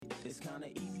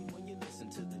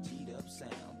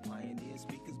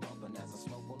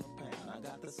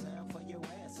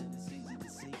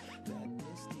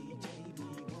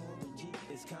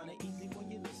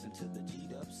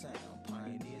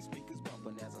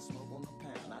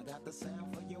a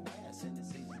sound for your ass, and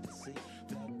it's easy to see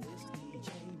that this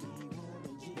DJ be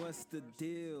Warren G. What's the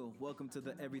deal? Welcome to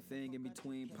the Everything in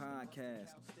Between podcast,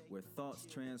 where thoughts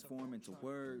transform into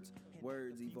words,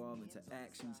 words evolve into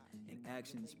actions, and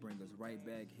actions bring us right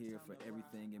back here for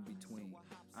everything in between.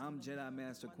 I'm Jedi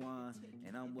Master Quan,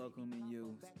 and I'm welcoming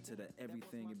you to the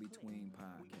Everything in Between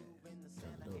podcast.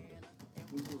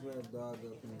 We just let dog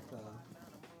up in the car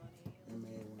and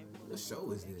made one of What those.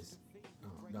 show is this? Oh,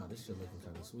 no, this shit looking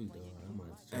kind of sweet, though. I might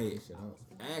have to check Hey, this shit out.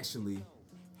 actually,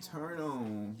 turn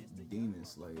on Demon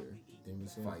Slayer Demon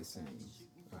Slayer? fight scenes.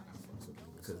 I fucks with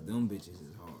Demon Because Slayer. them bitches is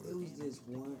It hard. was just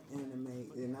one anime,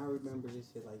 and I remember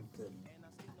this shit like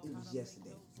it was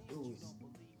yesterday. It was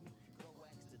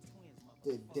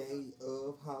the day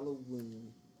of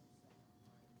Halloween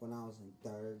when I was in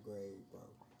 3rd grade, bro.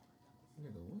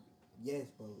 Nigga, what?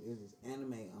 Yes, bro. It was this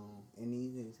anime on, and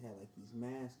these niggas had like these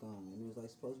masks on, and it was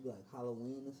like supposed to be like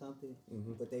Halloween or something.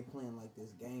 Mhm. But they playing like this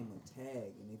game of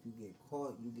tag, and if you get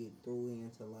caught, you get thrown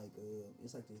into like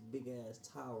it's like this big ass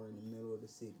tower in the middle of the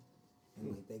city, and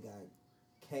like they got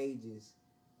cages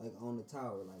like on the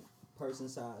tower, like person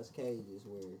sized cages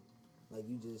where like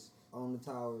you just on the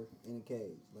tower in a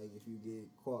cage. Like if you get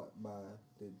caught by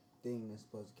the thing that's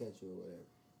supposed to catch you or whatever.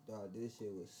 Dog, this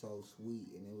shit was so sweet,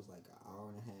 and it was like an hour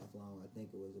and a half long. I think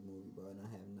it was a movie, bro, and I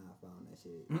have not found that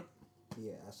shit.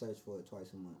 Yeah, I search for it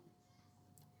twice a month.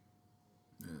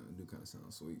 Yeah, it do kind of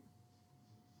sound sweet.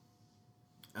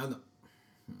 I know.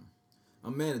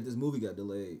 I'm mad that this movie got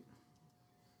delayed.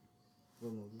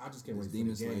 What movie? I just can't This wait for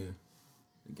Demon the game. Slayer.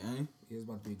 The game? Yeah, it's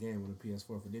about to be a game on the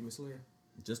PS4 for Demon Slayer.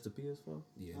 Just the PS4?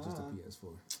 Yeah, just the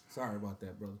PS4. Sorry about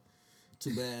that, brother.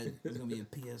 Too bad it's gonna be a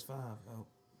PS5 out.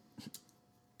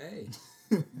 Hey,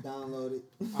 Download it.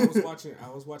 I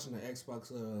was watching the Xbox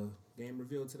game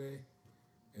reveal today,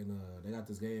 and they got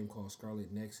this game called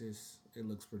Scarlet Nexus. It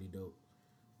looks pretty dope.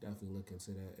 Definitely look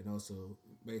into that. And also,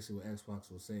 basically, what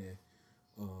Xbox was saying,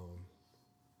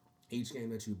 each game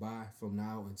that you buy from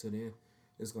now until then,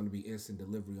 it's going to be instant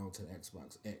delivery onto the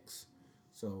Xbox X.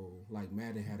 So, like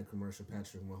Madden had a commercial.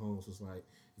 Patrick Mahomes was like,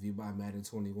 if you buy Madden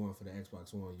 21 for the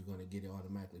Xbox One, you're going to get it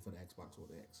automatically for the Xbox One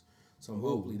X. So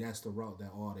hopefully that's the route that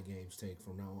all the games take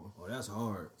from now on. Oh, that's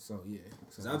hard. So yeah,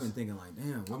 Because I've been thinking like,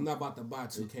 damn. I'm not about to buy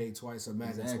 2K twice or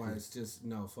Madden Exactly. twice. Just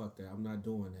no, fuck that. I'm not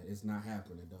doing that. It's not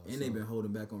happening, dog. And they've been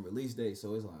holding back on release dates,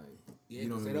 so it's like, yeah, you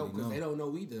don't because they really don't, know. they don't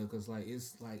know either. Because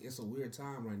it's a weird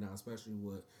time right now, especially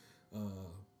with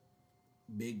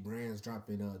big brands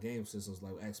dropping game systems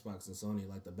like Xbox and Sony.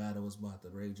 Like the battle is about to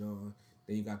rage on.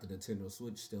 Then you got the Nintendo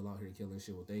Switch still out here killing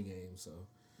shit with their games. So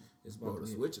it's about Bro, the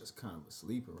to be- Switch is kind of a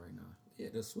sleeper right now. Yeah,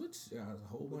 the Switch got a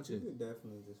whole But bunch you of could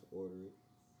definitely just order it.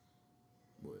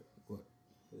 what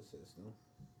The system.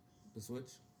 the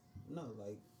Switch. No,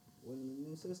 like when the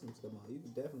new systems come out, you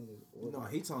could definitely just order. No,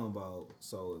 he talking about,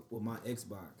 so with my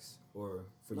Xbox, or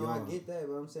for No, y'all. I get that,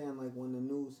 but I'm saying like when the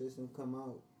new systems come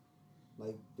out,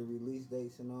 like the release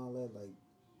dates and all that, like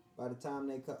by the time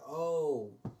they cut,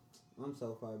 I'm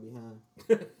so far behind.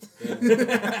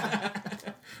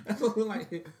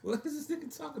 Like, what is this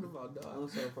nigga talking about, dog? I'm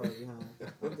so far behind.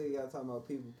 I'm thinking y'all talking about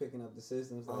people picking up the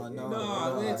systems. Like, Oh, yeah, no,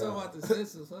 No, we ain't I- talking about the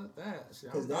systems. Fuck that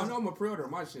shit. 'Cause I know I'm a pre-order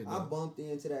my shit. I Though. bumped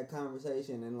into that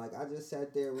conversation and like I just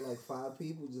sat there with like 5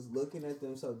 people just looking at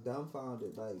them so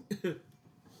dumbfounded. Like,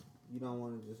 you don't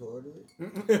want to just order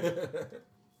it?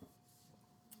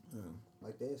 Yeah.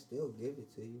 Like they'll still give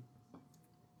it to you.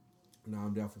 No,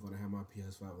 I'm definitely gonna have my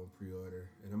PS5 on pre-order,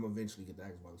 and I'm eventually get the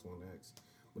Xbox One X,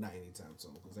 but not anytime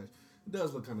soon because that it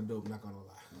does look kind of dope. Not gonna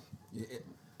lie. Yeah,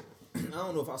 I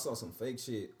don't know if I saw some fake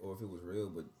shit or if it was real,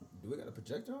 but do we got a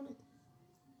projector on it?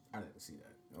 I didn't see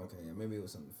that. Okay, yeah, maybe it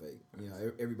was something fake. You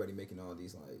know, everybody making all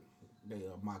these like, They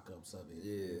mock-ups of it,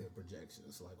 Yeah.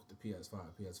 projections like with the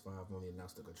PS5. PS5 only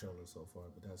announced the controller so far,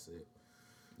 but that's it.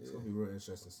 It's Yeah. gonna be real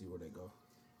interesting to see where they go.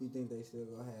 You think they still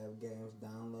gonna have games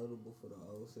downloadable for the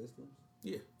old systems?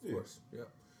 Yeah, of Yeah. course. Yep.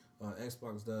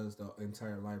 Xbox does the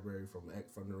entire library from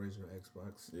the original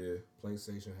Xbox. yeah,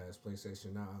 PlayStation has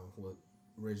PlayStation Now with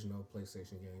original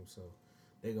PlayStation games, so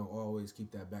they gonna always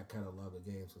keep that back catalog of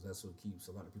games because that's what keeps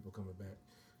a lot of people coming back,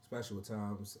 especially with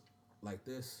times like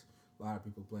this. A lot of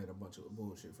people playing a bunch of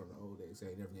bullshit from the old days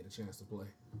they never get a chance to play,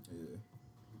 yeah.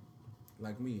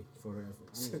 like me for I need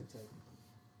reference. to take it back.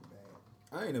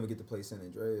 I ain't never get to play San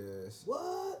Andreas.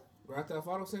 What? Grand Theft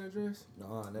Auto San Andreas.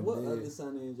 No, I never What did. other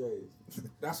San Andreas?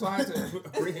 That's why I had to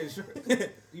bring insurance.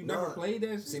 You never No. played that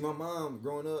shit? See, my mom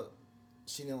growing up,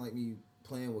 she didn't like me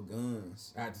playing with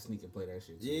guns. I had to sneak and play that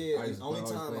shit. Too. Yeah, I used to the only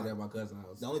always time play I- that at my cousin's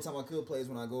house. The only time I could play is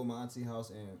when I go to my auntie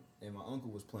house and my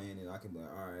uncle was playing, and I can be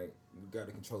like, all right, we got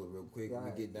to control it real quick when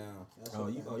Right. we get down. That's Oh,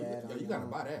 what you that dad on gotta your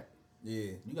buy own. that.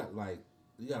 Yeah. You gotta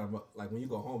like when you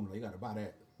go home, you gotta buy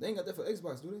that. They ain't got that for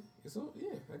Xbox, do they? It's on, yeah,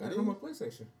 I got It it on my is?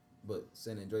 PlayStation. But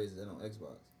San Andreas is that on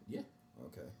Xbox? Yeah.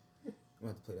 Okay. I'm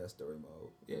gonna have to play that story mode.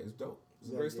 Yeah, it's dope. It's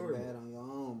You a gotta great get story bad mode. on your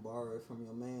own, borrow it from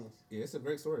your mans. Yeah, it's a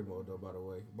great story mode though, by the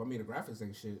way. But I mean, the graphics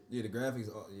ain't shit. Yeah, the graphics.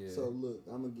 Oh, yeah. So look,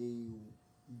 I'm gonna give you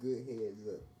good heads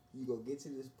up. You gonna get to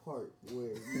this part where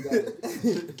you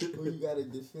gotta where you gotta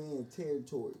defend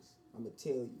territories. I'm gonna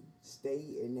tell you, stay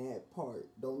in that part.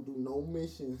 Don't do no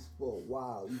missions for a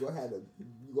while. You gonna have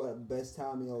the best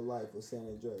time in your life with San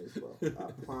Andreas, bro.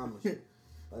 I promise you.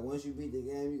 Like once you beat the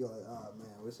game, you go like, oh man,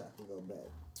 I wish I could go back.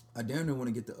 I damn near want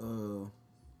to get the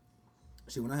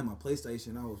shit. When I had my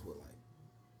PlayStation, I was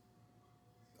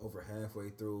over halfway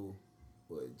through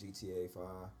GTA 5.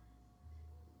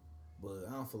 But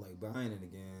I don't feel like buying it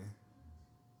again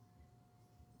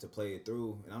to play it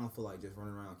through, and I don't feel like just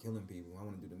running around killing people. I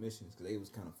want to do the missions because they was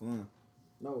kind of fun.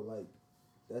 No, like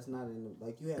that's not in the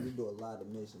like you have to do a lot of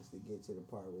missions to get to the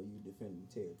part where you defend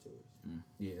the territories.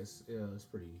 Yeah, it's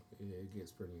pretty. Yeah, it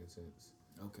gets pretty intense.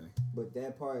 Okay. But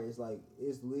that part is like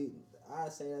it's lit.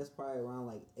 I'd say that's probably around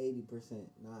like 80%.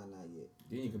 Nah, not yet.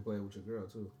 Then you can play it with your girl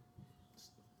too.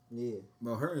 Yeah,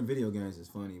 Bro, her in video games is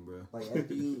funny, bro. like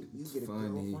after you get a Funny.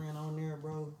 girlfriend on there,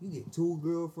 bro. You get 2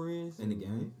 girlfriends In the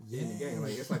game? Yeah, in the game,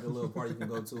 like it's like a little party you can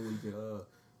go to where you can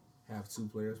have 2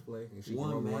 players play, and she can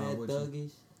One roam mad around with you.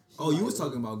 thuggish. Oh, you was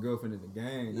talking about girlfriend in the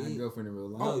game, not Yeah. girlfriend in real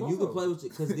life. No, Oh, you can oh. play with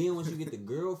because then once you get the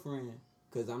girlfriend,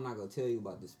 because I'm not gonna tell you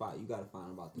about the spot. You gotta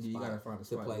find about the Yeah, you spot. gotta find the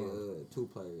to spot, play bro.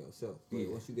 2-player yourself. But Yeah.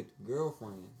 once you get the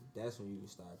girlfriend, that's when you can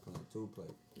start playing 2-player.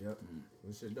 Yep,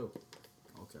 this shit dope.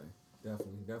 Okay.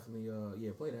 Definitely.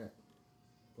 Yeah, play that.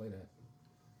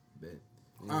 Bet.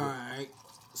 Yeah. All right.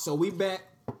 So we back.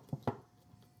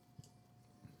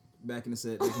 Back in the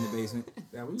set, back in the basement.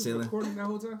 Yeah, we was Chilling. recording that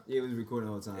whole time. Yeah, we was recording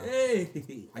the whole time.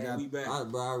 Hey, I got- we back. I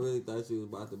really thought you was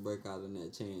about to break out in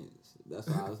that chance. That's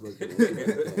why I was looking at you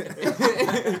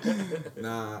like that.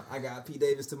 Nah, I got P.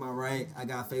 Davis to my right. I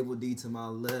got Fable D to my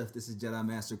left. This is Jedi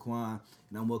Master Quan,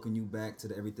 and I'm welcoming you back to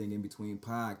the Everything in Between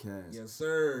podcast. Yes,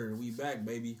 sir. We back,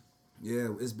 baby. Yeah,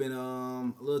 it's been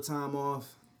a little time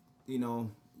off. You know,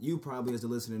 you probably as the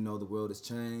listener know the world has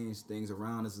changed. Things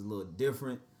around us is a little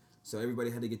different. So everybody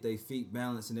had to get their feet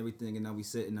balanced and everything, and now we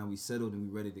sit and now we settled and we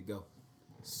ready to go.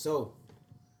 So,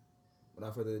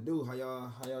 without further ado, how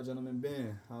y'all gentlemen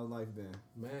been? How's life been?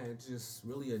 Man, just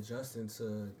really adjusting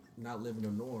to not living the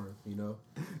norm, you know.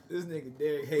 This nigga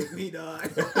Derek hate me, dog.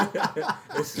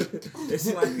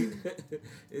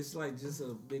 it's like just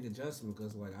a big adjustment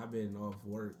because like I've been off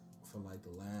work for like the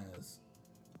last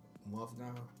month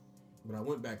now, but I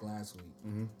went back last week.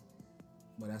 Mm-hmm.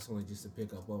 But that's only just to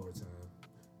pick up overtime,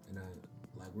 and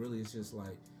I like really it's just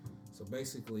like so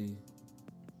basically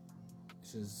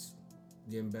it's just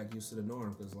getting back used to the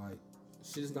norm because like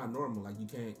shit is not normal. Like you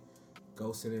can't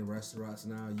go sit in restaurants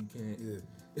now. You can't.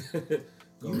 Yeah.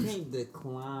 Go, You can't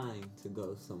decline to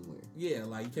go somewhere. yeah,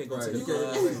 like you can't go Right, to the you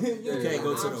club. can't- You yeah, can't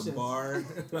go to options. the bar.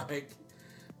 like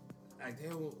they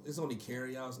don't, it's only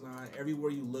carryouts now.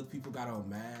 Everywhere you look, people got on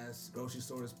masks. Grocery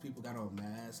stores, people got on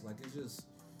masks. Like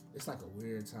it's like a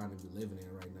weird time to be living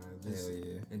in right now. And just, Hell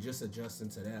yeah. and just adjusting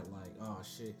to that, like oh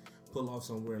shit, pull off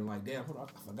somewhere and like damn, hold on,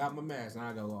 I forgot my mask. Now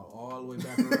I gotta walk all the way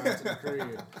back around to the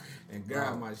crib and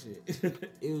grab my shit.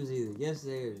 It was either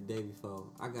yesterday or the day before.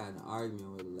 I got in an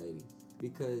argument with a lady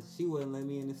because she wouldn't let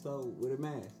me in the store with a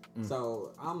mask.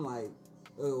 So I'm like,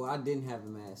 oh, I didn't have a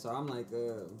mask. So I'm like,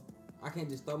 I can't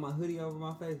just throw my hoodie over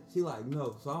my face. She like,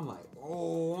 no. So I'm like,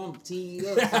 oh, I'm teed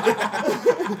up.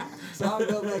 So I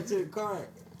go back to the car.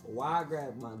 Why I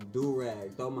grab my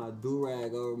do-rag, throw my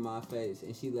do-rag over my face,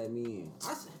 and she let me in.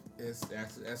 I said,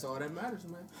 That's all that matters,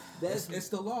 man. That's- It's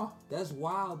the law. that's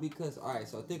wild because, all right,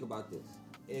 so think about this.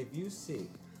 If you sick,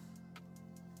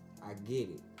 I get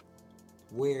it.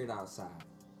 Wear it outside.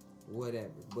 Whatever.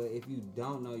 But if you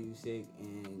don't know you sick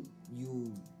and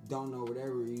you don't know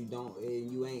whatever,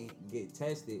 you ain't get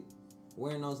tested,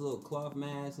 wearing those little cloth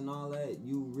masks and all that,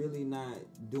 you really not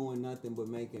doing nothing but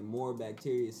making more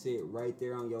bacteria sit right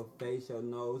there on your face, your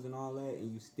nose, and all that,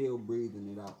 and you still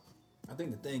breathing it out. I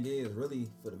think the thing is, really,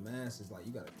 for the masks, is like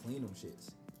you gotta clean them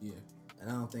shits. Yeah. And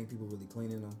I don't think people really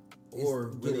cleaning them. It's Or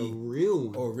get really, a real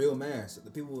one. or real masks.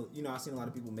 The people, you know, I've seen a lot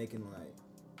of people making like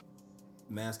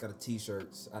masks out of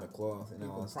t-shirts, out of cloth, and all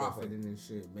People that stuff. Like, profiting and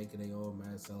shit, making their own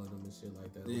masks, selling them and shit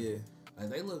like that. yeah. Like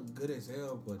they look good as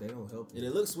hell, but they don't help Yeah, you.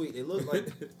 they look sweet. They look like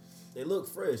they look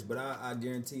fresh, but I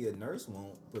guarantee a nurse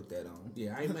won't put that on.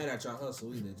 Yeah, I ain't mad at y'all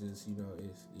hustle either. Just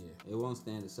it's It won't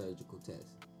stand a surgical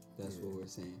test. That's what we're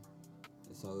saying.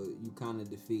 And so you kind of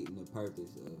defeating the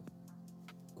purpose of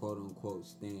quote unquote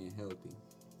staying healthy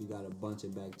you got a bunch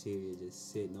of bacteria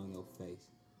just sitting on your face.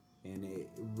 And it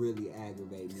really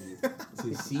aggravates me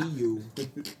to see you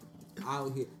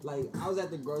out here. Like, I was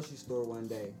at the grocery store one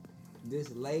day.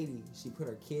 This lady, she put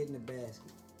her kid in the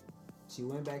basket. She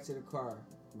went back to the car,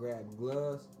 grabbed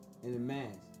gloves and a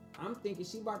mask. I'm thinking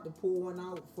she about to pull one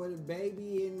out for the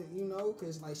baby, and you know,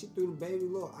 cause like she threw the baby a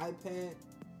little iPad.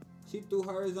 She threw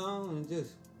hers on and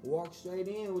just walked straight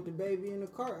in with the baby in the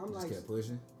cart. I'm Just like, kept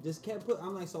pushing.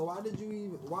 I'm like, so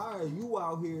why are you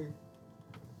out here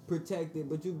protected,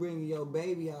 but you bringing your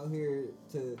baby out here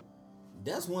to?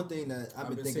 That's one thing that I've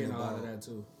been thinking seeing about. all of that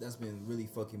too. That's been really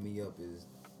fucking me up is,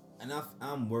 and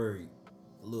I'm worried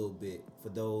a little bit for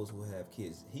those who have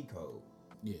kids. He cold.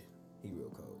 Yeah. He real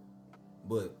cold.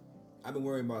 But I've been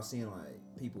worried about seeing like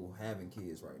people having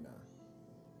kids right now.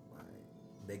 Like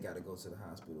they gotta go to the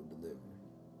hospital deliver.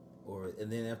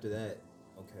 And then after that,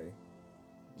 okay.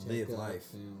 Live Check up, life.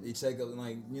 yeah. You check up and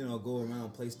like, you know, go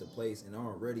around place to place, and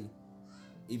already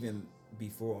even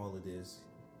before all of this,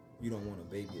 you don't want a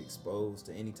baby exposed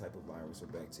to any type of virus or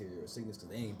bacteria or sickness because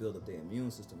they ain't built up their immune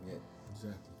system yet.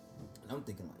 Exactly. And I'm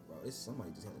thinking like, bro,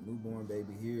 somebody just had a newborn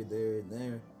baby here, there, and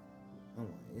there. I'm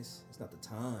like, it's not the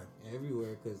time.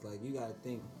 Everywhere, cause like you gotta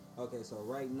think. Okay, so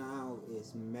right now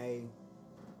it's May.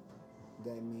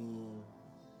 That means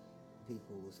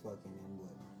people was fucking in what?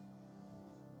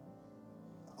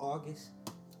 August.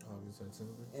 August,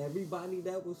 September. Everybody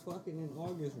that was fucking in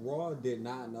August raw did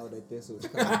not know that this was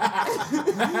coming.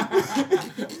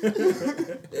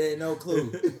 They had no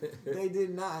clue. They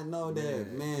did not know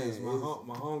that, man. 'Cause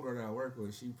my homegirl that I work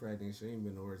with, she pregnant. She ain't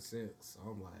been to work since. So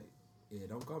I'm like, yeah,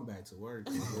 don't come back to work.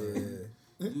 Yeah.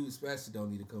 You especially don't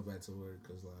need to come back to work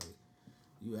because like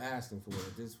you asking for it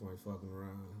at this point, fucking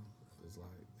around. It's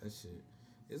like that shit.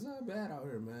 It's not bad out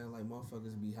here, man. Like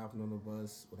motherfuckers be hopping on the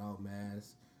bus without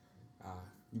masks.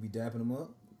 You be dapping them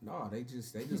up? No, they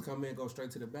just come in and go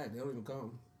straight to the back. They don't even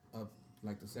come up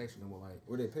like the section. I'm like,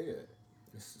 Where they pay at?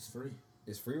 it's free.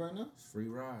 It's free right now? It's free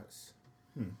rides.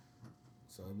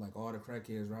 So like all the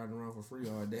crackheads riding around for free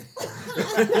all day.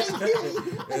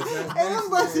 And them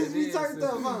buses be turned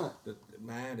up, huh?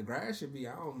 Man, the grass should be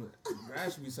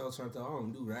grass should be so turned up. I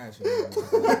don't do grass anymore.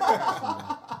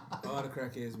 All the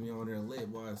crackheads be on there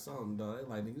lit, boy, something, though. They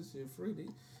like, nigga, this shit free.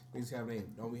 These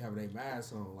don't be having their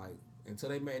masks on. Like, until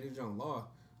they made this young law,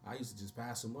 I used to just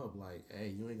pass them up. Like, hey,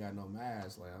 you ain't got no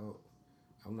mask. Like,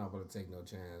 I'm not going to take no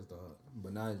chance, dog.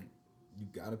 But now you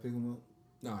gotta pick them up?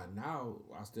 Nah, now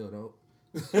I still don't.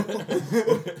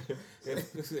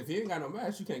 if you ain't got no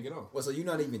mask, you can't get on. Well, so you're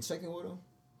not even checking with them?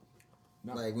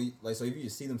 No. So if you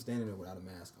just see them standing there without a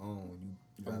mask on, you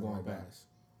I'm drive going right by. past.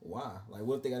 Why? Like,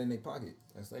 what if they got it in their pocket?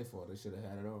 That's their fault. They should have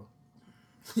had it on.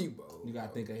 Bro, You got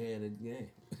to think ahead of the game.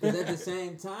 Because at the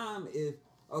same time, Yeah,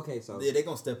 they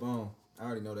gonna step on. I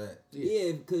already know that.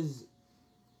 yeah, because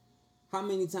how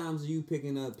many times are you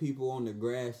picking up people on the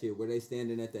grass shit where they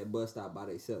standing at that bus stop by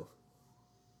themselves?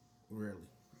 Really.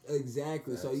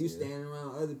 Exactly. So you yeah. standing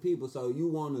around other people, so you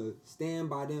want to stand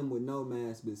by them with no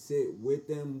mask, but sit with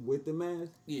them with the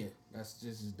mask. Yeah, that's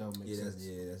just don't make sense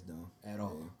That's dumb. at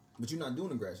all. Yeah. But you're not doing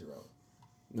the grassy route.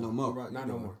 No more. Right, Not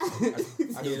you no doing- more.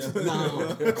 I do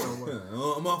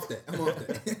I'm off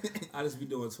that. I just be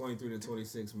doing 23 to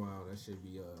 26 mile. That should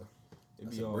be it'd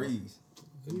That's be a all breeze.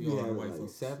 It'd You be all having white like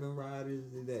folks. 7 riders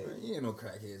a day. Man, you ain't no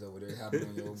crackheads over there hopping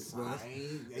on your bus.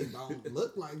 They don't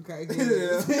look like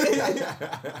crackheads.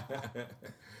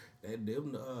 Them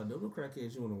the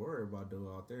crackheads you want to worry about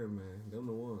though out there, man. Them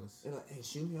the ones. They're like, hey,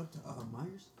 shoot me up to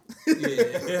Myers.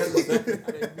 Yeah.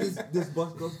 This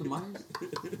bus goes to Myers.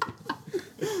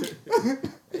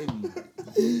 They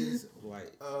be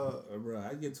like, bro,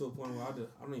 I get to a point where I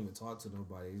don't even talk to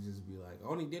nobody. It just be like, I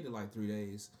only did it like 3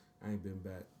 days. I ain't been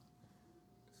back.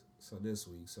 So this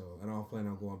week, and I don't plan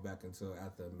on going back until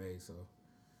after May. So,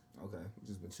 Okay.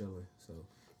 just been chilling. So,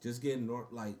 just getting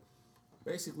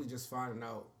basically just finding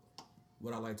out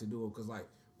what I like to do. Cause like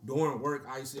during work,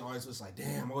 I used to always was like,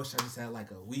 damn, I wish I just had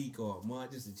like a week or a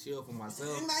month just to chill for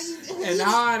myself. And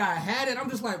now that I had it, I'm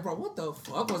just like, bro, what the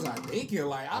fuck was I thinking?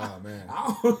 Like, man.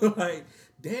 I was like,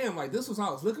 damn, like this was what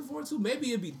I was looking forward to. Maybe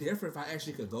it'd be different if I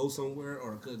actually could go somewhere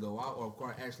or could go out or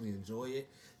could actually enjoy it.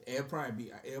 It'll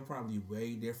probably be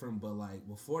way different. But like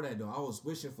before that though, I was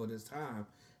wishing for this time,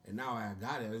 and now I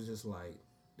got it. It's just like,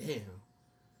 damn,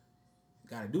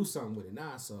 got to do something with it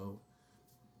now. So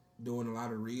doing a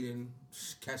lot of reading,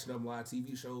 catching up a lot of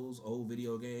TV shows, old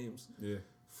video games. Yeah.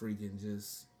 Freaking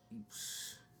just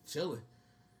chilling.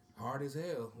 Hard as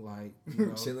hell. Like, you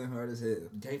know, Chilling hard as hell. you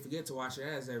can't forget to wash your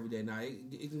ass every day. Now,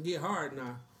 it can get hard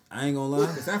now. I ain't gonna lie.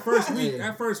 Cause that first week,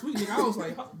 nigga, I was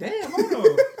like, damn, hold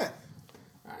on.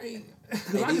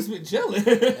 Cause I just been chilling.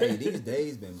 Hey, these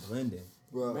days been blending.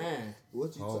 Bro, Man,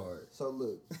 what you Hard. so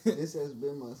look, this has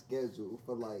been my schedule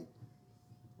for like,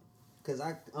 cause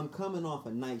I'm coming off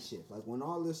a night shift. Like when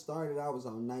all this started, I was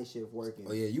on night shift working.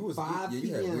 Oh yeah, you was 5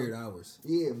 you had p.m. weird hours.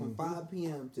 Yeah, from 5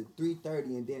 p.m. to 3:30,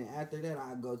 and then after that,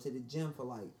 I go to the gym for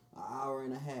like an hour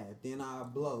and a half. Then I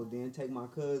blow. Then take my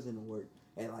cousin to work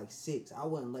at like 6. I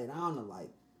wasn't late. I don't know, like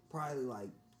probably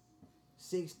like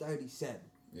 6:37.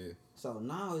 Yeah. So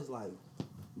now it's like,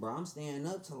 bro, I'm staying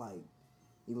up to like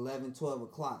 11, 12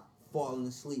 o'clock, falling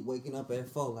asleep, waking up at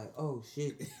 4, like, oh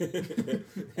shit.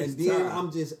 And then I'm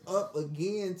just up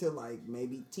again to like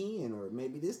maybe 10, or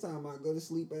maybe this time I go to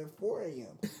sleep at 4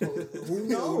 a.m. Who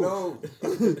knows?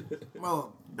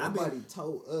 Bro, Nobody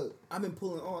told up. I've been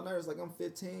pulling all nighters like I'm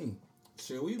 15.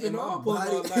 shit, we've In been my all pulling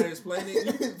body. all nighters playing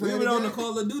it. We've Playing been the on the game.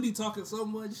 Call of Duty talking so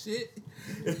much shit.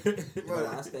 Bro,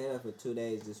 I stayed up for 2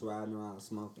 days just riding around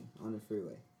smoking on the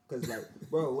freeway. Cause like,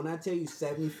 bro, when I tell you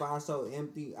 75 so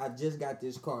empty, I just got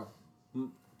this car.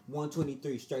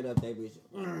 123 straight up that bitch.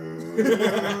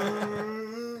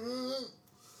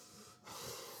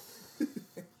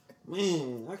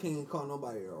 Man, I can't even call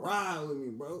nobody to ride with me,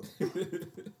 bro.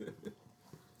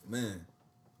 Man.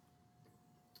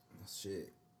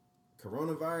 Shit.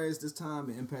 Coronavirus this time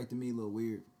it impacted me a little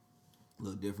weird. A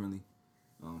little differently.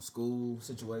 School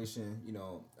situation, you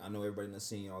know, I know everybody done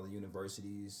seen all the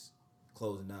universities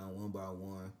closing down one by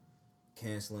one,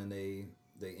 canceling they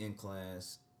in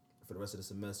class for the rest of the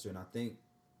semester, and I think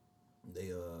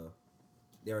they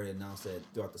already announced that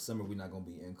throughout the summer we're not gonna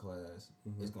be in class.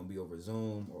 It's gonna be over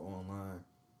Zoom or online,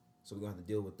 so we're gonna have to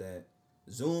deal with that.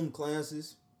 Zoom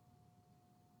classes,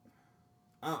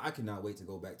 I cannot wait to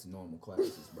go back to normal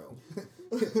classes, bro.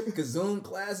 Because Zoom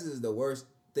classes is the worst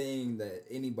thing that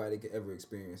anybody could ever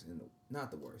experience.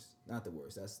 Not the worst.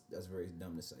 That's very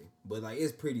dumb to say. But like,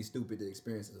 it's pretty stupid to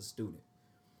experience as a student.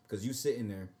 Because you sitting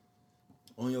there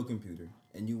on your computer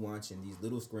and you watching these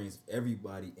little screens of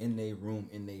everybody in their room,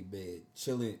 in their bed,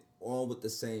 chilling, all with the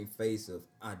same face of,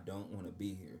 I don't want to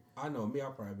be here. I know me,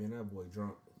 I'll probably be in that boy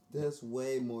drunk. That's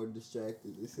way more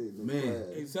distracted than sitting in Man,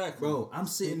 class. Exactly. Bro, I'm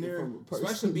sitting there.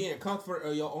 Especially being comfort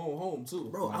of your own home too.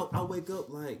 Bro, Like, I wake up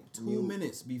like 2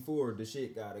 minutes before the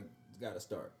shit gotta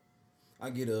start. I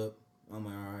get up. I'm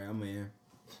like, all right, I'm in.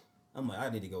 I'm like, I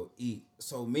need to go eat.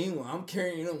 So meanwhile, I'm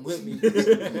carrying them with me to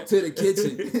the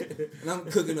kitchen, and I'm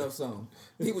cooking up something.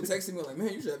 People texting me like,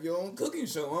 man, you should have your own cooking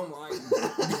show. I'm like,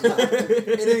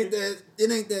 it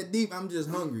ain't that deep. I'm just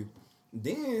hungry.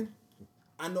 Then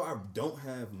I know I don't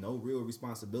have no real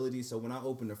responsibility. So when I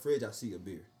open the fridge, I see a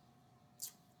beer.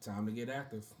 time to get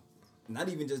active. Not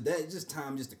even just that, it's just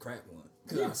time just to crack one.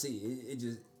 Cause Yeah. I see it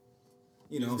just,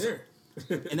 you know. It's there.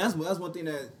 And that's one thing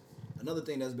another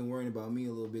thing that's been worrying about me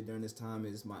a little bit during this time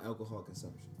is my alcohol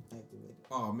consumption. Activated.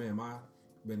 Oh man, my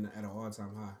been at an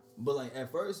all-time high. But like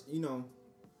at first, you know,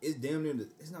 it's damn near,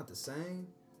 it's not the same,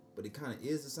 but it kind of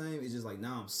is the same. It's just like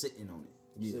now I'm sitting on it.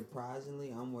 Yeah. Surprisingly,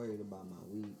 I'm worried about my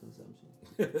weed consumption.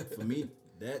 For me,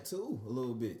 that too, a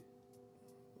little bit.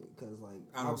 Because like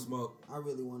I don't smoke. I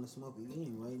really want to smoke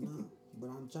again right now, but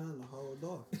I'm trying to hold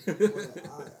off.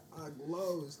 But I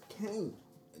glows can't.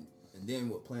 And then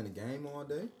what, playing the game all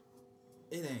day?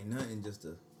 It ain't nothing just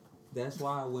to. That's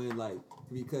why when like,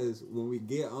 because when we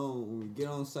get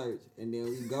on search and then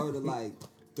we go to like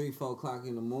 3-4 o'clock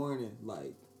in the morning,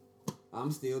 like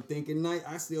I'm still thinking night.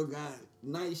 I still got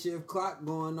night shift clock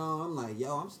going on. I'm like,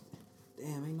 yo,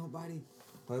 damn, ain't nobody.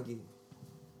 Fuck it.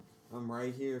 I'm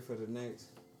right here for the next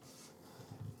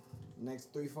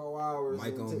 3-4 hours.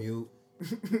 Mic on mute.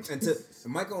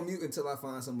 Mic on mute until I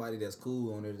find somebody that's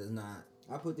cool on it that's not.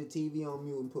 I put the TV on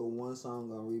mute and put one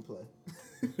song on replay.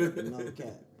 No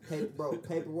cap.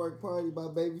 Paperwork Party by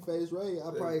Babyface Ray.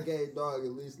 I probably gave dog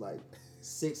at least like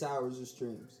 6 hours of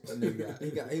streams. That nigga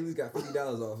he at least got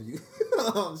 $50 off of you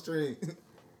on stream.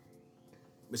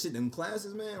 But shit, them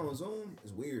classes, man, on Zoom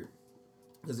is weird.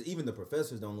 Because even the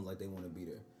professors don't look like they want to be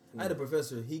there. I had a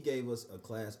professor, he gave us a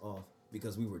class off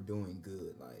because we were doing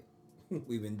good. Like,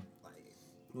 we've been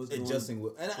like adjusting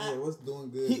with. And what's doing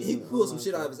good? he pulled some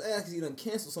shit out of his ass because he done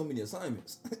canceled so many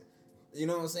assignments. You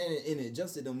know what I'm saying? And it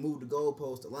adjusted them, moved the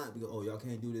goalpost a lot. Because, oh, y'all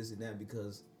can't do this and that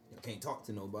because y'all can't talk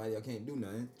to nobody. Y'all can't do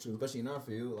nothing. True. Especially in our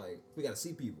field. Like, we got to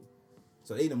see people.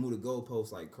 So they done moved the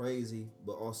goalpost like crazy.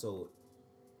 But also,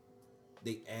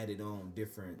 they added on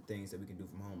different things that we can do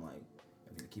from home. Like,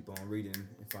 we can keep on reading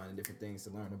and finding different things to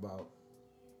learn about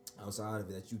outside of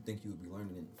it that you think you would be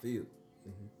learning in the field.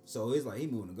 Mm-hmm. So it's like he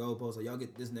moving the goalpost. So y'all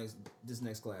get this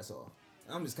next class off.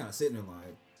 And I'm just kind of sitting there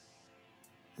like,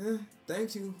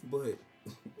 thank you, but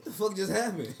What the fuck just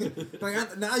happened?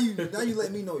 Like now you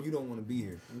let me know you don't want to be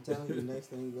here. I'm telling you, the next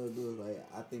thing you gonna do is like,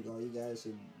 I think all you guys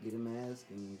should get a mask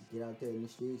and get out there in the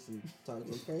streets and talk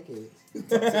to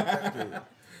crackheads.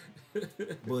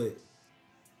 But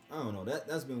I don't know.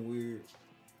 That's been weird.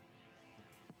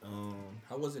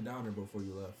 How was it down there before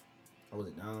you left? I was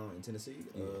down in Tennessee.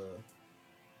 Yeah.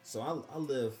 So I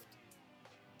left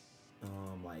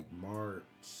like March.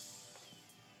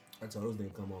 I told those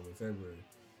didn't come home in February.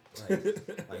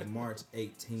 like March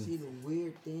 18th. See, the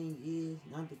weird thing is,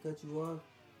 not to cut you off,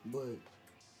 but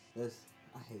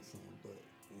I hate saying but.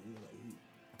 And you're like,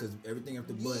 Because everything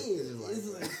after butt yeah, is just it's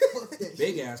like, like fuck that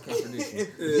Big shit. ass contradiction.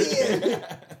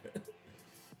 Yeah.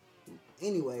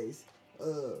 Anyways,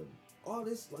 all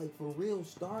this like for real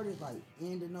started like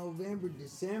end of November,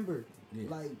 December. Yeah.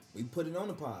 Like, we put it on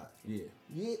the pod. Yeah.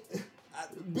 yeah,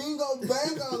 bingo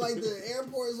bango. Like the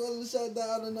airports wasn't shut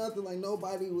down or nothing. Like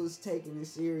nobody was taking it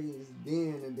serious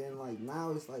then, and then like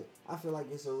now it's like I feel like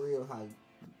it's a real hype.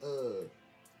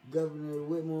 Governor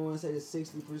Whitmore want to say the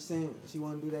 60%. She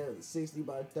want to do that 60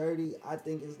 by 30. I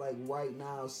think it's like right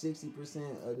now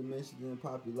 60% of the Michigan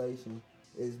population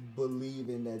is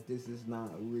believing that this is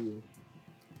not real,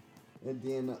 and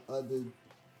then the other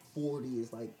 40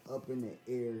 is like up in the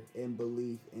air in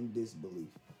belief and disbelief.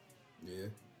 Yeah.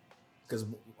 Because,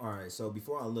 all right, so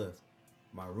before I left,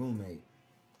 my roommate,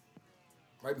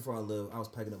 right before I left, I was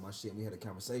packing up my shit and we had a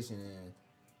conversation, and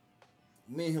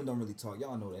me and him don't really talk.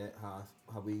 Y'all know that, how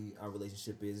our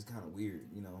relationship is. It's kind of weird,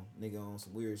 you know. Nigga on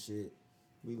some weird shit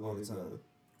We all let the it time.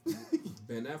 go.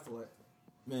 Ben Affleck.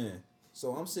 Man,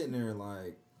 so I'm sitting there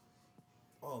like,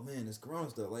 oh man, this corona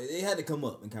stuff. Like, it had to come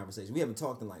up in conversation. We haven't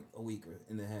talked in like a week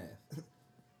and a half.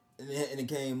 and it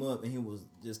came up, and he was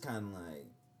just kind of like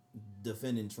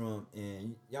defending Trump.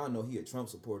 And y'all know he a Trump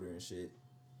supporter and shit.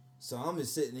 So I'm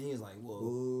just sitting and he was like, well,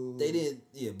 Boo. they didn't,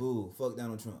 yeah, boo, fuck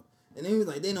Donald Trump. And then he was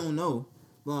like, they don't know,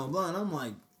 blah, blah. And I'm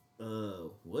like,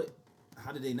 what?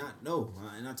 How did they not know?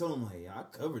 And I told him, like, I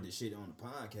covered this shit on the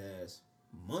podcast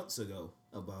months ago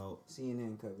about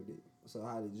CNN covered it. So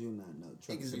how did you not know?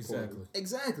 Trump supporter. Exactly.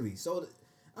 Exactly. So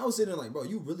I was sitting there like, bro,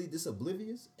 you really this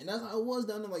oblivious? And that's how I was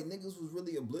down there. Like, niggas was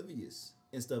really oblivious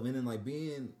and stuff. And then like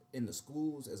being in the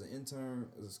schools as an intern,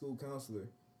 as a school counselor,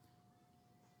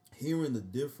 hearing the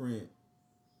different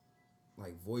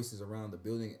like voices around the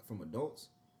building from adults,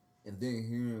 and then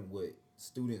hearing what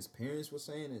students' parents were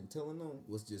saying and telling them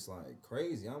was just like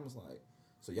crazy. I was like,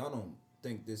 so y'all don't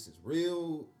think this is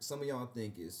real? Some of y'all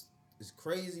think it's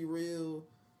crazy real.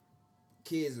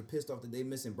 Kids are pissed off that they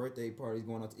missing birthday parties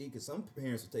going out to eat because some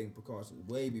parents are taking precautions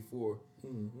way before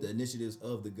the initiatives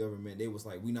of the government. They was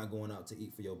like, we not going out to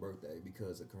eat for your birthday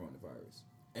because of coronavirus.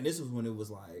 And this was when it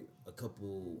was like a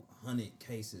couple hundred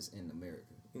cases in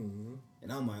America. Mm-hmm.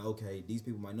 And I'm like, okay, these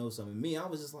people might know something. Me, I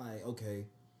was just like, okay,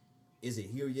 is it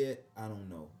here yet? I don't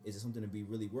know. Is it something to be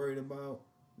really worried about?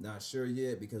 Not sure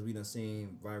yet, because we done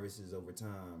seen viruses over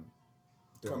time.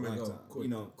 Come and go, lifetime, quick. you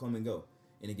know, come and go.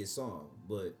 And it gets solved.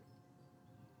 But,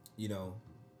 you know,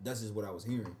 that's just what I was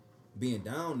hearing. Being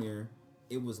down there,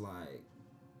 it was like,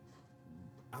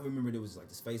 I remember there was like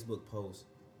this Facebook post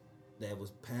that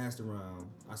was passed around.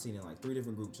 I seen it in like 3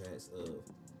 different group chats of,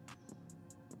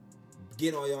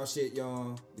 get all y'all shit,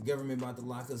 y'all. The government about to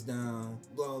lock us down.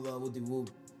 Blah, blah, whoop de whoop.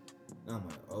 And I'm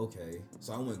like, okay.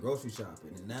 So I went grocery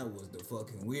shopping, and that was the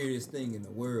fucking weirdest thing in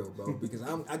the world, bro. Because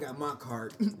I got my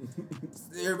cart.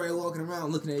 Everybody walking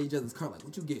around looking at each other's cart like,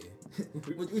 what you getting?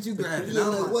 what you grabbing? Yeah, I'm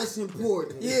like, like, what's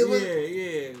important? Yeah, what-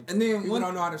 Yeah. And then People one,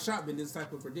 don't know how to shop in this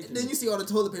type of predicament. then you see all the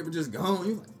toilet paper just gone.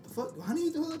 You like, what the fuck? Do I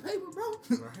need toilet paper, bro?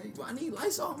 Right. Do I need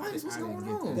Lysol? Minus what's I didn't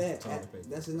going get on? that.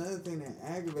 That's another thing that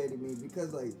aggravated me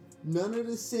because like none of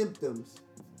the symptoms.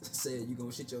 Said you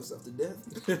gonna shit yourself to death.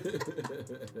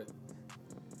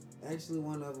 Actually,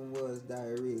 one of them was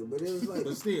diarrhea, but it was like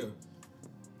But still,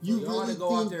 you y'all really to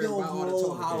go out think there and your buy all the whole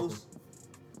toilet house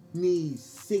needs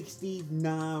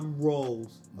 69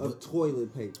 rolls of But-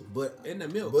 toilet paper? But in the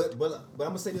milk. But I'm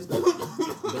gonna say this though.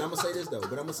 But I'm gonna say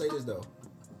this though.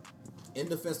 In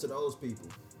defense to those people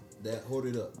that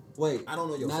hoarded up, Wait, I don't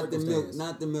know your not the circumstance. milk,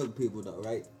 not the milk people though,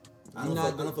 right? I You don't,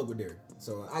 not fuck, I don't fuck with dairy.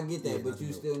 So I get that, yeah, but not the you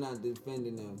milk. still not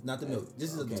defending them. Not the milk.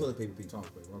 This is Okay. the toilet paper people.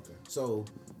 Toilet paper, okay. So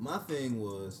my thing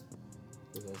was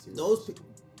That's your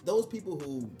those people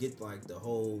who get like the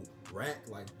whole rack,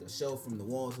 like the shelf from the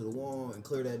wall to the wall, and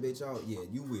clear that bitch out. Yeah,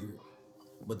 you weird.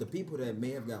 But the people that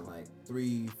may have got like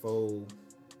 3, 4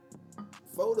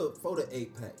 to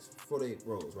 8 packs, 4 to 8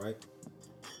 rolls, right?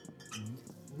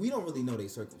 We don't really know their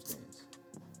circumstance.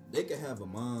 They could have a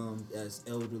mom that's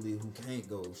elderly who can't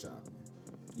go shopping,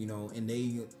 you know, and they,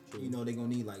 you know, they gonna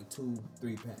need like 2,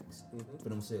 3 packs for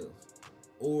themselves.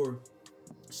 Or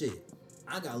shit,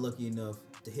 I got lucky enough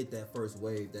to hit that first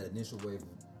wave, that initial wave of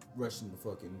rushing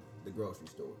the grocery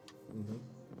store. Mm-hmm.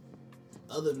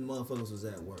 Other motherfuckers was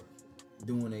at work,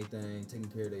 doing their thing, taking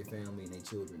care of their family and their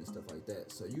children and stuff like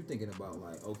that. So you thinking about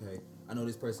like, okay, I know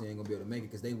this person ain't gonna be able to make it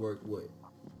because they work what?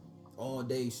 All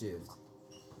day shift.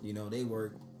 You know, they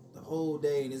work the whole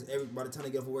day, and by the time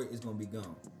they get off of work, it's gonna be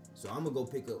gone. So I'm gonna go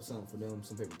pick up something for them,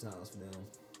 some paper towels for them.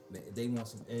 If they want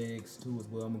some eggs too as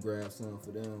well, I'm gonna grab some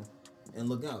for them. And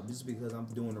look out, just because I'm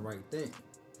doing the right thing.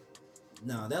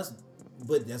 Now that's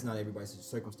not everybody's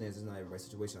circumstance, it's not everybody's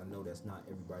situation. I know that's not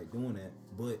everybody doing that.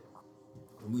 But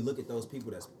when we look at those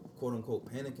people that's quote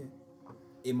unquote panicking,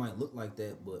 it might look like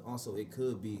that, but also it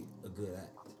could be a good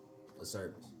act, a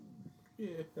service.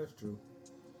 Yeah, that's true.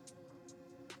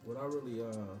 What I really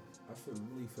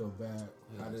feel bad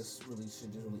how this really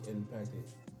shit just really impacted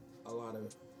a lot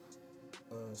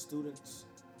of students,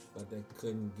 like they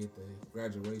couldn't get the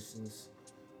graduations.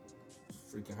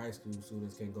 Freaking high school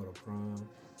students can't go to prom.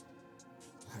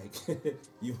 Like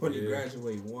you only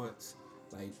graduate once.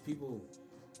 Like people,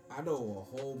 I know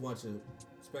a whole bunch of,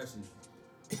 especially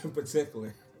in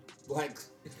particular, black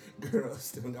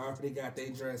girls that already got their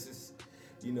dresses.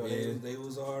 You know, they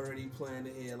was already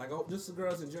planning ahead. Like, just the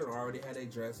girls in general already had their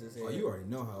dresses. Oh, you already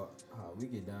know how we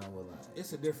get down with like.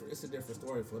 It's a different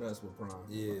story for us with prom.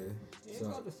 Yeah. It's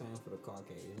not the same for the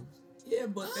Caucasians. Yeah,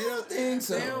 but they don't think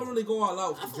so. They don't really go all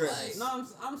out for dresses. No,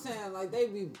 I'm saying like they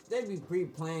be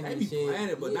pre-planning. They be shit.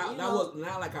 planning, but Yeah,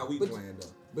 not like how we planned though.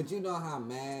 But you know how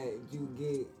mad you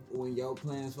get when your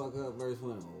plans fuck up versus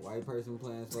when a white person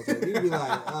plans fuck up. You be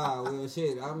like, well,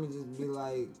 shit. I'm gonna just be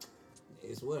like,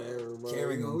 it's whatever, bro.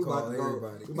 Carrying on call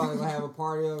everybody. We about to go have a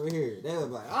party over here. They was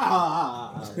like,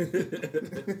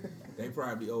 They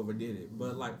probably overdid it,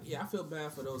 but like, yeah, I feel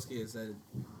bad for those kids that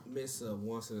miss a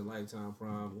once in a lifetime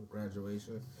prom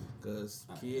graduation, because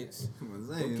kids,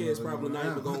 them kids probably not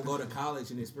even gonna go to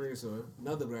college and experience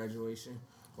another graduation,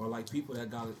 or like people that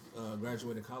got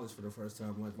graduated college for the first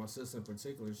time. Like my sister in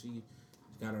particular, she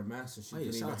got her master's. She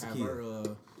couldn't even have her.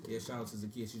 Shout out to the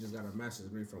kid. She just got her master's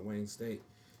degree from Wayne State.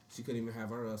 She couldn't even have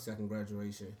her second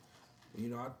graduation. You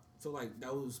know, I feel like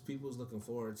those people's looking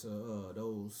forward to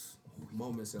those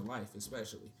moments in life,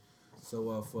 especially.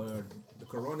 So for the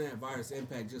coronavirus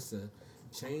impact just to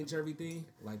change everything,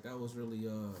 like that was really,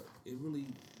 it really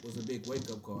was a big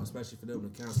wake up call, especially for them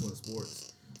to cancel in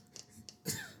sports.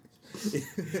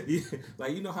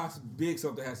 Like, you know how big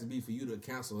something has to be for you to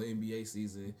cancel an NBA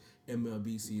season,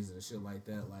 MLB season, and shit like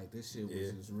that. Like, this shit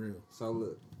was just real. So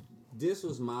look, this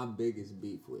was my biggest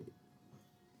beef with it.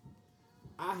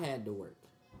 I had to work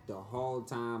the whole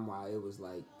time while it was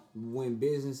like when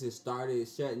businesses started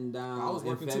shutting down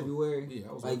in February. Yeah,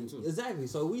 I was like, working too. Exactly.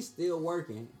 So we still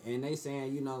working, and they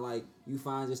saying, you know, like, you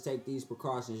fine, just take these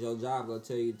precautions. Your job will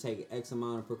tell you to take X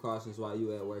amount of precautions while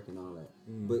you at work and all that.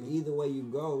 Mm-hmm. But either way you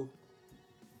go,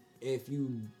 if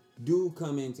you do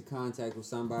come into contact with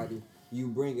somebody, you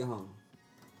bring it home.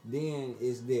 Then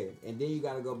it's there, and then you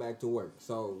got to go back to work.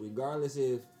 So regardless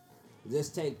if,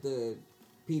 just take the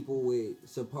people with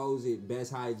supposed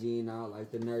best hygiene out,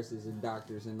 like the nurses and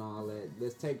doctors and all that.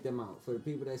 Let's take them out. For the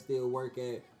people that still work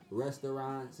at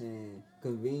restaurants and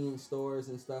convenience stores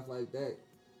and stuff like that,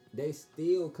 they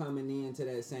still coming into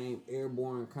that same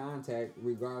airborne contact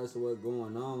regardless of what's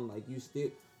going on. Like, you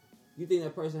think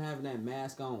that person having that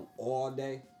mask on all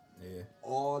day? Yeah.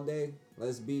 All day?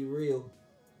 Let's be real.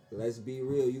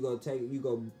 You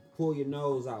go pull your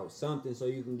nose out, something, so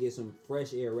you can get some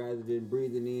fresh air rather than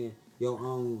breathing in your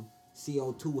own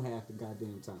CO2 half the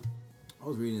goddamn time. I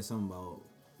was reading something about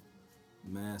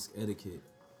mask etiquette,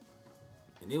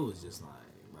 and it was just like,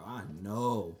 bro, I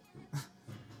know.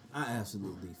 I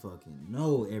absolutely fucking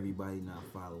know everybody not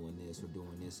following this or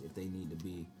doing this if they need to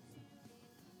be,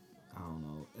 I don't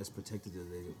know, as protected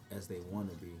as they want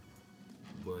to be.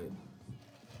 But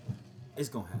it's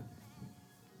gonna happen.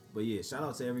 But yeah, shout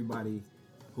out to everybody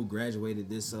who graduated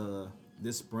this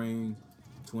spring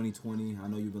 2020. I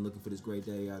know you've been looking for this great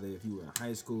day, either if you were in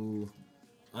high school,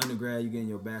 undergrad, you're getting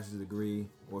your bachelor's degree,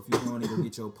 or if you're going to go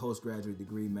get your postgraduate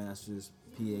degree, master's,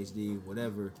 PhD,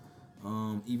 whatever.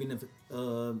 Even if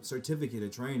certificate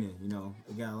of training, you know,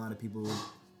 we got a lot of people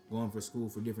going for school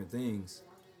for different things.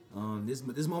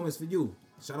 This moment's for you.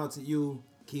 Shout out to you.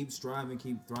 Keep striving,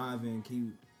 keep thriving,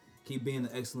 keep being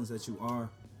the excellence that you are.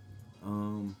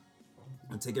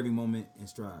 And take every moment and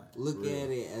stride. Look at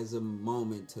it as a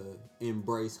moment to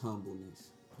embrace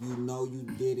humbleness. You know you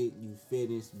did it. You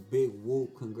finished. Big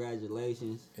whoop.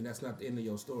 Congratulations. And that's not the end of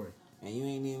your story. And you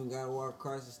ain't even got to walk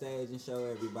across the stage and show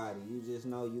everybody. You just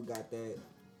know you got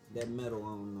that medal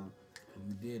on them.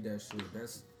 You did that shit.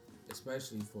 That's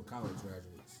especially for college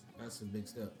graduates. That's a big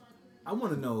step. I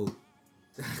want to know.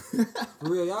 For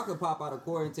real, y'all could pop out of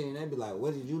quarantine and they'd be like,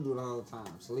 what did you do the whole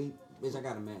time? Sleep? Bitch, I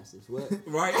got a master's. What?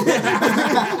 Right?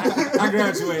 I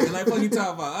graduated. Like, what you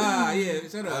talking about? Yeah,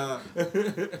 shut up.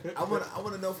 I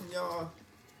want to know from y'all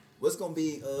what's gonna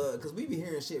be because we be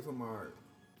hearing shit from our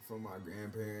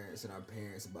grandparents and our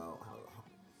parents about how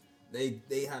they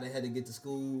had to get to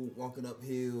school walking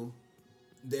uphill,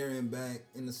 there and back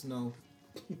in the snow,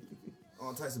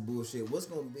 all types of bullshit. What's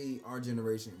gonna be our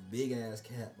generation big ass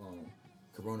cap on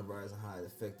coronavirus and how it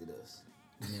affected us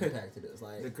and impacted us?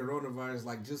 Like The coronavirus,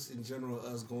 like just in general,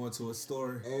 us going to a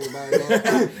store. Everybody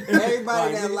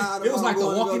that loud. It was like The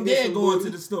Walking Dead going to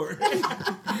the store.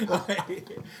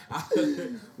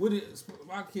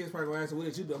 My kids probably gonna ask me, what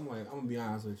did you do? I'm like, I'm gonna be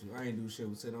honest with you. I ain't do shit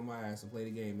but sit on my ass and play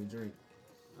the game and drink.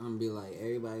 I'm gonna be like,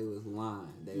 everybody was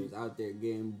lying. They was out there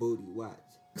getting booty. Watch.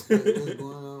 Like, what's going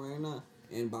on right now?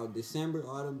 And about December,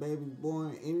 all them babies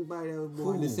born, anybody that was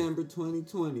born December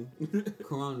 2020,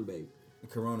 Corona baby.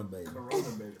 Corona baby. Corona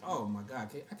baby. Oh my God,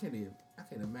 I can't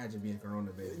imagine being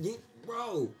Corona baby.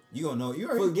 Bro, You gonna know? You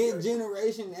already forget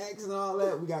Generation X and all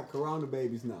that. We got Corona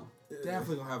babies now.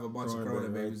 Definitely gonna have a bunch of Corona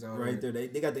babies out right there. there.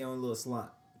 They got their own little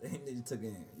slot. They took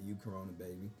in you Corona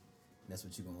baby. That's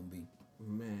what you gonna be.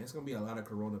 Man, it's gonna be a lot of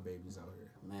Corona babies out here.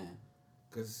 Man.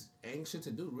 Cause ain't shit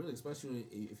to do really, especially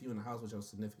if you're in the house with your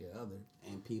significant other.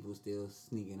 And people still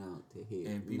sneaking out to hit.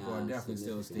 And people are definitely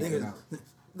still non-significant sneaking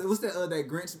Niggas, out. what's that that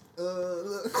Grinch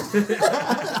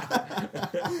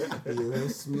You're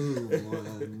smooth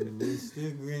one,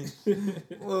 Mr.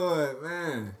 Grinch. What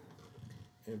man?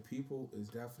 And people is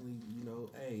definitely,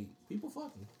 hey, people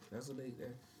fucking. That's what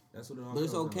that's what it all But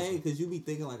it's comes down okay to. because you be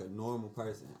thinking like a normal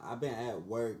person. I've been at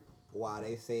work while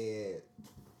they said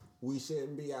we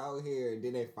shouldn't be out here.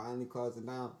 Then they finally closed it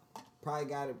down. Probably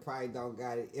got it, probably don't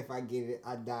got it. If I get it,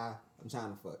 I die. I'm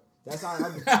trying to fuck. That's how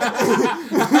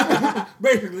I'm.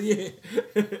 Basically, yeah.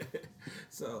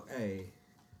 So, hey,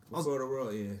 before the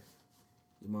world, yeah,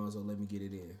 you might as well let me get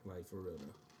it in, like for real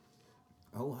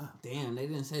though. Oh wow. Damn, they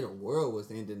didn't say the world was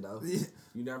ending though.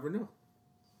 You never know.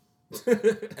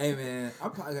 Hey man, our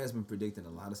podcast has been predicting a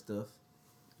lot of stuff,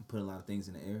 putting a lot of things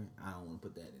in the air. I don't want to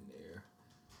put that in the air.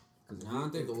 Cause I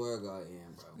don't think the world got in,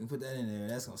 bro. we put that in there.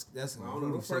 That's I gonna. don't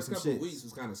know. The first some couple of shits. weeks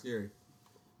was kind of scary.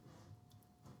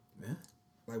 Yeah.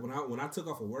 Like when I took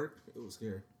off of work, it was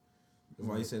scary.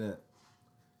 Why you say that?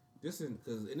 Just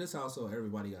because in this household,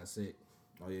 everybody got sick.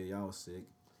 Oh yeah, y'all was sick.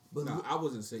 But No, I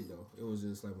wasn't sick though. It was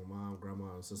just like my mom,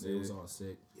 grandma, and sister. It was all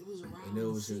sick. it was around. And it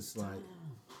was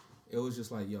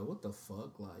just like, yo, what the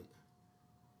fuck? Like,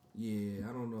 yeah,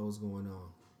 I don't know what's going on.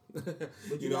 But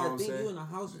you you know what gotta I'm think saying? you in the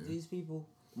house with these people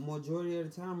majority of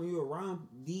the time, or you around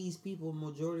these people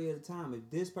majority of the time. If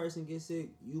this person gets sick,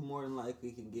 you more than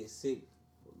likely can get sick.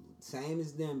 Same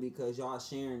as them because y'all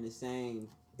sharing the same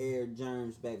air,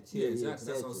 germs, Yeah, bacteria. exactly.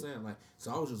 That's what I'm etc. saying. Like,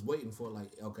 so I was just waiting for like,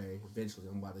 okay, eventually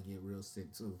I'm about to get real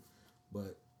sick too,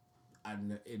 but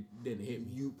it didn't hit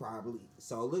me. You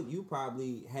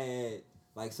probably had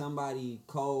like somebody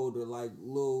cold or like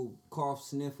little cough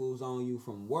sniffles on you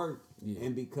from work, Yeah.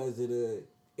 and because of the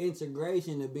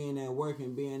integration of being at work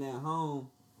and being at home,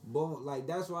 boom, like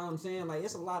that's why I'm saying like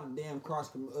it's a lot of damn cross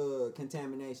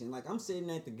contamination. Like I'm sitting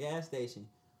at the gas station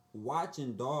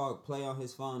watching dog play on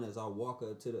his phone as I walk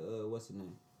up to the what's the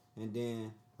name, and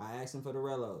then I ask him for the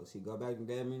Relos. He go back and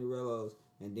grab me the Relos,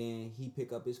 and then he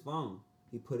pick up his phone.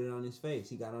 He put it on his face.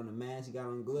 He got on the mask. He got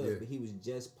on the gloves. Yeah. But he was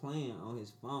just playing on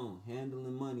his phone,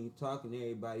 handling money, talking to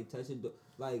everybody, touching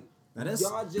like Now that's-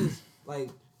 y'all just like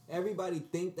everybody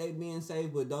think they being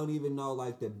safe, but don't even know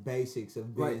like the basics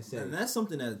of being Right, safe. and that's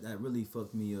something that really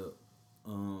fucked me up.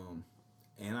 And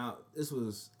I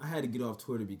had to get off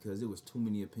Twitter because there was too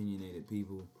many opinionated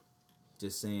people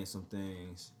just saying some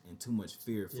things and too much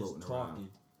fear Just floating talking. around.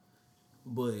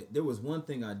 But there was one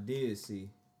thing I did see.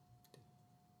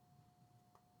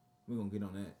 We're gonna get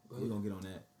on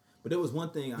that. But there was one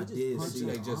thing I just did punched see.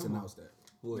 They Yeah, just armor. announced that.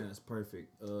 What? That's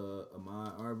perfect.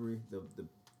 Ahmaud Arbery,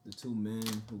 the two men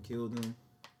who killed him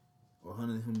or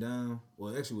hunted him down.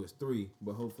 Well, actually it was 3,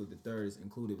 but hopefully the third is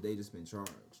included. They just been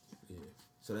charged. Yeah.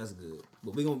 So that's good.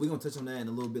 But we're gonna touch on that in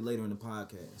a little bit later in the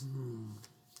podcast.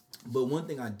 But one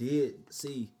thing I did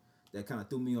see that kind of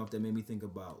threw me off, that made me think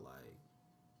about like,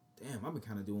 damn, I've been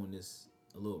kind of doing this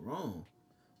a little wrong,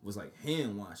 was like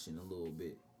hand washing a little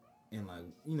bit. And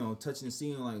like, touching and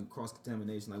seeing like cross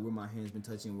contamination, like where my hands been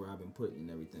touching, where I've been putting and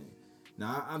everything.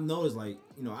 Now I've noticed like,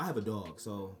 I have a dog,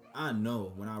 so I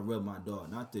know when I rub my dog,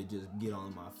 not to just get all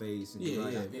in my face and Yeah,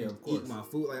 of eat course. my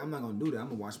food. Like I'm not gonna do that. I'm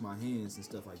gonna wash my hands and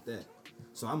stuff like that.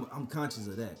 So I'm conscious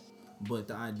of that. But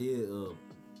the idea of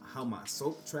how my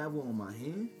soap travel on my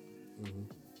hand,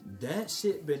 That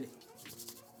shit been.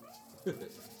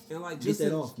 And like Get just that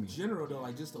in off me. general though,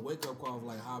 like just the wake up call of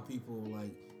like how people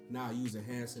like now using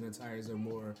hand sanitizer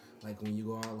more. Like when you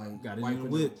go out, like Got it in the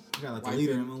whip. Got like a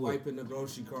liter in the whip. wiping the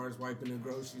grocery carts, wiping the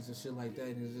groceries and shit like that.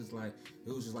 And it's just like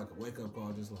it was just like a wake up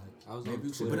call, just like I was maybe on we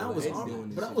should. Twitter But I was last doing already,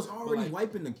 this but I shit. was already like,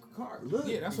 wiping the car. Look,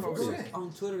 Yeah, that's what I'm before saying. that.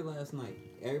 on Twitter last night.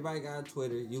 Everybody got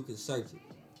Twitter. You can search it.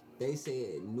 They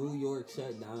said New York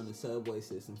shut down the subway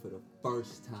system for the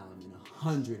first time in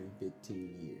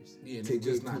 115 years. Yeah, and To they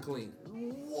just get not to- clean.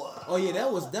 Oh yeah,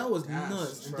 that was That's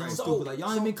nuts and dumb trash. stupid. Like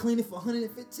y'all ain't been cleaning for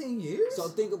 115 years. So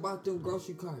think about them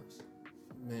grocery carts.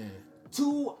 Man,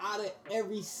 2 out of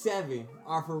every 7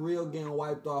 are for real getting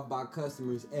wiped off by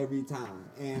customers every time.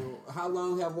 And how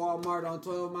long have Walmart on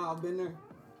 12 Mile been there?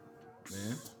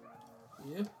 man.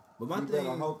 yeah. But my You better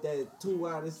thing, hope that 2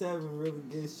 out of 7 really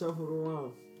get shuffled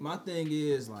around. my thing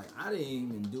is like I didn't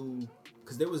even do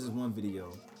because there was this one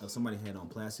video of somebody had on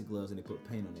plastic gloves and they put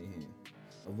paint on their hand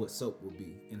of what soap would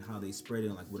be and how they spread it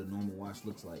and like what a normal wash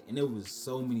looks like. And there was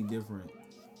so many different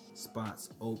spots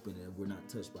open and were not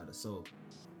touched by the soap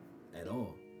at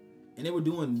all. And they were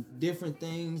doing different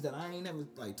things that I ain't never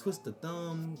like twist the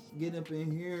thumb, get up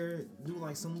in here, do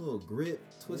like some little grip,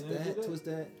 twist Yeah, do that, that. twist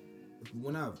that.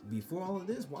 When I before all of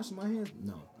this, washing my hands,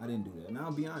 no, I didn't do that. And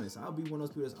I'll be honest, I'll be one of those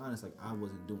people that's honest, like I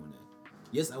wasn't doing that.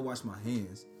 Yes, I washed my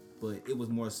hands, but it was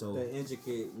more so. The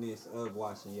intricateness of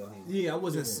washing your hands. Yeah, I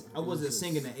wasn't. Yeah, I it wasn't was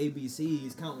singing the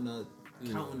ABCs, counting the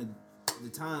Yeah. the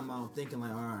time out, thinking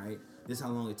like, all right, this is how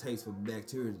long it takes for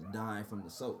bacteria to die from the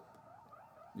soap.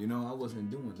 You know, I wasn't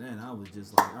doing that. I was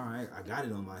just like, all right, I got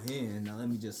it on my hand. Now let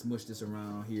me just smush this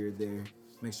around here, there,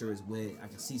 make sure it's wet. I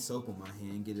can see soap on my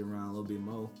hand, get it around a little bit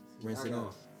more, rinse it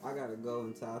off. I gotta go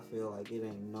until I feel like it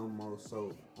ain't no more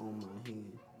soap on my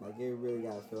hand. Like it really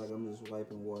gotta feel like I'm just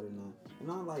wiping water now.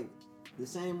 And I'm like the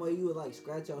same way you would like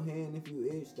scratch your hand if you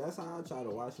itch. That's how I try to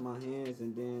wash my hands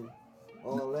and then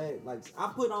all that. Like I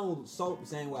put on soap the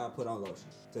same way I put on lotion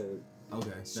to Okay,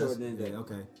 that's, shorten it yeah, down.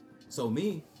 okay. So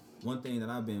me, one thing that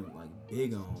I've been like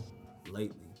big on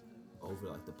lately, over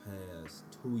like the past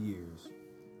 2 years,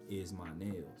 is my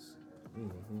nails.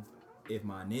 If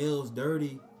my nails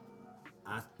dirty,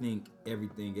 I think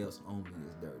everything else on me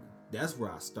is dirty. That's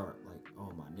where I start. Like,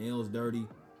 oh, my nails dirty.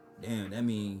 Damn, that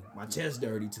mean my chest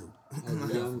dirty too. As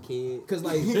a young kid. Cause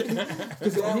like,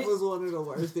 Cause that was one of the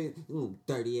worst things. Ooh,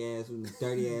 dirty ass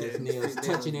nails,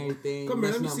 touching everything. Come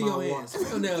here, let me messing see up your my hands.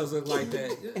 Your nails look like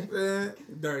that. man,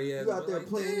 Dirty ass. You out there like,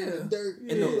 playing in the damn. dirt, And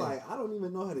and you're the- like, I don't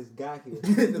even know how this got here.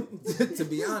 to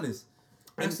be honest,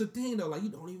 That's the thing though. Like you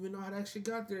don't even know how that shit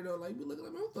got there though. Like you looking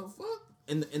at me, what the fuck?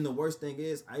 and the worst thing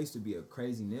is, I used to be a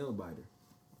crazy nail biter.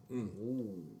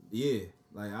 Ooh, Yeah,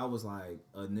 like I was like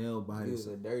a nail biter. he was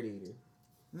a dirt eater.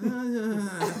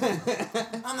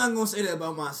 I'm not gonna say that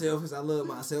about myself because I love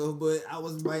myself, but I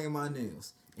was biting my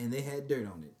nails and they had dirt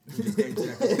on it. You just came to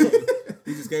that conclusion.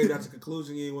 You just came out to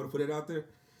conclusion. You didn't want to put it out there.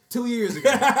 2 years ago.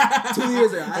 2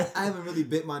 years ago. I haven't really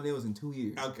bit my nails in 2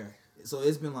 years. Okay. So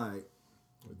it's been like,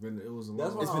 It was a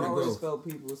That's long. why It's I been a always growth. felt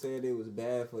people said it was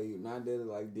bad for you. Not that it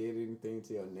like did anything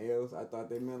to your nails. I thought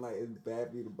they meant like it's bad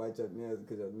for you to bite your nails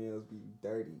because your nails be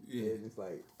dirty. Yeah. And it's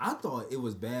like I thought it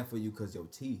was bad for you because your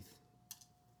teeth.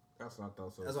 That's what I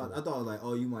thought. So That's why I thought like,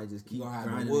 oh, you might just keep You gonna have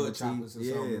grinding no wood your chocolates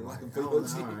teeth. or something. Yeah, Like,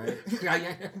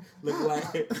 like, all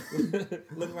right.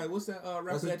 look like what's that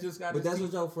rapper that just got but his that's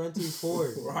teeth? what your front teeth for.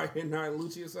 Ryan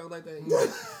Lucci or something like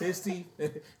that. His teeth.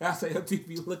 I say your teeth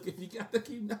be looking. You got to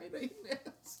keep 98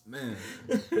 nails. Man,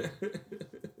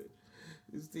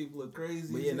 His teeth look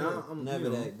crazy. but yeah, as now hell. I'm Never you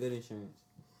know, that good insurance.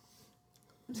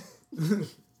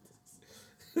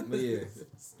 But yeah,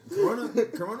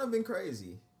 Corona been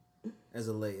crazy as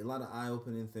of late. A lot of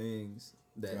eye-opening things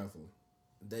that Definitely.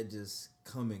 that just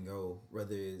come and go.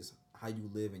 Whether it's how you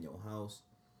live in your house,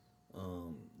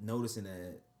 noticing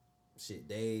that shit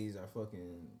days are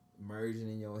fucking merging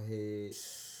in your head.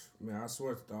 Man, I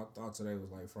swear, I thought today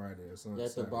was like Friday or something. At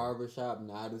the Saturday. barbershop,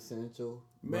 not essential.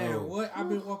 Man, Bro. what? I've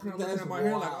been walking around looking That's at my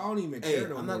hair like wild. I don't even Hey, care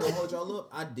no I'm more. not gonna hold y'all up.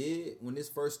 I did when this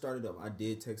first started up. I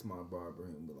did text my barber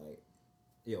and be like,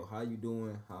 "Yo, how you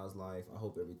doing? How's life? I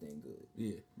hope everything good,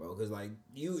 Yeah. bro." Because like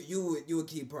you a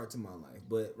key part to my life,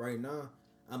 but right now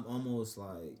I'm almost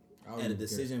like I don't at a even care.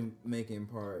 decision making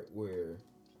part where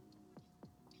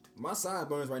my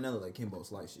sideburns right now look like Kimbo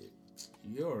Slice shit.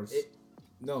 Yours.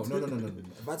 No.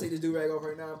 If I take this do rag off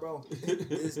right now, bro,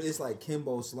 it's like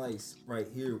Kimbo Slice right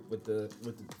here with the.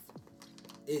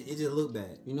 It just look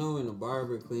bad. You know when the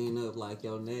barber clean up like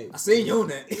your neck. I seen you on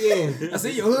that. Yeah. I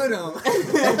seen your hood on.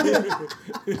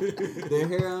 The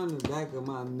hair on the back of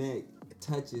my neck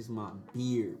touches my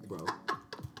beard, bro.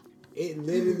 It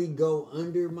literally go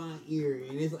under my ear,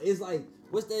 and it's like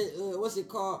what's that? What's it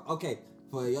called? Okay,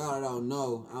 for y'all that don't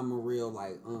know, I'm a real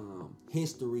like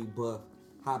history buff.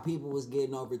 How people was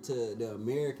getting over to the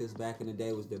Americas back in the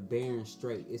day was the Bering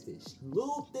Strait. It's this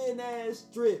little thin ass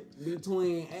strip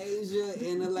between Asia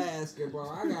and Alaska, bro.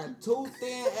 I got 2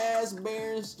 thin ass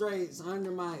Bering Straits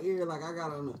under my ear, like I got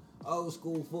on an old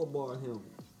school football helmet.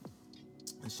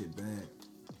 That shit bad.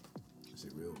 That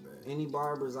shit real bad. Any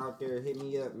barbers out there, hit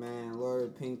me up, man.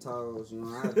 Lord Pink Toes, you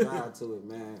know, I drive to it,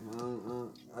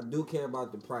 man. I do care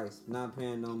about the price. Not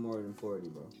paying no more than 40,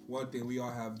 bro. One thing we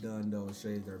all have done though is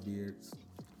shaved our beards.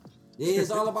 Yeah,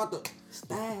 it's all about the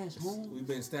stash, home. We've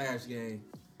been stash gang.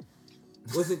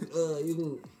 What's it?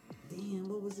 You can. Damn,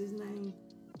 what was his name?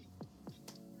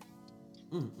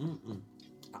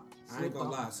 I ain't gonna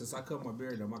lie. Since I cut my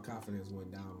beard, though, my confidence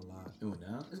went down a lot. It went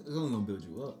down. It's only gonna build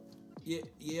you up.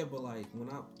 Yeah, but like when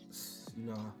I, you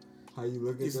know, How you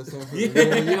look at It's- yourself? Yeah.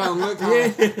 Yeah. You don't look how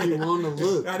you want to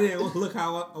look. I didn't look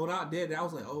how when I did that. I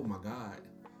was like, oh my god,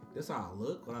 that's how I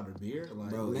look without a beard. Like,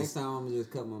 Bro, Next time I'm gonna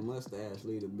just cut my mustache,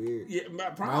 leave the beard. yeah,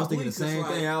 probably. I was thinking the 'cause, same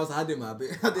like, thing. I did my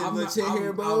beard. I did I'm my not- chin I'm-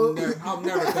 hair, bro. I'm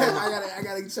never cutting my- I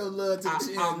gotta show love to the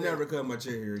chin. I'm man. never cutting my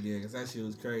chin hair again because that shit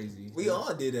was crazy. We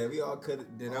all did that. We all cut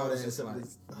it. Then all I was that just stuff.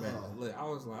 like, man, look,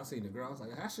 I seen the girl. I was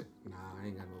like, I should. Nah, I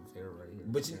ain't got no hair right here.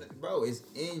 But you, bro, it's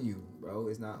in you, bro.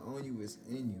 It's not on you. It's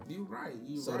in you. You right.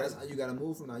 You So right. that's how you gotta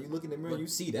move from now. You look in the mirror, you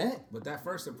see that. But that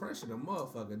first impression, a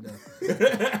motherfucker does.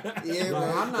 Yeah, Bro,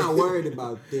 man. I'm not worried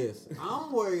about this.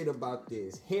 I'm worried about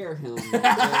this hair helmet.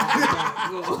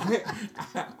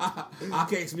 I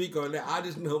can't speak on that. I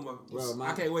just know Bro,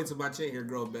 I can't wait till my chin hair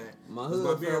grow back. My 'Cause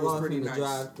hood fell off in the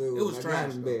drive-through. It was and trash. I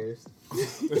got embarrassed.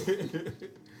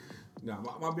 No,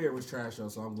 my beard was trash though,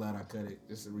 so I'm glad I cut it.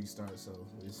 It's a restart, so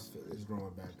it's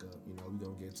growing back up. You know, we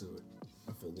gonna get to it.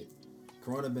 I feel it.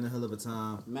 Corona been a hell of a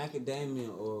time. Macadamia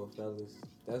oil, fellas.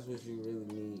 That's what you really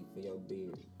need for your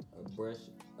beard. A brush,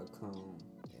 a comb,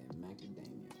 and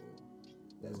macadamia oil.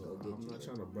 Let's go get I'm you. not that.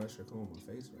 trying to brush or comb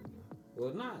my face right now.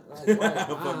 Well, not like right.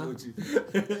 I'm fucking with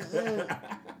you.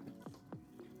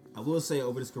 I will say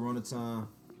over this Corona time,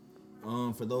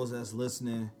 for those that's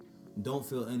listening, don't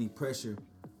feel any pressure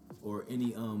or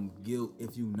any guilt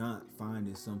if you not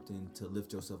finding something to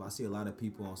lift yourself. I see a lot of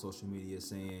people on social media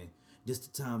saying this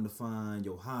the time to find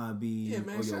your hobby Yeah,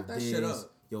 man, or your shut that shit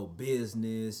up. your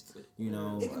business. You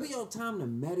know, It could be your time to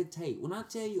meditate. When I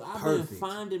tell you, I've Perfect. been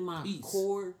finding my Peace.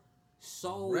 core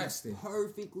so Resting.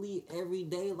 perfectly every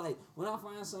day. Like when I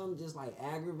find something just like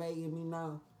aggravating me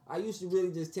now, I used to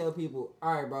really just tell people,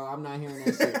 "All right, bro, I'm not hearing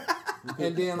that shit,"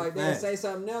 and then like they'll say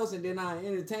something else, and then I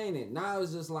entertain it. Now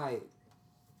it's just like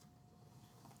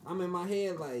I'm in my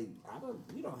head like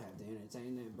you don't have to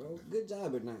entertain that, bro. Good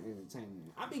job at not entertaining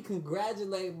it. I be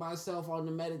congratulating myself on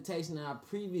the meditation that I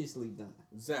previously done.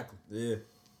 Exactly. yeah,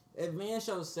 Advance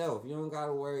yourself. You don't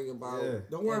gotta worry about. Yeah.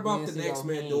 Don't worry about the advancing next your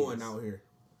man hands. doing out here,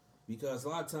 because a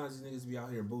lot of times these niggas be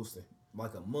out here boosting,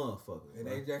 like a motherfucker. and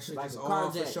bro. that shit Like is a all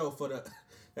carjack. for show for the.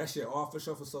 That shit all for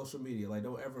show for social media. Like,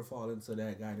 don't ever fall into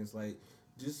that guidance. Like,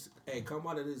 just come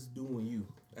out of this doing you.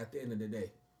 At the end of the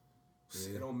day,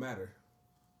 Yeah. it don't matter.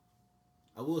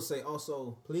 I will say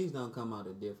also, Please don't come out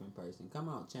a different person. Come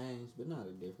out changed, but not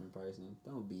a different person.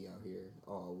 Don't be out here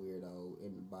all weirdo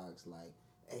in the box like,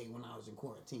 hey, when I was in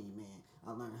quarantine, man,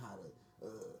 I learned how to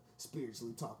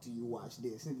spiritually talk to you. Watch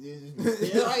this. And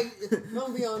just, like,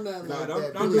 don't be on that. Nah, like don't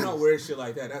that, do please. no weird shit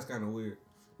like that. That's kind of weird.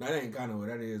 Nah, that ain't kind of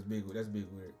weird. That is big. That's big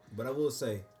weird. but I will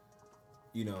say,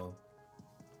 you know,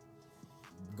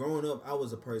 growing up, I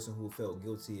was a person who felt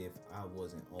guilty if I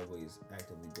wasn't always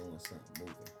actively doing something,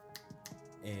 moving.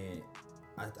 And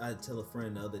I tell a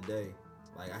friend the other day,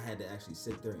 like I had to actually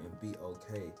sit there and be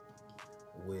okay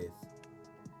with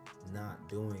not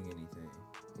doing anything,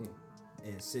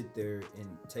 and sit there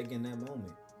and taking that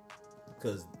moment,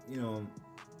 cause you know,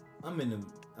 I'm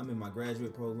in my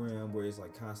graduate program where it's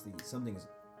like constantly something's.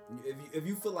 If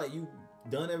you feel like you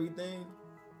done everything,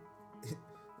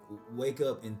 wake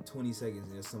up in 20 seconds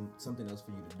and there's something else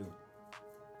for you to do.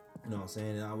 You know what I'm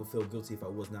saying? And I would feel guilty if I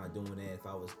was not doing that, if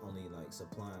I was only like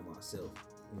supplying myself.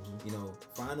 You know,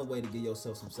 find a way to give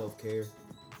yourself some self-care.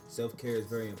 Self-care is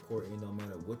very important. No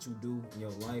matter what you do in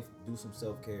your life, do some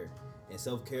self-care. And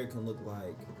self-care can look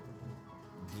like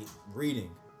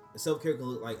reading. Self-care can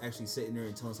look like actually sitting there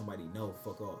and telling somebody, no,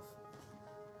 fuck off.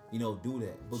 You know, do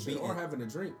that. But Shit, or having a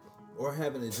drink. or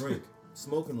having a drink,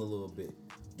 smoking a little bit,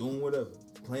 doing whatever,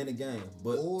 playing a game,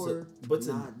 but Or to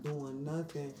not doing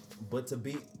nothing. but to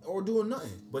be or doing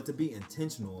nothing, but to be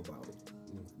intentional about it.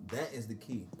 That is the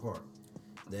key part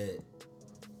that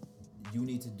you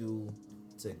need to do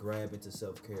to grab into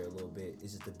self-care a little bit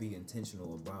is just to be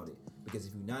intentional about it. Because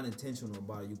if you're not intentional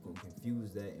about it, you can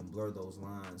confuse that and blur those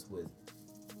lines with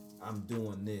I'm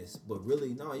doing this, but really,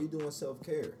 no, you're doing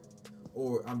self-care.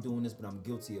 Or I'm doing this, but I'm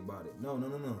guilty about it. No.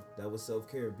 That was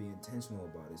self-care. Be intentional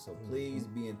about it. So please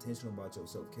be intentional about your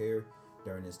self-care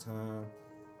during this time.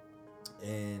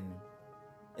 And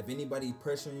if anybody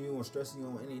pressuring you or stressing you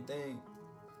on anything,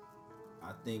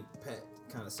 I think Pat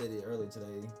kind of said it earlier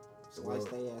today. Slice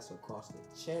their ass across the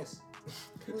chest.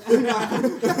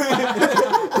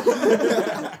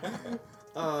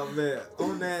 Oh man,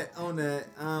 on that,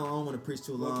 I don't want to preach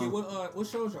too long. Okay, what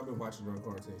shows y'all been watching during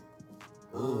quarantine?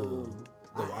 Ooh,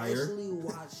 The I Wire. actually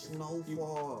watched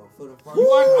Snowfall for the first You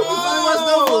watched? time.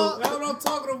 Oh, that's what I'm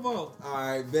talking about. All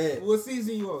right, bet. What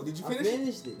season you on? Did you I finish it?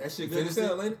 finished it. That shit You good as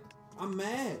finished hell, ain't it? I'm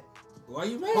mad. Why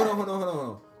you mad? Hold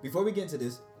on. Before we get into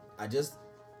this,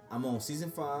 I'm on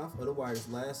season 5 of The Wire's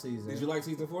last season. Did you like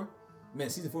season 4? Man,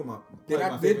 season 4 my Did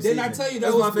favorite I season. tell you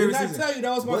That's that my was favorite Did I season. tell you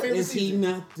that was my But favorite is he season?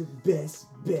 not the best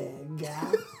bad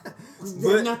guy? Is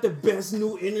But- that not the best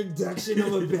new introduction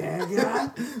of a bad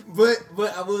guy?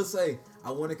 But I will say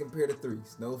I want to compare the 3: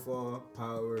 Snowfall,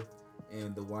 Power,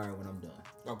 and The Wire when I'm done.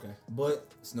 Okay.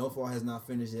 But Snowfall has not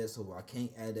finished yet, so I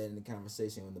can't add that in the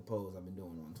conversation in the polls I've been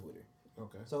doing on Twitter.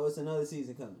 Okay. So it's another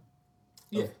season coming.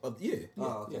 Yeah. Yeah. Oh,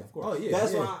 okay. Yeah, of course. Oh yeah.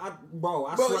 That's yeah. why I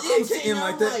Bro, swear, yeah, I'm you can't sitting end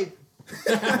there like that.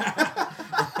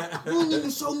 you don't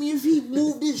even show me if he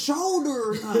moved his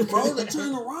shoulder or not, bro. To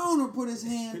turn around or put his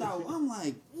hand out. I'm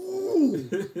like, ooh.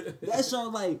 That show,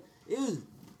 like, it was.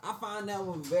 I find that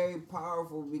one very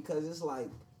powerful because it's like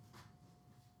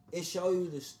it show you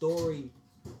the story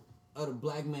of the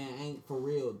black man ain't for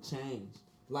real changed.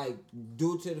 Like,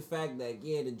 due to the fact that,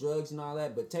 yeah, the drugs and all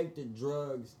that, but take the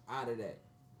drugs out of that.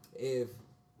 If,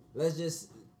 let's just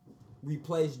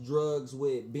replace drugs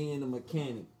with being a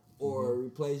mechanic, or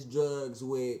replace drugs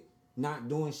with not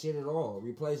doing shit at all.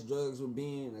 Replace drugs with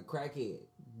being a crackhead.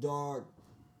 Dog,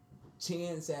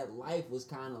 chance at life was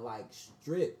kind of like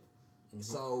stripped.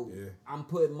 So Yeah. I'm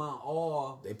putting my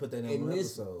all They put that in in one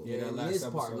this, episode. Yeah, that in last this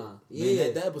part episode. now. Man,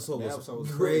 Yeah, that episode That was, episode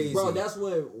was crazy. bro, that's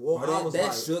what Bro, I was that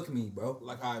like. shook me, bro.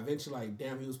 Like how eventually, like,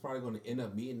 damn, he was probably going to end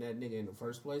up meeting that nigga in the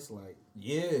first place. Like,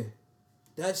 Yeah,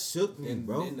 that shook me, and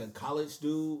bro. then the college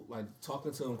dude, like,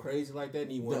 talking to him crazy like that,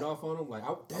 and he went off on him. Like,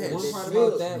 That One shit part shook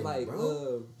about that, me, like,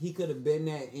 bro. he could have been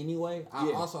that anyway. I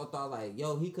Yeah. also thought, like,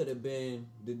 yo, he could have been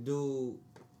the dude.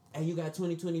 Hey, you got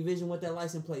 20/20 vision? What that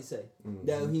license plate say?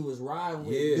 That he was riding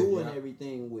with, Yeah. doing Yeah.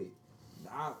 everything with.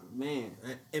 Man,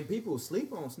 And people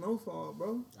sleep on Snowfall,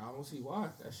 bro. I don't see why.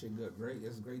 That shit good. Great.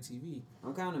 That's great TV.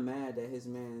 I'm kind of mad that his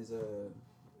man's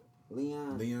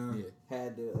Leon Leon. Yeah.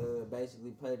 had to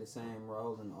basically play the same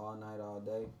role in All Night, All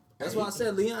Day. That's why I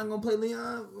said Leon gonna play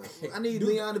Leon. I need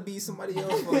Leon to be somebody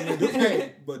else for me.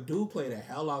 Hey, but dude played the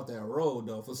hell out that role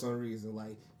though for some reason.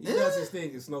 Like he does his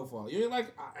thing in Snowfall. You ain't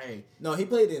like, hey, No, he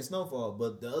played it in Snowfall,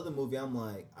 but the other movie, I'm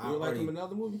like, you don't like him in the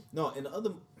other movie? No, in the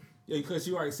other, Yeah, because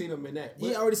you already seen him in that.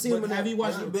 Yeah, I already seen him in have that. you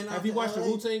watched? Have you been Have out you to watched the LA?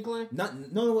 Wu-Tang Clan?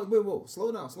 wait, whoa,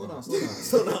 slow down. Slow down.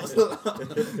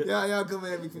 Y'all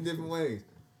coming at me from different ways.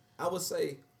 I would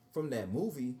say from that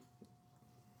movie,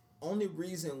 only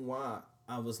reason why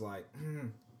I was like,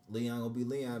 Leon gonna be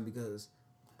Leon because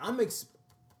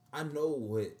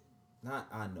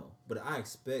I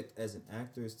expect as an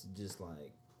actress to just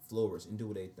like flourish and do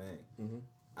what they think. Mm-hmm.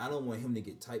 I don't want him to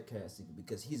get typecasted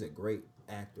because he's a great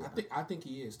actor. I think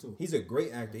he is too. He's a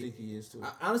great actor. I think he is too.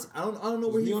 Honestly, I don't know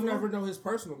where he's You'll from. never know his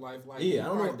personal life. Like, Yeah, I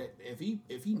don't know. probably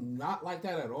if he not like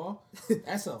that at all,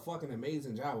 that's a fucking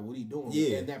amazing job of what he doing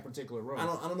Yeah. in that particular role. I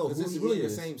don't know 'Cause who it's he really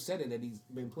is. the same setting that he's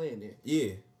been playing in.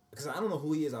 Yeah, because I don't know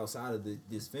who he is outside of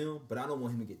this film, but I don't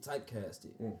want him to get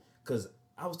typecasted. Because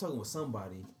I was talking with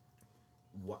somebody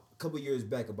a couple years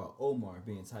back about Omar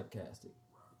being typecasted.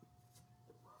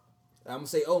 I'm gonna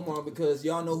say Omar because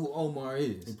y'all know who Omar He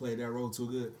is. played that role too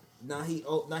good. Now he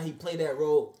played that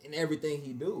role in everything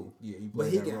he do. Yeah, he But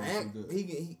played he that can role act. too good.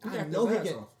 He acted I know his he ass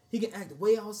can. off. He can act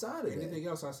way outside of Anything that.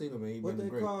 else I seen him in, he What been they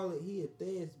great. call it? He a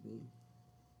thespian.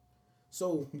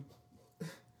 So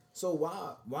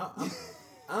why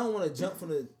I don't want to jump from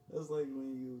the That's like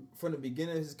when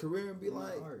beginning of his career and be you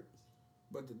like art.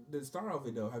 But the star of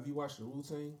it though, have you watched the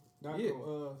Wu-Tang doc Yeah.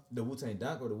 on, the Wu-Tang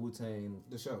doc or the Wu-Tang.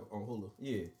 the show on Hulu?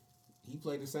 Yeah. He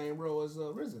played the same role as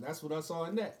RZA. That's what I saw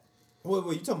in that. Wait,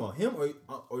 you talking about him or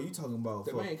you talking about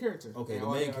The main character. Okay, And the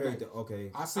all main that, character. like,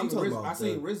 Okay, I seen I'm talking RZA, about I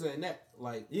seen the- RZA in that.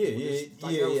 Like Yeah. that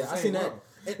was the I seen same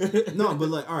that. role. No, but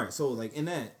like, all right. So like in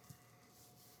that,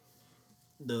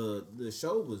 the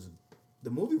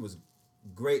movie was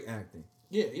great acting.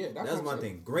 Yeah, That's what I'm my saying.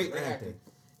 thing. Great acting.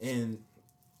 And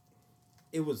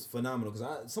it was phenomenal because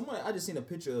I just seen a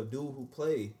picture of dude who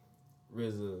played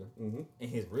RZA in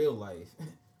his real life.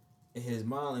 And his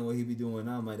modeling, what he be doing,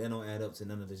 I'm like, that don't add up to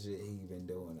none of the shit he been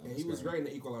doing. And he was great in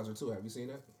the Equalizer too. Have you seen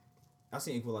that? I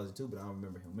seen Equalizer too, but I don't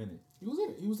remember him in it. He was in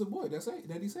it. He was the boy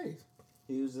that he saved.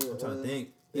 He was I'm trying to think.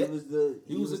 He was the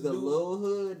dude little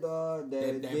hood dog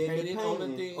that did painted the on the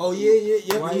painting. thing. Oh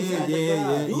yeah. Why he had the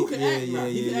guy? You can act now.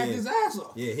 He can act his ass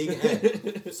off. Yeah, he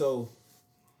can act.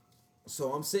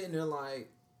 So I'm sitting there like,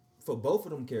 for both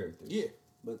of them characters. Yeah,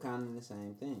 But kind of the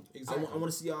same thing. exactly. I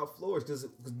want to see y'all flourish because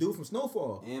dude from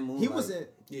Snowfall And Moonlight. he was in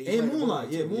he and played Moonlight.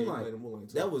 Yeah, too. he Moonlight. played in Moonlight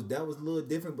too. That was a little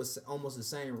different, but almost the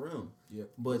same realm. Yep.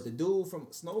 But the dude from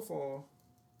Snowfall,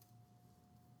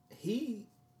 he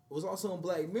was also on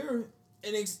Black Mirror,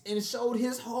 and it showed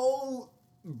his whole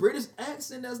British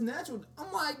accent that's natural.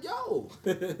 I'm like, yo,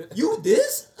 you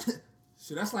this?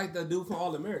 So that's like the dude from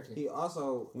All American. He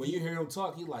also When you hear him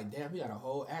talk, you like, damn, he got a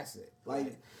whole accent.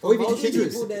 like Or for even most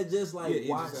Idris. people that just like Yeah,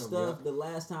 watch Idris stuff. Elba, The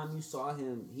last time you saw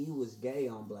him, he was gay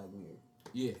on Black Mirror,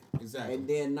 Yeah, exactly. and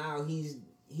then now he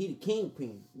the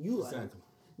kingpin. You like. Exactly.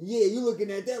 Yeah, you looking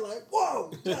at that like,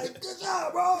 whoa, like, good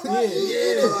job, bro. Like, Yeah, you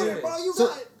yeah, doing yeah. it, bro. You So-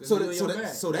 got it. so You that- in so your that-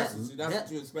 bag. so that- that's that-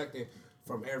 what you expecting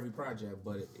from every project,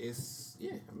 but it's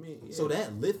yeah. I mean, yeah. So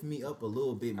that lift me up a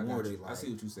little bit I more. got To you. like, I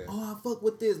see what you said. oh, I fuck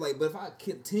with this. Like, but if I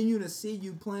continue to see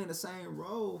you playing the same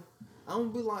role, I'm gonna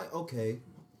be like, okay.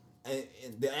 And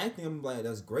the acting, I'm like,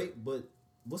 that's great, but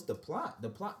what's the plot? The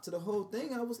plot to the whole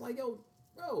thing, I was like, yo,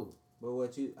 bro.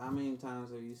 But how many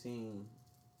times have you seen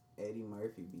Eddie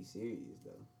Murphy be serious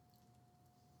though?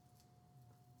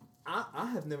 I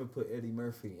have never put Eddie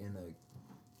Murphy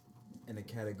in a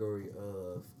category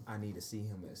of I need to see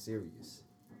him as serious.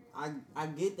 I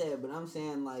get that, but I'm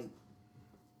saying like,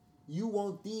 you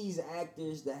want these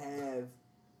actors to have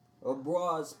a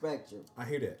broad spectrum. I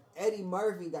hear that. Eddie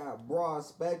Murphy got broad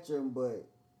spectrum, but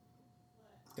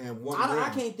And one I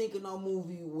realm. can't think of no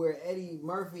movie where Eddie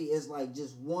Murphy is like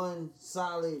just one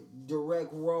solid direct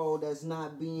role that's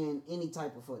not being any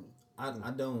type of funny. I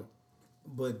don't,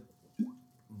 but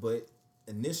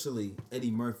initially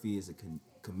Eddie Murphy is a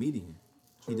comedian.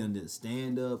 He done did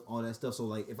stand up, all that stuff. So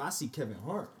like, if I see Kevin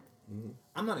Hart,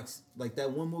 I'm not like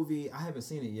that one movie. I haven't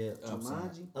seen it yet.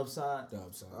 Jumanji? Upside. The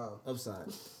Upside. Oh. Upside.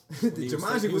 When The he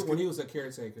Jumanji was when he was a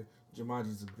caretaker.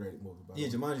 Jumanji's a great movie. By the yeah,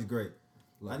 way. Jumanji's great.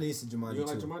 I need to see Jumanji You don't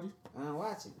like too. Jumanji? I don't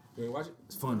watch it. You ain't watch it?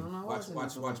 It's funny. I'm not Watch watching watch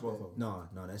nothing watch like both that. of them.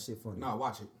 No, that shit funny. No,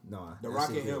 watch it. No, The that Rock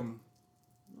shit and good. him.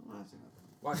 I'm not watching nothing.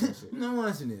 Watch that shit. I'm not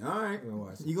watching it. All right. You gonna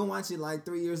watch it. You gonna watch it like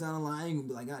 3 years down the line. You gonna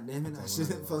be like, God damn it, I should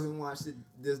have fucking watched it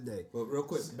this day. But real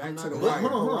quick, back I'm to not the gonna- Wire.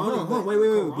 Hold on. Wait.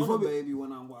 Corona Before we, baby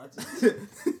when I'm watching.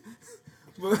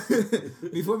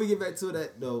 before we get back to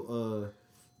that though,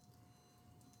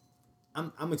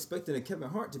 I'm expecting a Kevin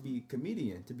Hart to be a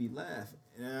comedian, to be laugh,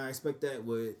 and I expect that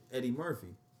with Eddie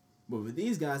Murphy. But with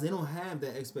these guys, they don't have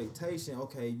that expectation.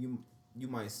 Okay, you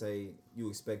might say you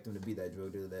expect them to be that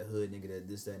drug dealer, that hood nigga, that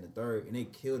this, that, and the third, and they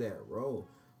kill that role.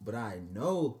 But I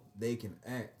know they can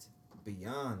act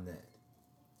beyond that.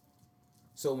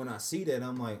 So when I see that,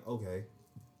 I'm like, okay,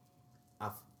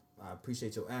 I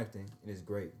appreciate your acting and it's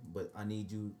great, but I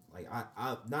need you, like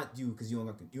I not you because you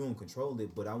don't control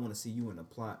it, but I want to see you in a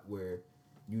plot where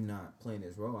you're not playing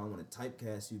this role. I want to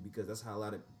typecast you because that's how a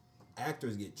lot of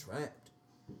actors get trapped.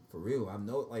 For real, I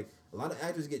know like a lot of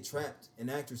actors get trapped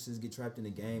and actresses get trapped in the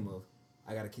game of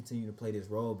I got to continue to play this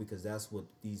role because that's what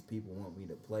these people want me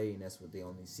to play and that's what they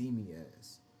only see me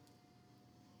as.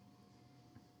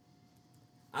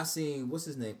 I seen what's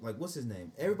his name?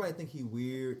 Everybody think he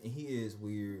weird, and he is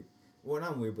weird. Well,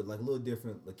 not weird, but like a little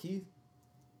different. Lakeith,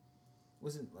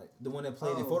 wasn't like the one that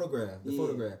played in Oh, Photograph. The yeah.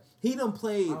 Photograph. He done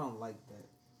played. I don't like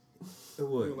that.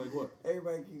 What? You like what?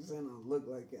 Everybody keeps saying I look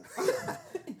like him.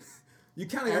 You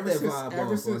kind of got that vibe.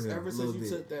 ever off since, on him ever a since little you bit.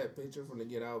 took that picture from the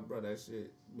Get Out, bro, that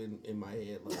shit been in my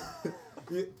head.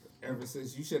 Like, ever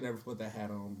since you should never put that hat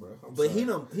on, bro. I'm But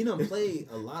sorry. he done played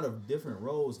a lot of different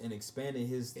roles and expanded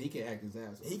his. He can act his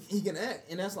ass off. He can act,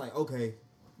 and that's like okay,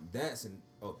 that's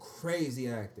a crazy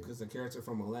actor. Because the character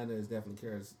from Atlanta is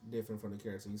definitely different from the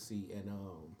character you see in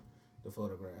the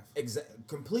Photograph.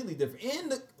 Completely different,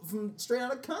 and from straight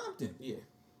out of Compton. Yeah.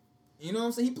 You know what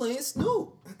I'm saying? He playing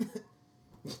Snoop.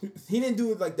 He didn't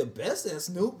do it like the best at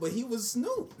Snoop, but he was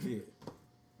Snoop. Yeah.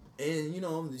 And you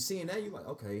know, seeing that, you're like,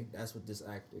 okay, that's what this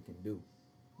actor can do.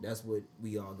 That's what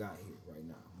we all got here right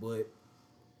now. But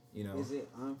you know, Is it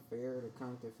unfair to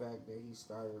come to the fact that he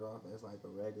started off as like a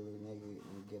regular nigga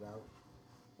and Get Out,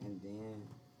 and then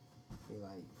he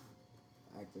like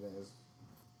acted as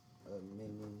a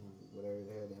minion, whatever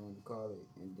the hell they want to call it,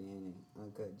 and then in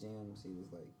Uncut Gems he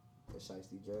was like a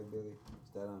shiesty drug dealer?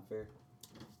 Is that unfair?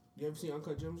 You ever seen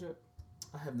Uncut Gems yet?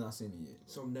 I have not seen it yet.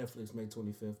 It's on Netflix, May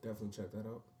 25th. Definitely check that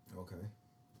out. Okay.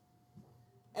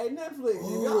 Hey, Netflix, if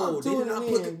Oh, y'all they did not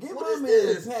tuning put in, the- give what my is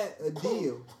man this? Pat a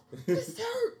deal. It's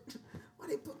hurt. Why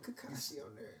they put Kakashi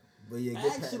on there? But yeah, get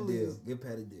Pat a Actually- deal. Get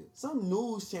Pat a deal. Some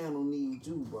news channel need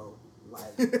you, bro.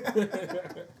 Like,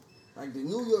 like the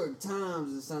New York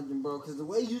Times or something, bro. Because the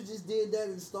way you just did that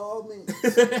installment,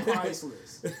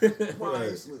 priceless.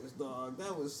 Priceless, dog.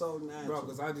 That was so natural. Bro,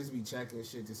 because I just be checking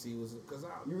shit to see what's... Cause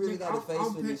You really got a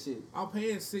face for this shit. I'm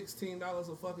paying $16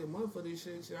 a fucking month for this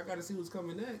shit. I got to see what's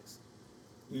coming next.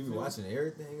 You be watching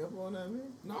everything up on that,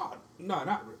 man? No,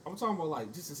 not... I'm talking about,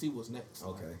 like, just to see what's next.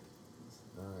 Okay.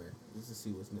 Like, All right. just to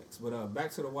see what's next. But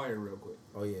back to The Wire real quick.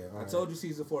 Oh, yeah. All I right. told you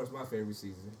season 4 is my favorite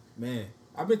season. Man.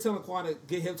 I've been telling Quan to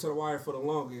get him to The Wire for the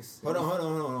longest. Hold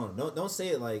on. Don't say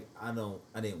it like I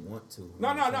didn't want to. No,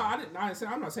 I didn't.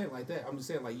 I'm not saying it like that. I'm just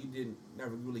saying like you didn't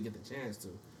never really get the chance to.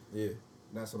 Yeah.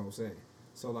 That's what I'm saying.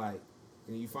 So like,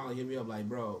 and you finally hit me up like,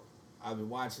 bro, I've been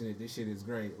watching it. This shit is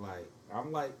great. Like,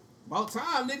 I'm like, about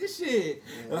time, nigga, shit.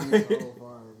 Man, Like, he's so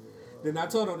far, bro. then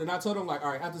I told him like,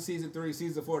 all right, after season 3,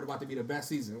 season 4 is about to be the best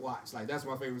season. Watch, like that's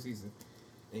my favorite season.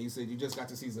 And you said you just got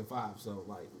to season 5. So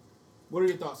like, what are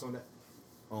your thoughts on that?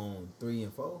 On 3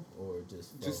 and 4 or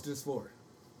just 4? Just 4.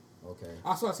 Okay.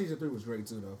 I saw season 3 was great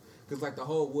too though, cause like the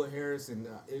whole Wood Harris and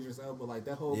Idris Elba, like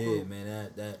that whole Yeah, crew,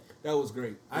 man. That that was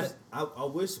great. I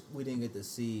wish we didn't get to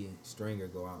see Stringer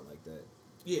go out like that.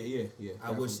 Yeah.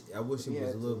 I wish it He was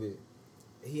had a little to. bit.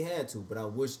 He had to, but I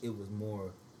wish it was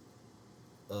more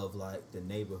of like the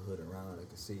neighborhood around that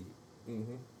could see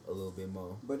Mm-hmm. a little bit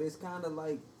more. But it's kind of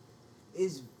like,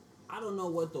 I don't know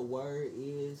what the word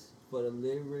is for the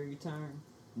literary term,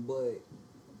 but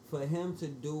for him to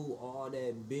do all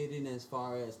that bidding as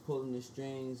far as pulling the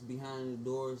strings behind the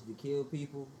doors to kill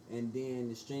people, and then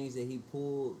the strings that he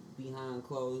pulled behind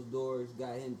closed doors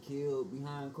got him killed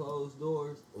behind closed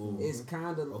doors. Ooh. It's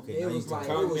kind of, Okay, it now was you like,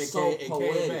 talking. it was so Came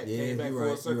poetic. back, Yeah, came back you full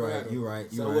right, circle you right, at him. you right,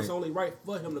 you So right. it's only right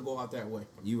for him to go out that way.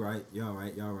 You right. Y'all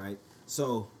right.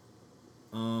 So,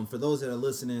 for those that are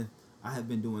listening, I have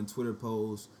been doing Twitter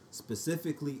polls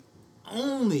specifically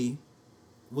only.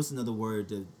 What's another word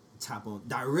to top on?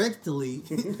 Directly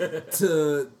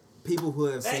to people who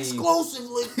have seen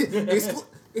Exclusively.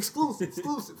 exclusive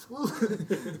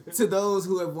to those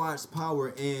who have watched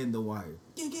Power and The Wire.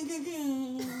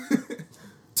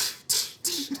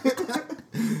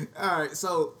 All right,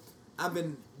 so I've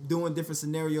been doing different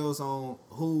scenarios on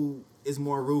who is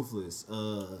more ruthless,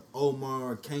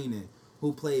 Omar or Kanan,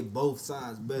 who played both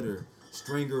sides better,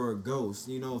 Stringer or Ghost,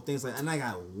 things like. And I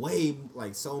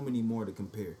got so many more to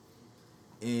compare,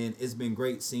 and it's been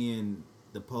great seeing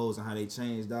the polls and how they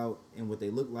changed out and what they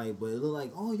look like. But it look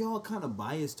like y'all kind of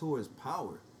biased towards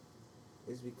Power.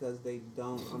 It's because they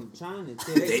don't. I'm trying to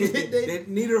tell you. They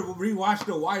need to rewatch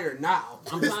The Wire now.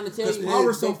 I'm trying to tell you,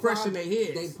 Power's so they fresh in prob- their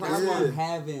heads. They probably Yeah.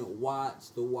 haven't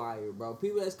watched The Wire, bro.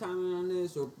 People that's commenting on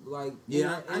this or like,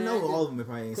 Yeah, I know all of them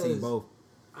probably ain't seen 'cause both.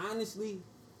 Honestly,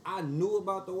 I knew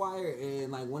about The Wire,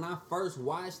 and like when I first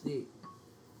watched it,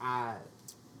 I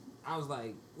was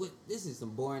like, "What? This is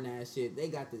some boring ass shit."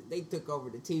 They took over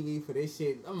the TV for this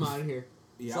shit. I'm out of here.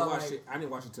 Yeah, So, I watched like, it. I didn't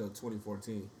watch it till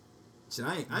 2014. Shit,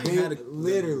 I ain't Big- had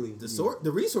literally.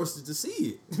 the resources to see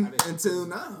it I didn't- until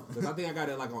now. Cause I think I got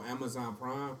it like on Amazon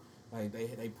Prime. Like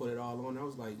they put it all on. I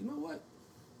was like, you know what?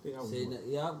 I think I was.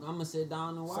 I'm gonna sit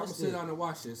down and So I'm watch gonna it. sit down and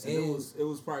watch this. And And- it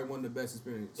was probably one of the best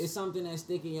experiences. It's something that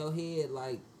stick in your head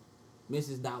like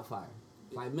Mrs. Doubtfire.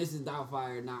 Like Mrs.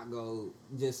 Doubtfire not go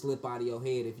just slip out of your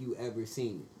head if you ever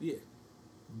seen it. Yeah.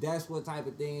 That's what type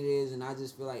of thing it is, and I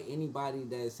just feel like anybody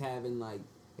that's having like,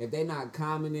 if they not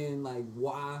commenting like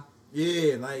why.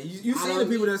 Yeah, like you I seen the don't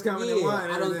people think- that's commenting yeah, why.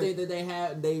 And I don't everything. think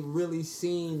that they really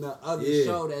seen the other Yeah.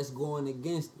 show that's going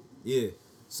against it. Yeah.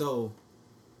 So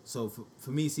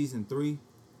for me, season 3,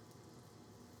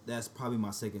 that's probably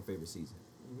my second favorite season.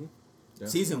 Mm-hmm.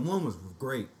 Season 1 was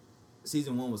great.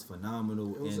 Season 1 was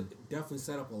phenomenal, It was and definitely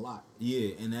set up a lot.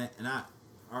 yeah, and I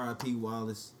R.I.P.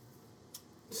 Wallace,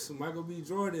 Michael B.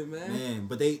 Jordan, man. man.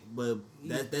 But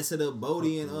that set up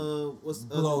Bodie and what's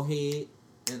the other Blowhead.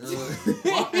 and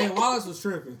And Wallace was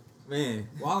tripping. man.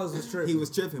 Wallace was tripping. He was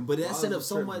tripping, but that Wallace set up was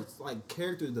so tripping. much like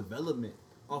character development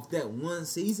off that one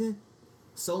season.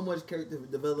 So much character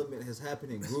development has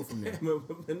happened and grew from there.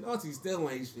 Menotti still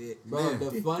ain't shit. Bro, Man. the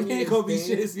He ain't funniest gonna be thing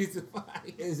shit in season 5.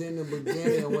 is in the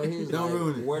beginning where he's Don't like,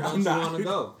 ruin it. where don't I'm you not. want to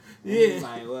go? And Yeah. he's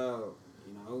like, well,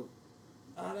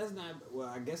 that's not, well,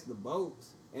 I guess the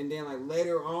boats. And then like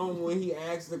later on when he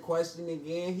asks the question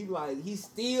again, he's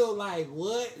still like,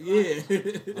 what? Yeah.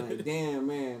 Like, damn,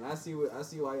 man, I see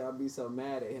why y'all be so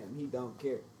mad at him. He don't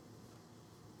care.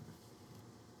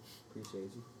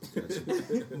 Appreciate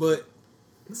you. But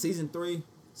season 3,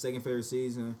 second favorite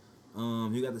season.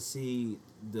 You got to see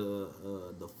the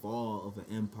fall of an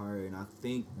empire, and I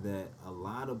think that a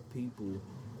lot of people,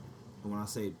 and when I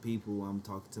say people, I'm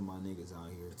talking to my niggas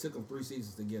out here. It took them 3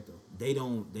 seasons to get there. They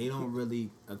don't really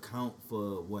account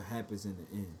for what happens in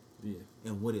the end. Yeah.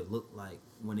 And what it looked like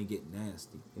when it get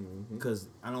nasty. Mm-hmm. Because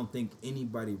I don't think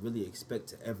anybody really expect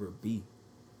to ever be.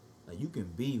 Like, you can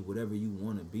be whatever you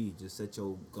want to be. Just set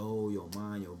your goal, your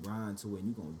mind, your grind to it,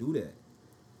 and you're going to do that.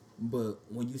 But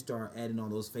when you start adding all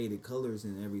those faded colors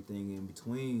and everything in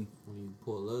between, When you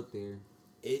pull up there,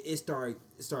 it start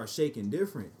shaking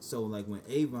different. So, like, when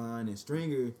Avon and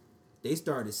Stringer, they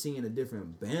started seeing a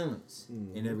different balance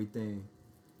and everything.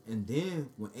 And then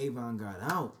when Avon got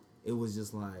out, it was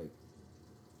just like,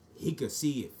 he could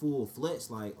see it full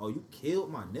fledged. Like, oh, you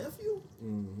killed my nephew?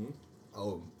 Mm-hmm.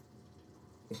 Oh.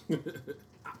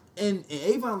 and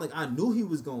Avon, like, I knew he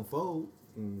was going to fold.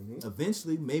 Mm-hmm.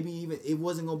 Eventually, maybe even, it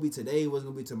wasn't going to be today, it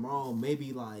wasn't going to be tomorrow,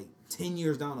 maybe like 10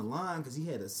 years down the line, because he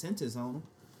had a sentence on him.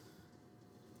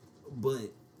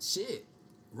 But, shit,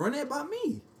 run that by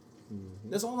me.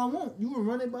 Mm-hmm. That's all I want. You can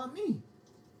run it by me.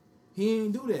 He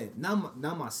ain't do that. Now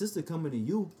my sister coming to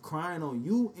you, crying on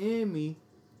you and me,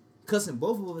 cussing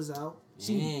both of us out.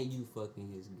 and you fucking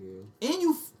his girl. And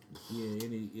you...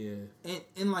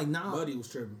 And like, now... Buddy was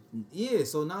tripping. Yeah,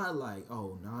 so now, like,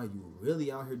 oh, now you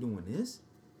really out here doing this?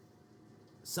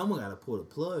 Someone got to pull the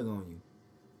plug on you.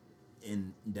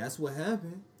 And that's what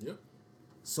happened. Yep.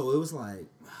 So it was like,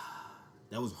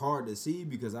 that was hard to see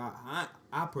because I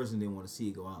personally didn't want to see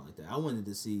it go out like that. I wanted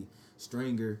to see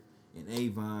Stringer and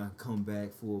Avon come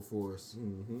back full force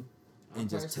Mm-hmm. and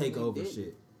just take personally over didn't.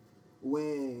 shit.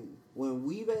 When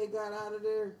Weebay got out of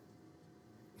there,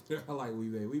 I like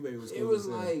Weebay. Weebay was cool. it was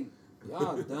as hell. like,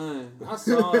 y'all done. I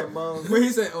saw it, bro. When he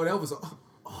said, oh, that was... Oh,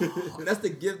 that's the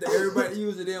gift that everybody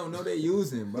uses. They don't know they're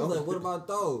using, I bro. was like, what about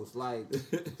those? Like,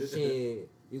 shit,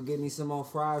 you give me some more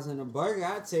fries and a burger,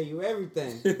 I tell you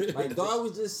everything. Like, dog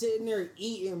was just sitting there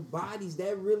eating bodies.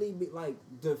 That really be like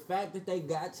the fact that they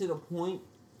got to the point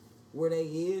where they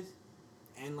is,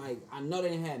 and like I know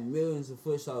they had millions of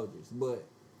foot soldiers, but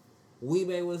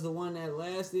Weebay was the one that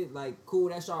lasted. Like, cool,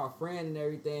 that's y'all friend and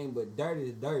everything, but dirt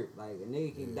is dirt. Like, a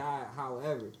nigga can die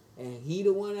however. And he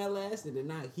the one that lasted, and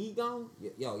now he gone.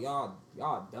 Yo,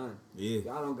 y'all done. Yeah.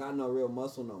 Y'all don't got no real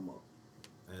muscle no more.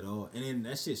 At all. And then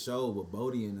that shit showed with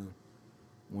Bodie and them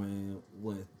when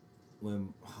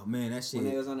oh man, that shit, When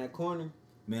they was on that corner.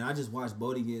 man, I just watched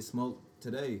Bodie get smoked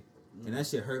today. And that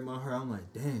shit hurt my heart. I'm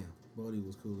like, damn. Bodie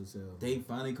was cool as hell. They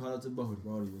finally caught up to Bodie.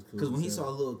 Bodie was cool. Because when he as saw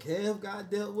hell. little Kev got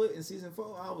dealt with in season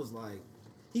 4, I was like,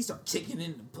 he started kicking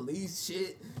in the police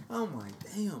shit. I'm like,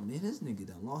 damn, man, this nigga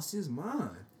done lost his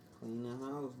mind. Clean the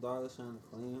house, dog. Trying to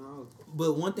clean the house.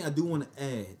 But one thing I do want to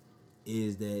add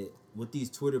is that with these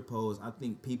Twitter posts, I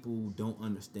think people don't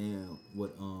understand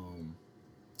what I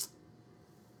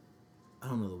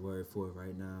don't know the word for it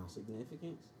right now.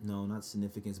 Significance? No, not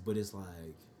significance, but it's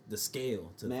like the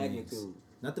scale to Magnitude. things.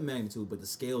 Not the magnitude, but the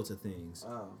scale to things.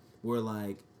 Oh. Where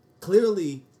like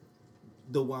clearly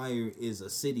The Wire is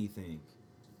a city thing.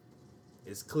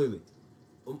 It's clearly.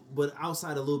 But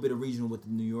outside a little bit of regional with the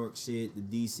New York shit, the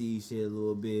DC shit a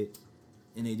little bit,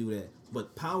 and they do that.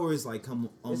 But Power is like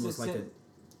almost like a...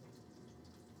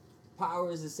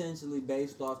 Power is essentially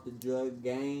based off the drug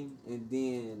game, and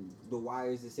then The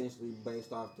Wire is essentially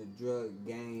based off the drug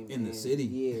game In the city.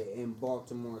 Yeah, in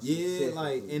Baltimore. Yeah,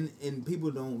 like, specifically. and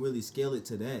people don't really scale it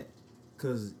to that.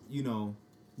 Because, you know,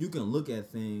 you can look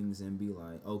at things and be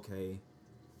like, okay,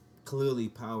 clearly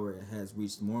Power has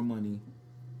reached more money,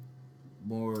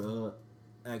 more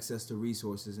access to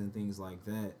resources and things like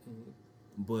that. Mhm.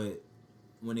 But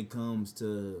when it comes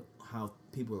to how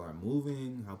people are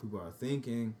moving, how people are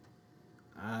thinking,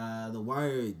 The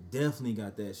Wire definitely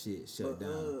got that shit shut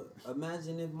down.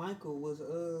 Imagine if Michael was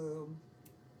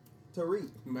Tariq.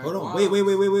 Man, Hold on, wow.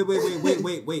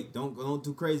 wait! Don't go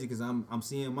too crazy because I'm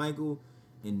seeing Michael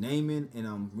and naming, and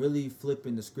I'm really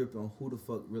flipping the script on who the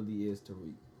fuck really is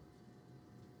Tariq.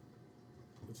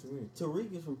 What you mean?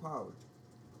 Tariq is from Power.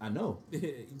 I know, You I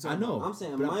talking know. I'm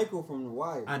saying but Michael from The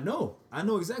Wire. I know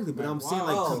exactly, but Man, I'm saying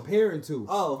like wow. comparing to.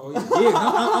 Oh. Oh, yeah.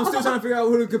 Yeah, I'm still trying to figure out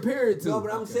who to compare it to. No,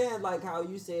 but I'm Okay. saying like how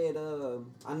you said.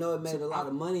 I know it made a lot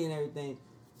of money and everything.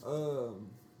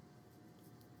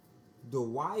 The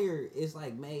Wire is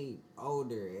like made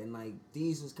older, and like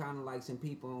these was kind of like some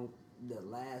people on the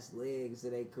last legs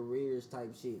of their careers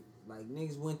type shit. Like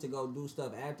niggas went to go do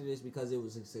stuff after this because it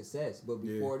was a success, but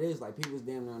before this, like people was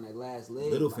damn near on their last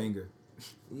leg. Littlefinger.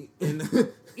 Like,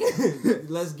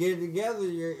 let's get it together,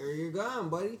 or you're gone,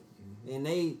 buddy. And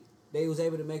they they was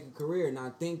able to make a career.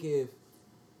 Now think if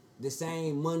the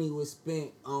same money was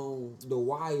spent on The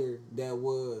Wire that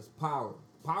was Power.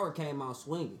 Power came out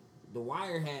swinging. The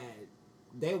Wire had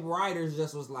their writers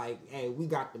just was like, "Hey, we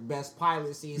got the best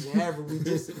pilot season ever. We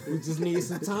just need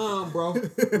some time, bro. We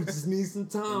just need some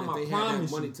time. And I if they had that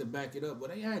promise money you." to back it up, but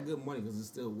they had good money because it's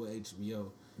still with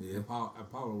HBO. Yeah. And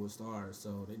Power was stars,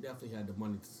 so they definitely had the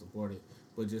money to support it.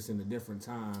 But just in a different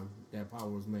time that Power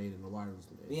was made and The Wire was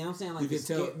made. Yeah, I'm saying like You the, could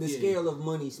tell- the yeah. scale of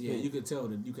money spent. Yeah, you can tell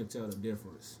the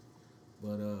difference.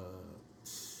 But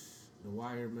The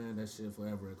Wire, man, that shit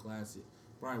forever a classic.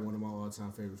 Probably one of my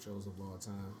all-time favorite shows of all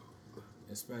time.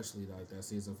 Especially like that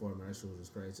season 4, man, that show was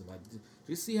just crazy. Like,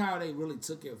 you see how they really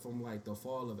took it from like the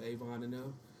fall of Avon and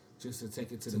them, just to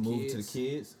take it to To the move kids. to the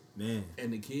kids, man.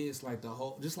 And the kids, like the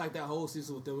whole, just like that whole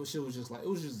season with them, shit was just like, it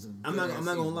was just. I'm not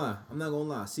gonna lie. I'm not gonna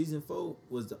lie. Season 4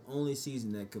 was the only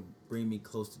season that could bring me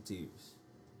close to tears,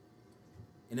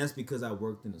 and that's because I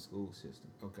worked in the school system.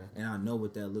 Okay. And I know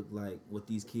what that looked like with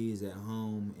these kids at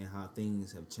home and how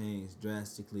things have changed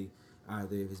drastically.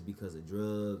 Either if it's because of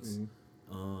drugs,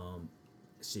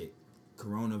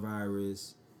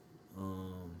 coronavirus,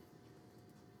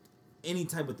 any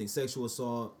type of thing, sexual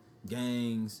assault,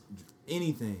 gangs,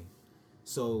 anything.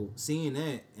 So seeing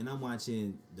that, and I'm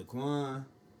watching Daquan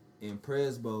and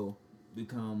Presbo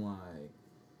become like,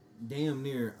 damn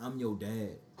near, I'm your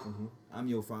dad. I'm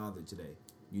your father today.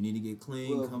 You need to get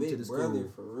clean. Well, come big to the brother,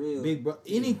 school. for real. Big bro,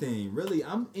 anything really.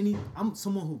 I'm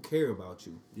someone who care about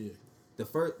you. Yeah.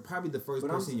 Probably the first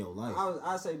But person in your life.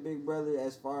 I say big brother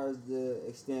as far as the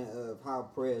extent of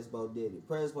how Presbo did it.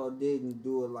 Presbo didn't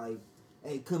do it like,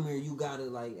 "Hey, come here, you gotta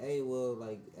like, hey, well,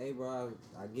 like, hey, bro,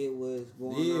 I get what's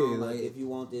going on. Like, if you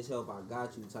want this help, I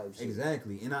got you," type shit.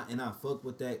 Exactly, and I fuck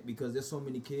with that because there's so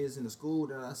many kids in the school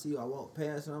that I see. I walk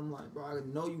past and I'm like, bro, I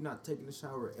know you're not taking a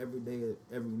shower every day,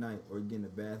 every night, or getting a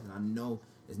bath, and I know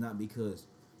it's not because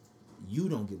you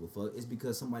don't give a fuck. It's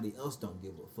because somebody else don't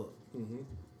give a fuck.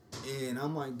 And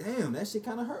I'm like, damn, that shit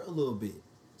kind of hurt a little bit.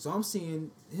 So I'm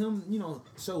seeing him,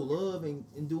 show love and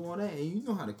do all that, and you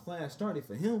know how the class started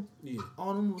for him. Yeah.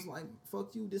 All of them was like,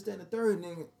 fuck you, this, that, and the third. And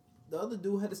then the other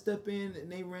dude had to step in, and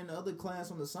they ran the other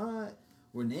class on the side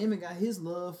where Naaman got his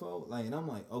love for. Like, and I'm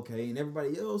like, okay. And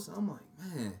everybody else, I'm like,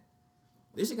 man,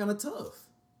 this shit kind of tough.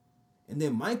 And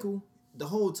then Michael, the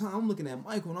whole time I'm looking at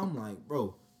Michael, and I'm like,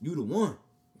 bro, you the one.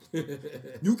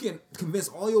 You can convince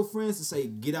all your friends to say,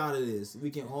 get out of this. We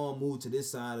can all move to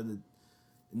this side of and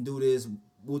do this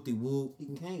whoopty whoop. He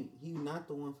can't. He not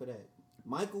the one for that.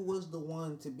 Michael was the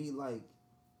one to be like,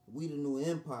 we the new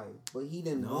empire, but he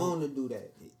didn't want to do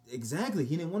that. Exactly.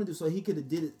 He didn't want to do so. He could have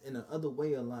did it in another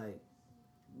way of like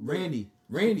Randy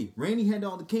had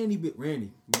all the candy bit.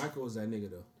 Michael was that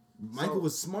nigga though. Michael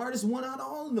was smartest one out of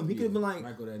all of them. He could have been like,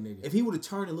 Michael that nigga. if he would have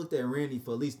turned and looked at Randy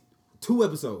for at least 2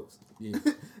 episodes. Yeah.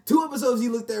 2 episodes he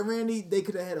looked at Randy, they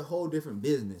could have had a whole different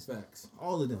business. Facts.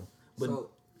 All of them. But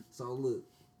So look,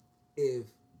 if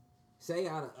say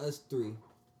out of us 3,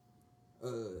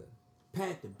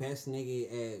 Pat the best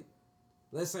nigga at,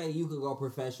 let's say you could go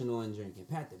professional in drinking.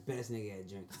 Pat the best nigga at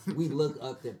drinking. We look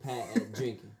up to Pat at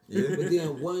drinking. Yeah. But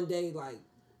then one day, like,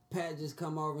 Pat just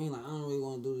come over and he like, I don't really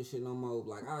want to do this shit no more.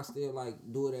 Like, I still like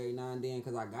do it every now and then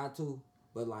because I got to.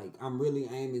 But like, I'm really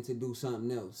aiming to do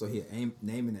something else. so he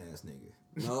naming ass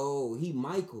nigga. No, he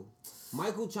Michael.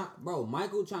 Michael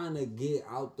trying to get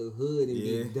out the hood and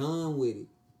be done with it.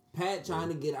 Pat trying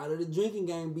to get out of the drinking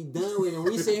game and be done with it. And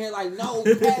we sitting here like, no,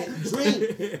 Pat,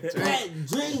 drink. Pat,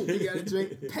 drink. He got to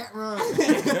drink. Pat Ron.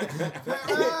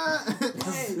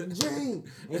 Pat, drink.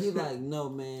 And he like, no,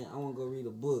 man, I want to go read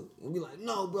a book. And we like,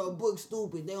 no, bro, book's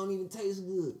stupid. They don't even taste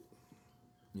good.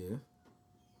 Yeah.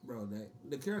 Bro,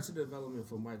 the character development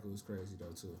for Michael is crazy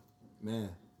though too. Man.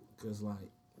 Cause like,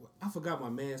 I forgot my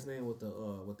man's name with the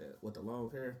long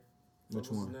hair. Which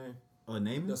What was one? his name?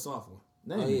 Name The it? soft one.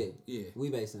 Name Oh, it. yeah. Yeah. We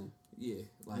basing. Yeah.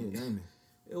 Like, Yeah, name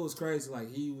it was crazy.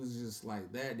 Like, he was just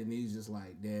like that. Then he was just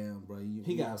like, damn, bro.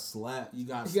 He got slapped. You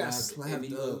got He got slapped, slapped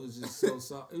and up. it was just so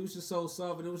soft. It was just so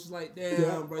soft, and it was just like,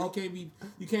 damn, bro.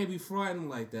 You can't be fronting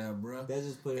like that, bro. That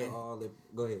just put it all in.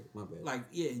 Go ahead, my bad. Like,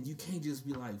 yeah, you can't just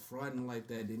be like fronting like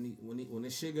that. Then when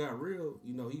this shit got real,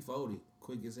 he folded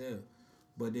quick as hell.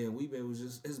 But then Weebay was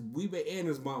just Weebay and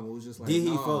his mama was just like, Did he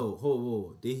nah. fold?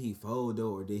 Hold. Did he fold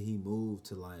though, or did he move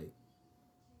to like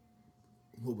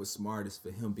what was smartest for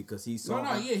him because he saw?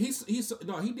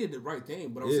 He did the right thing.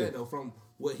 But I'm saying though, from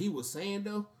what he was saying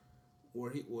though, where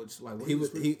he was like, he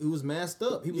was masked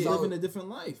up. He was living a different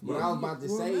life. What bro. I was about to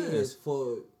say is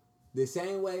for the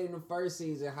same way in the first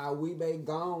season, how Weebay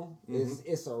gone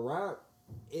it's a wrap.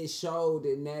 It showed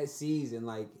in that season,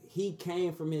 like he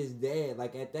came from his dad.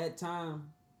 Like at that time,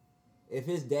 if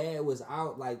his dad was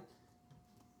out, like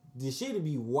the shit would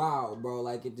be wild, bro.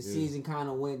 Like if the season kind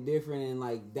of went different and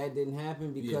like that didn't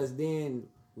happen because then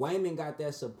Wayman got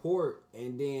that support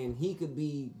and then he could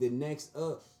be the next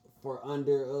up for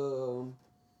under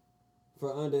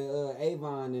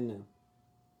Avon and them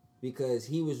because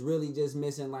he was really just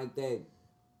missing like that.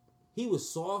 He was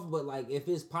soft, but like if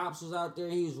his pops was out there,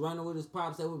 he was running with his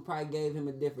pops. That would probably gave him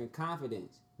a different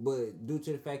confidence. But due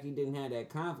to the fact he didn't have that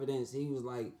confidence, he was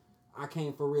like, I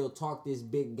can't for real talk this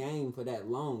big game for that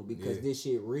long because this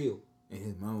shit real. And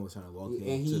his mom was trying to walk in.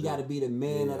 And he got to be the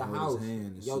man of the house.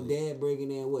 Your shit. dad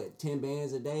bringing in what 10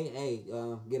 bands a day? Hey,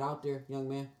 get out there, young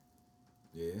man.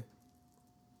 Yeah.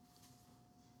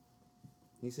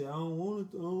 He said, I don't want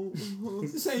it. I don't.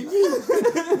 This ain't me.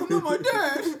 I'm not my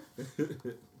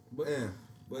dad.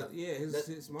 But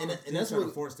his mom and that's trying what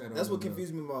to force that. That's on what him,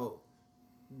 confused me about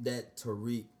that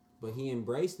Tariq. But he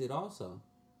embraced it also.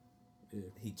 Yeah.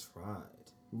 He tried.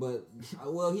 But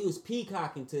well, he was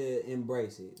peacocking to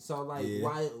embrace it. So like,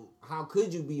 why? How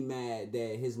could you be mad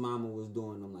that his mama was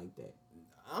doing him like that?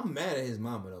 I'm mad at his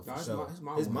mama though. For No,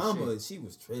 sure. his mama She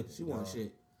was tripping. She wanted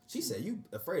shit. She said, "You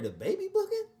afraid of baby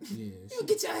booking? Yeah, You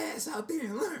get your ass out there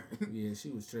and learn." yeah, she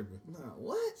was tripping. Nah,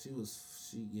 what? She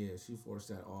forced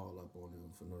that all up on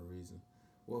him for no reason.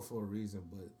 Well, for a reason,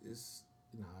 but it's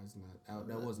not.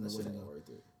 That wasn't the way to go. Worth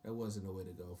it. That wasn't the way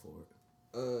to go for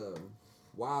it.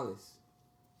 Wallace.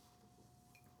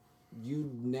 I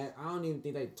don't even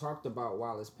think they talked about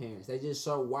Wallace's parents. They just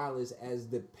showed Wallace as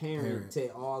the parent to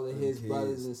all of his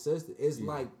brothers and sisters. It's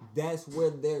like that's where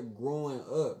they're growing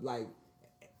up. Like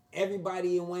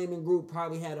everybody in Wayman Group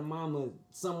probably had a mama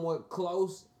somewhat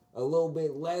close, a little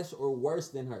bit less or worse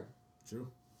than her. True.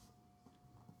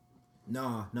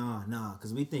 Nah.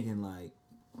 Cause we thinking like.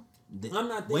 I'm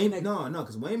not thinking Wayman, no.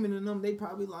 Cause Wayman and them, they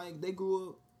probably like they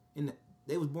grew up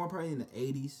they was born probably in the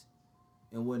 80s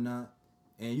and whatnot.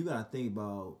 And you gotta think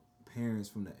about parents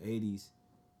from the 80s.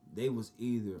 They was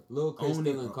either Lil Chris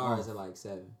owning stealing or cars off. at like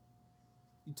 7.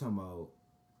 You talking about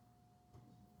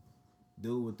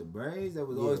dude with the braids that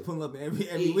was always pulling up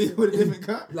every week with a different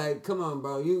car? Like, come on,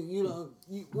 bro. You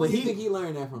don't. But do you think he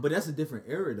learned that from? But that's a different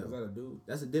era though. Is that a dude?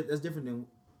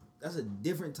 That's a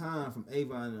different time from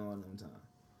Avon and all them time.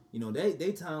 You know,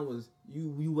 they time was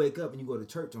you wake up and you go to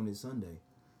church on this Sunday.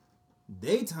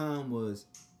 They time was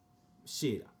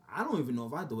shit. I don't even know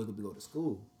if I have to wake up to go to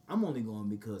school. I'm only going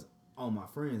because all my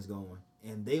friends going,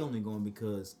 and they only going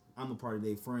because I'm a part of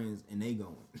their friends and they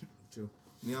going. True.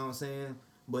 You know what I'm saying?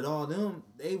 But all them,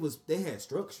 they had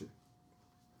structure.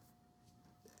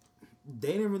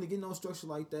 They didn't really get no structure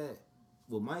like that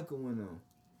with Michael and them,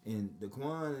 and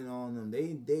Daquan and all them.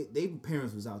 They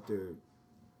parents was out there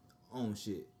on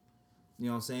shit. You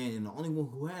know what I'm saying? And the only one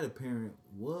who had a parent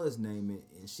was Name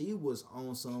It, and she was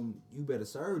on some, you better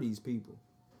serve these people.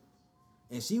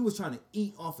 And she was trying to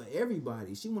eat off of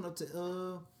everybody. She went up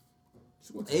to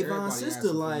Avon's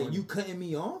sister, like, you cutting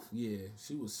me off? Yeah,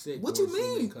 she was sick. What you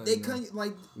mean? They cut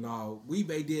like no,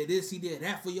 Weebay did this, he did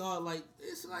that for y'all. Like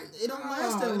it's like it don't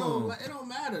last that long. It don't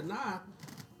matter, nah.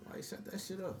 Like shut that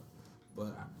shit up.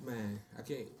 But man, I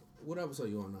can't. What episode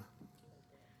you on now?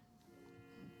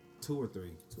 2 or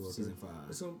 3. Season 5.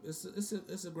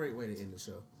 It's a great way to end the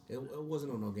show. It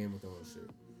wasn't on no Game of Thrones shit.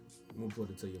 I'm gonna put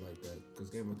it to you like that because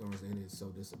Game of Thrones ended so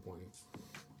disappointing.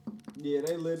 Yeah,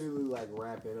 they literally like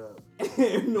wrap it up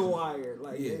in the wire.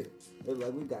 Like, they're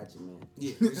like, we got you, man.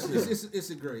 Yeah, it's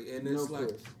a great, and it's No like,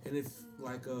 push. and if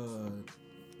like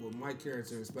with my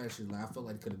character especially, like I felt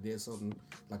like could have did something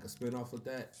like a spinoff with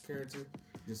that character,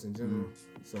 just in general.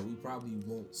 So we probably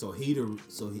won't. So you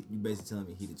basically telling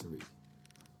me he the Tariq.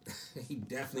 He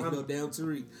definitely no damn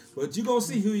Tariq, but you gonna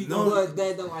see who he No, gonna. but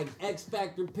that the like X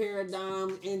Factor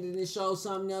paradigm ending the show,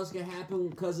 something else can happen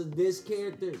because of this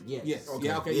character. Yes. Yes. Okay.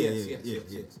 Yeah. Okay. Yeah,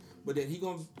 Yes. But then he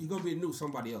gonna be a new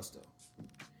somebody else though,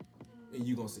 and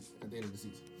you gonna see at the end of the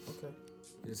season. Okay.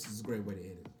 This is a great way to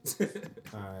end it.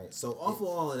 All right. So off of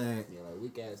all of that, Yeah, like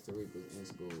weak ass Tariq was in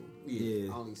school.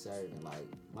 yeah. Only serving like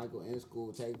Michael in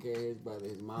school, taking care of his brother,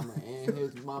 his mama, and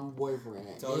his mama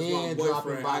boyfriend, Told his mama and boyfriend,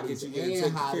 dropping "I'll bodies, get you and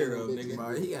taken hiding care of, bitches. nigga."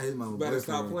 Bro, he got his mama Better boyfriend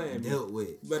stop playing, dealt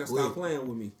with. Better Quick. stop playing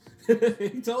with me.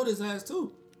 He told his ass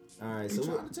too. All right. He So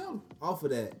trying to tell him. off of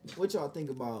that, what y'all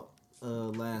think about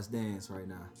Last Dance right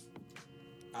now?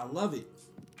 I love it.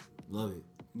 Love it.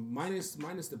 Minus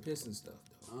the pissing stuff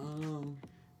though.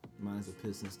 Mine's the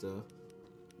piss and stuff.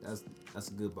 That's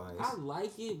a good bias. I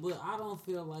like it, but I don't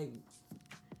feel like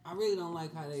I really don't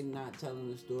like how they not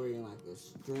telling the story in like a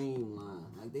streamline.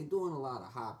 Like they doing a lot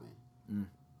of hopping.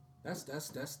 That's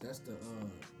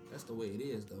the way it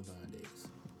is though nowadays.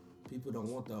 People don't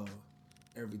want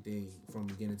everything from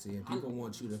beginning to end. People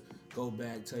want you to go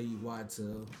back, tell you why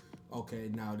to, okay,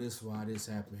 now this is why this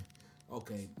happened.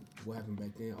 Okay, what happened back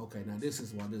then? Okay, now this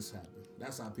is why this happened.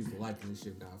 That's how people liking this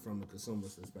shit now from the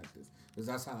consumer's perspective. Because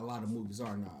that's how a lot of movies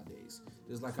are nowadays.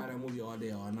 Just like how that movie All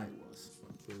Day, All Night was.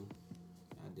 True.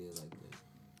 I did like that.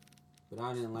 But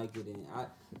I didn't like it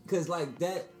cause like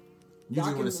that. You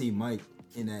just want to see Mike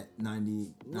in that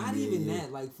 90. Not even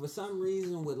that. Like for some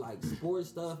reason with like sports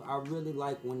stuff, I really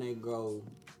like when they go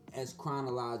as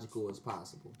chronological as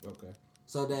possible. Okay.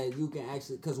 So that you can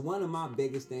actually, cause one of my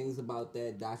biggest things about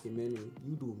that documentary,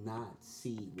 you do not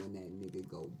see when that nigga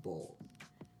go bald.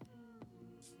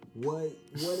 What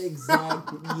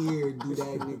exact year do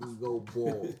that nigga go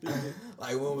bald?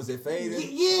 Like when was it fading?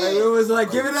 Yeah. Like it was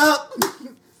like, give it up.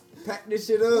 Pack this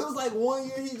shit It up. was like one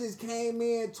year he just came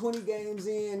in, 20 games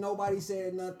in, nobody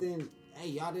said nothing. Hey,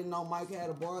 y'all didn't know Mike had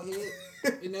a bald head?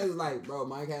 And they was like, bro,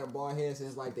 Mike had a bald head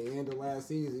since like the end of last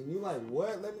season. You like,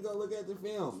 what? Let me go look at the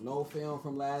film. No film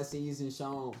from last season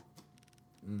shown.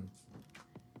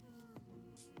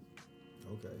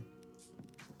 Okay.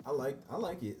 I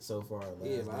like it so far.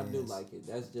 Yeah, but I do like it.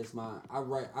 That's just I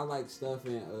like stuff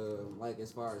in like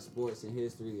as far as sports and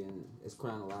history and as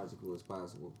chronological as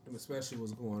possible. And especially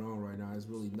what's going on right now, there's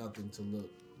really nothing to look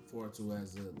forward to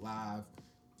as a live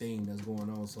thing that's going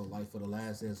on. So like for the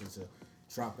last answer to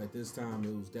drop at this time,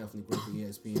 it was definitely great for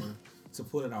ESPN to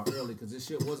put it out early because this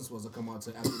shit wasn't supposed to come out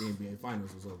till after the NBA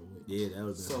Finals was over with. Yeah, that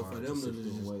was so hard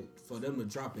for them to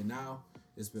drop it now,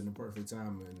 it's been the perfect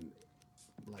time. And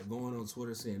like going on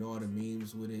Twitter, seeing all the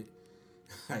memes with it,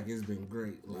 like it's been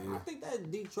great. Like, I think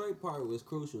that Detroit part was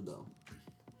crucial though.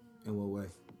 In what way?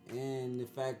 And the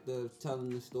fact of telling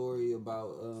the story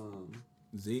about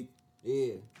Zeke.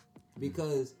 Yeah,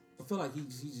 because I feel like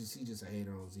he's just a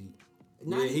hater on Zeke.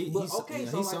 not Yeah, but okay,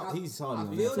 so he's like he's salty I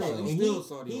on feel that. that. And He's still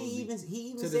salty on he Zeke. even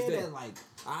To said this day. that. Like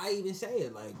I even say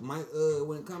it. Like Mike,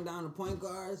 when it come down to point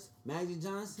guards, Magic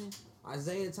Johnson,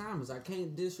 Isaiah Thomas, I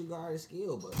can't disregard his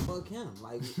skill, but fuck him.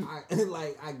 Like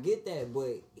I get that,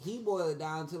 but he boiled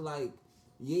down to like,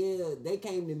 yeah, they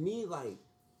came to me like,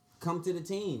 come to the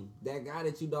team. That guy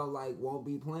that you don't like won't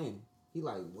be playing. He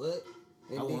like what?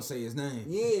 And I then- won't say his name.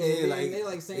 Yeah, like they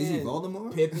like saying is he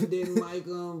Voldemort? Pippen didn't like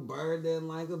him, Bird didn't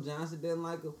like him, Johnson didn't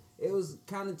like him. It was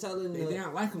kind of telling They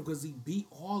didn't like him because he beat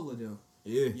all of them.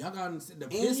 Yeah. Y'all got the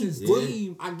he Pistons bullied-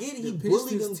 team. I get it, The he bullied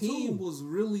Pistons them team too. was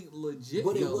really legit.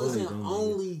 But it though. wasn't don't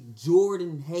only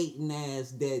Jordan hating ass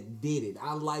that did it.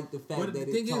 I like the fact But that the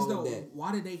it thing is told though, that.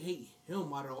 why did they hate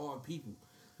him out of all people?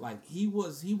 Like he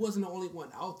wasn't the only one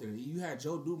out there. You had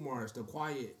Joe Dumars, the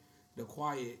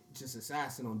quiet just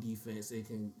assassin on defense that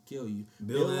can kill you.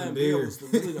 Bill Laimbeer. was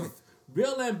really the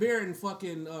Bill Laimbeer and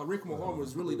fucking Rick Mahorn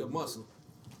was really the muscle.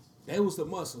 They was the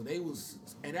muscle.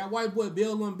 And that white boy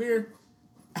Bill Laimbeer,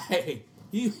 hey,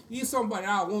 he's somebody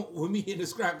I want with me in the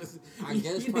scrap. I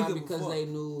guess probably because they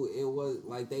knew it was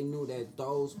like they knew that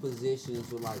those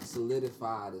positions were like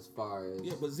solidified as far as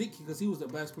Yeah, but Zeke, because he was the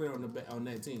best player on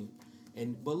that team.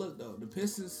 But look though, the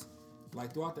Pistons,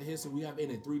 like throughout the history, we have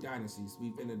ended 3 dynasties.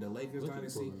 We've ended the Lakers What you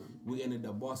dynasty. pulling up? We ended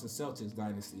the Boston Celtics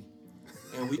dynasty.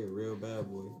 And we a real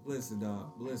bad boy. listen,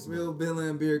 dog. Listen, Real Bill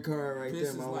and Beer card right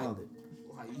Pistons there, my like, wallet.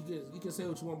 like you can say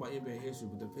what you want about NBA history,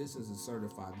 but the Pistons is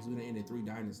certified because we done ended 3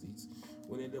 dynasties.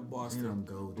 We ended Boston. And I'm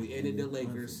golden. We ended the Never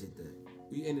Lakers. forget that.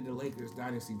 We ended the Lakers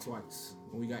dynasty twice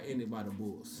when we got ended by the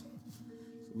Bulls.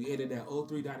 We ended that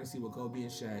 03 dynasty with Kobe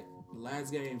and Shaq. The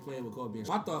last game played with Kobe and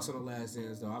Shaq. My thoughts on the last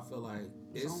dance, though, I feel like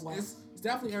it's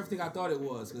definitely everything I thought it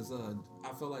was because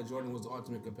I felt like Jordan was the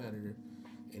ultimate competitor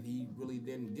and he really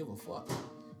didn't give a fuck.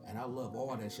 And I love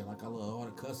all that shit. Like I love all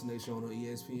the cussing they showing on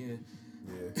ESPN.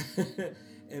 Yeah.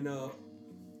 And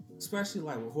especially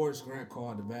like when Horace Grant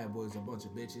called the Bad Boys a bunch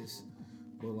of bitches.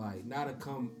 But like now to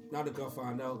come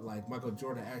find out like Michael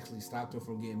Jordan actually stopped him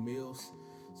from getting meals.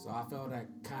 So I felt that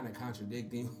kind of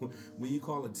contradicting when you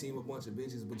call a team a bunch of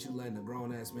bitches, but you letting a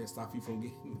grown ass man stop you from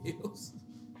getting meals.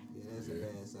 Yeah, that's a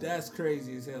bad side. That's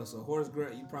crazy as hell. So Horace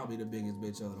Grant, you probably the biggest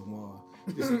bitch of them all.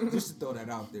 Just to throw that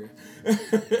out there.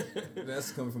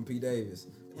 That's coming from P. Davis.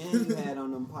 And you had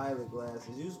on them pilot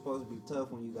glasses. You supposed to be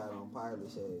tough when you got on pilot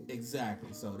shades.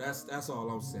 Exactly. So that's all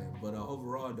I'm saying. But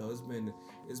overall though, it's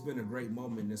been a great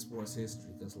moment in sports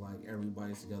history because like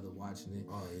everybody's together watching it.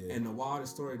 Oh, yeah. And the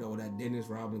wildest story though, that Dennis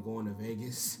Rodman going to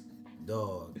Vegas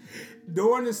Dog.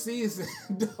 during the season.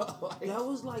 Dog, like, That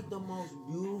was like the most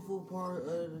beautiful part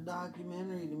of the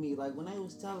documentary to me. Like when they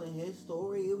was telling his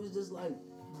story, it was just like,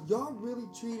 y'all really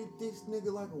treated this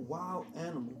nigga like a wild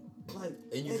animal. Like,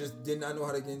 And you hey, just did not know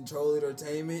how to control it or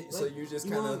tame it, so like, you just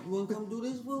you kind wanna- of. you wanna come do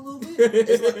this for a little bit?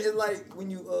 It's like when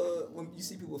you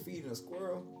see people feeding a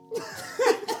squirrel.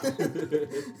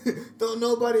 Don't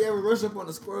nobody ever rush up on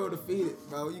a squirrel to feed it,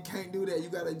 bro. You can't do that. You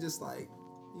gotta just like,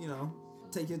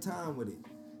 take your time with it.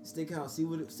 Stick out, see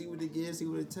what it gives, see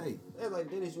what it take. They're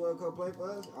like, Dennis, you want to come play for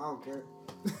us? I don't care.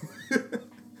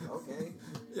 Okay.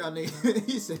 Y'all niggas,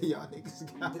 he said y'all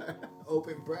niggas got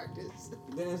open practice.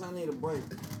 Dennis, I need a break.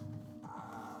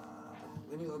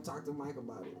 Let me go talk to Mike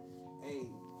about it. Hey,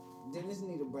 Dennis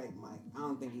need a break, Mike. I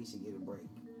don't think he should get a break.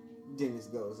 Dennis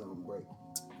goes on break.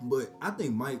 But I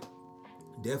think Mike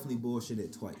definitely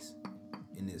bullshitted twice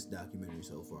in this documentary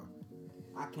so far.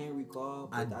 I can't recall,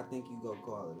 but I think you go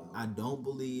call it out. I don't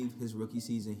believe his rookie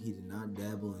season he did not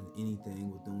dabble in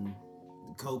anything with them.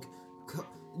 Coke.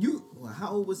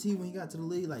 How old was he when he got to the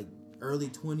league? Like early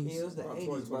 20s? Yeah, it was the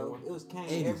 80s, bro. It was cane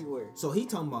 80s. everywhere. So he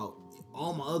talking about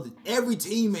every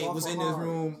teammate was in this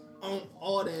room on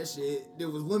all that shit. There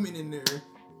was women in there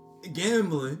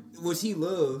gambling, which he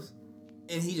loves,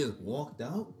 and he just walked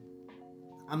out.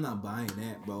 I'm not buying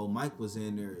that, bro. Mike was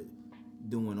in there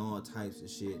doing all types of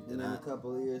shit. And then a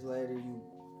couple of years later, you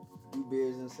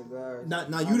beers and cigars.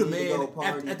 Now you the man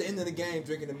at the end of the game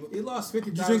drinking He lost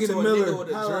 $50,000 drinking to the a Miller. nigga with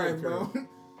a Highlight, jerry bro. curl.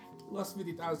 He lost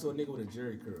 $50,000 to a nigga with a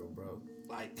jerry curl, bro.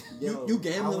 Like, Yo, you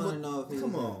gambling I want to with- know if he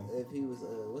come was, on. if he was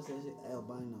what's that shit?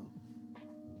 Albino.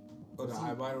 oh, the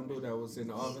albino dude that was in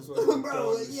the office with him.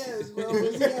 Bro, yes, bro.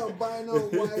 Was he albino,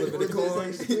 white, Flipping or the just coin.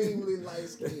 extremely light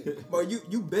skinned? Bro,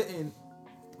 you betting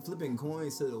flipping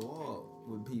coins to the wall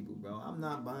with people, bro. I'm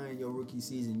not buying your rookie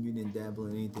season. You didn't dabble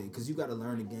in anything because you got to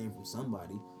learn the game from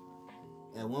somebody.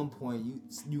 At one point,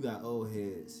 you got old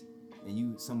heads and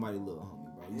you somebody little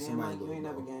homie, bro. You Man, somebody Mike, you little. ain't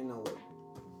never Bro. gained no weight.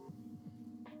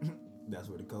 That's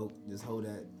where the coke. Just hold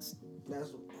that.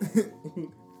 That's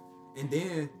And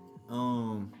then,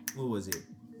 what was it?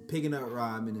 Picking up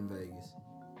Rodman in Vegas.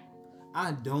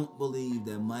 I don't believe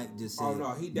that Mike just said, Oh,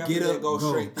 no, he definitely get up, didn't go go.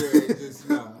 straight there. And just,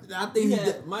 nah. I think he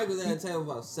did. Mike was at the table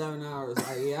for about 7 hours.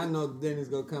 Like, yeah, I know Dennis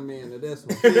gonna come in to this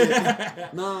one.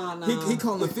 Nah. He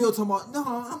calling the field talking about, no,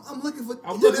 I'm looking for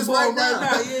I'm do looking this for him right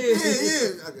now, yeah.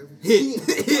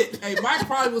 Hit. Hey, Mike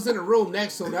probably was in the room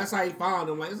next to him. That's how he found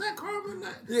him. Like, is that Carmen?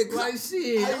 Yeah, Like,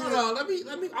 shit. Hold on. Let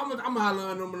me. I'm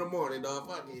hollering him in the morning, dog.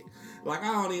 Fuck it. Like,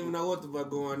 I don't even know what the fuck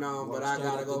going on, but I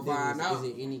gotta go find out.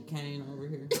 Is it any cane over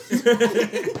here?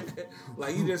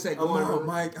 Like, you just said, I'm going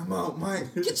out,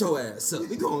 Mike. Get your ass up.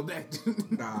 We going back.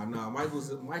 Nah. Mike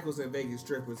was in Vegas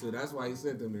stripping too. That's why he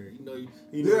sent them there. You know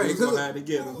he Yeah, was gonna have to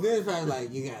get him. Dennis probably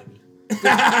like, you got me.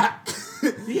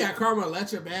 He had Karma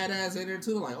Electra badass in there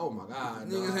too. Like, oh my god,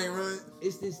 Niggas dog. ain't run.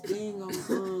 It's this thing on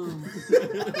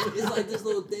it's like this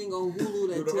little thing on Hulu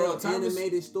that With the Earl tells Thomas?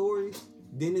 animated stories.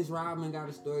 Dennis Rodman got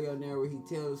a story on there where he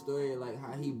tells a story of like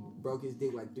how he broke his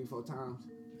dick like 3-4 times.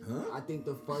 Huh? I think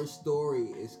the first story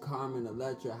is Carmen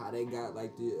Electra, how they got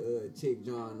like the chick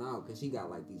drawn out because she got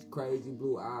like these crazy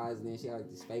blue eyes and then she got like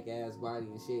this fake ass body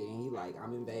and shit. And he like,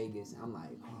 I'm in Vegas. I'm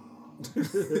like,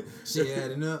 Shit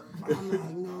adding up. I'm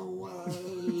like, no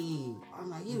way. I'm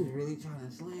like, he was really trying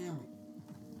to slam me.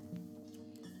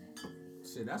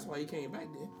 Shit, that's why he came back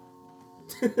then.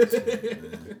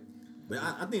 But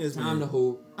I think it's Time to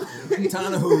hoop.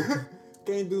 Time to hoop.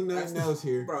 Can't do nothing else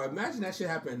here. Bro, imagine that shit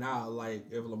happened now. Like,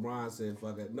 if LeBron said,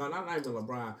 fuck it. No, not even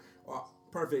LeBron.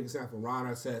 Perfect example. Ron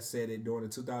Artest said it during the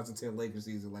 2010 Lakers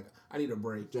season. Like, I need a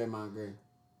break. Draymond Green.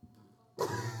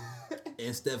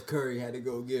 And Steph Curry had to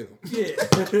go get him. Yeah.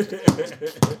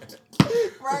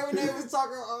 Right when they was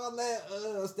talking all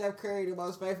that, Steph Curry, the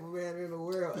most faithful man in the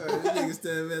world. This nigga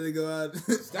Steph had to go out.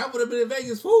 That would have been in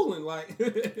Vegas fooling. Like,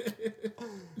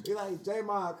 He like,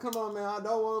 Draymond, come on, man. I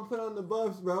don't want to put on the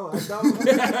buffs, bro. I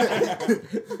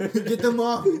don't. Get them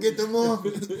off. Get them off.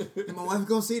 My wife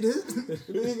gonna see this?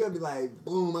 Then he gonna be like,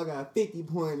 boom, I got 50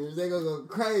 pointers. They gonna go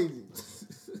crazy.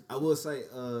 I will say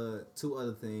 2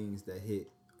 other things that hit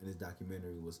in this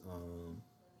documentary was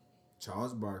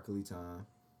Charles Barkley time,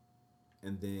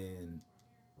 and then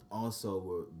also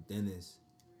with Dennis.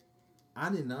 I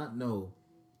did not know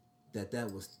that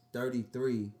was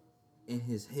 33 in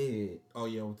his head. oh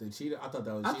yeah, with the cheetah. I thought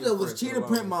that was. I thought it was cheetah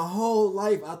print my whole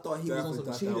life. I thought he was on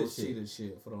some cheetah shit. Cheetah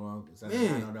shit for the longest.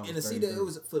 Man, and to see that it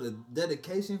was for the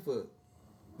dedication for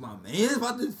my man's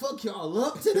about to fuck y'all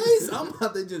up today, so I'm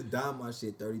about to just dye my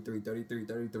shit 33.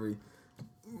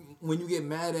 When you get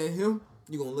mad at him,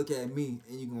 you're gonna look at me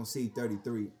and you're gonna see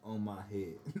 33 on my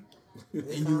head.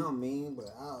 It sound mean,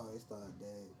 but I always thought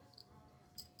that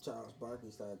Charles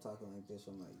Barkley started talking like this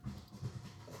from like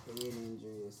a head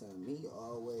injury or something. He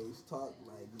always talked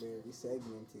like very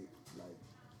segmented, like,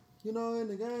 you know, in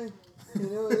the game. You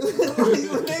know,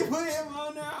 when they put him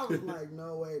on there, I was like,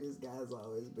 no way, this guy's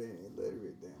always been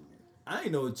illiterate down there. I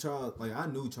didn't know Charles. Like I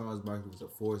knew Charles Barkley was a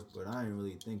force, but I didn't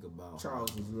really think about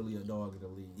Charles was really a dog in the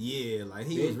league. Yeah, like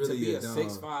he Big was really to be a a dog.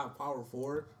 6'5" power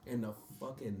forward in the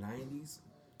fucking 90s.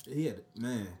 He had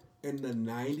man. In the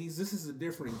 90s, this is a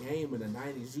different game. In the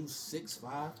 90s, you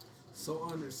 6'5", so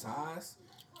undersized,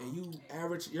 and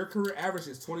your career average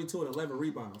is 22 and 11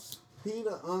 rebounds. He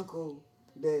the uncle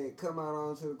that come out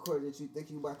onto the court that you think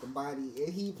you about to body,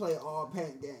 and he play all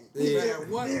paint games. Yeah.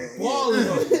 Man, what balling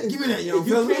on you? Give me that, young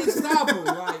You fella. can't stop him.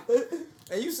 Like,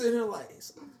 And you sitting here like,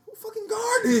 who fucking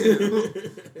guarded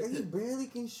him? And he barely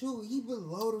can shoot. He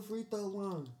below the free throw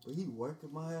line, but he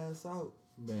working my ass out.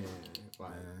 man, like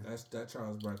Man. that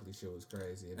Charles Barkley shit was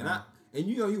crazy. And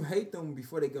you know you hate them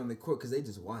before they get on the court because they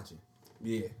just watching.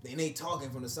 yeah, Then they talking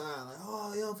from the side like,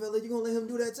 oh, young fella, you gonna let him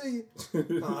do that to you?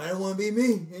 Oh, that wouldn't be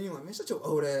me. And you're like, man, shut your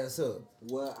old ass up.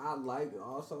 What I like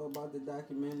also about the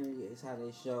documentary is how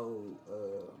they show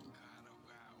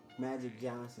Magic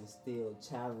Johnson still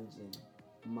challenging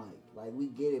Mike. Like, we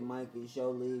get it, Mike is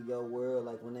your league, your world.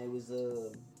 Like, when they was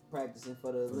practicing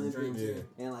for the Olympics, Dream Team.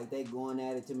 and like they going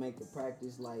at it to make the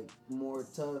practice like more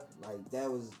tough. Like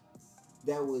that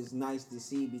was nice to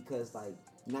see, because like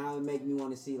now it make me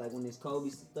want to see like when this Kobe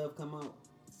stuff come out,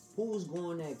 who was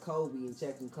going at Kobe and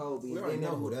checking Kobe. We and already then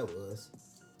know who that was.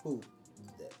 Who?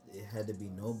 It had to be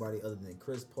nobody other than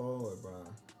Chris Paul or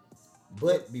Bron.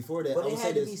 But before that, But I it would say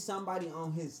had to this be somebody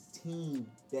on his team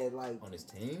that like. on his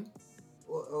team.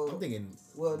 Well, I'm thinking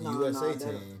well, the no, USA that,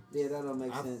 team. Yeah, that don't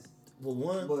make sense. Well,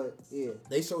 one, But yeah,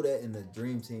 they showed that in the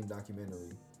Dream Team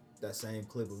documentary. That same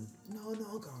clip of,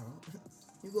 no, Carl.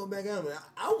 You go back out.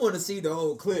 I want to see the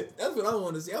whole clip. That's what I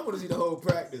want to see. I want to see the whole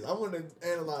practice. I want to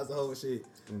analyze the whole shit.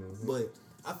 Mm-hmm. But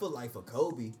I feel like for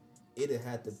Kobe, it'd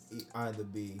have to either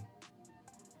be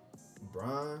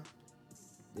Bron.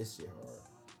 This shit hard.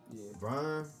 yeah.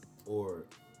 Bron or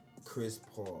Chris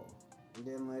Paul. And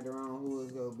then later on, who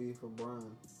is gonna be for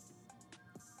Bron?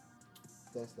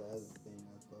 That's the other thing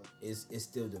I thought. It's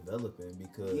still developing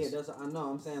because Yeah, that's I know.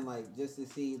 I'm saying like just to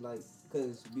see like,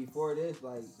 cause before this,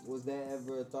 like, was that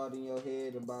ever a thought in your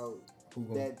head about who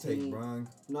gonna that take team? Bron?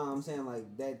 No, I'm saying like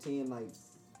that team, like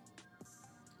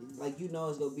you know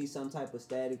it's gonna be some type of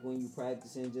static when you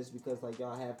practicing, just because like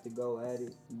y'all have to go at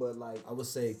it. But like, I would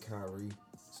say Kyrie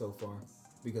so far,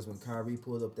 because when Kyrie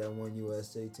pulled up that one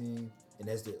USA team, and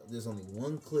there's only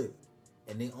one clip,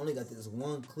 and they only got this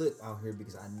one clip out here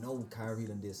because I know Kyrie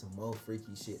done did some more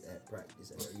freaky shit at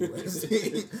practice at the USA.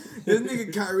 This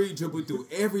nigga Kyrie dribbled through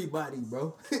everybody,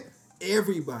 bro.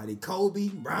 Everybody, Kobe,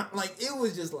 Bron, like it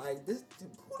was just like this. Who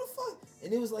the fuck?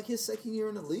 And it was like his second year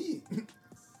in the league,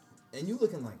 and you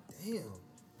looking like, damn.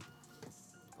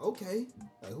 Okay,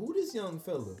 like who this young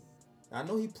fella? I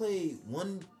know he played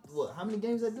how many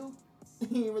games that do? He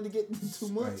didn't really get too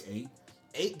much. Like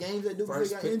 8 games that do before he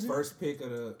first got pick, injured. first pick of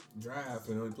the draft,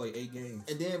 and only played 8 games.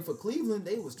 And then for Cleveland,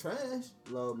 they was trash.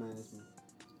 load management.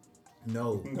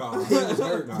 No. Nah, he was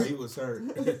hurt. Nah, he was hurt.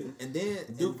 And then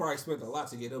Dude probably spent a lot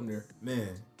to get him there. man,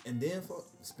 and then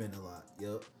spent a lot.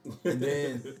 Yep. And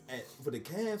then for the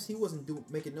Cavs, he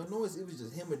wasn't making no noise. It was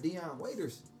just him and Deion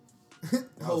Waiters. That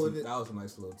Holding it. was a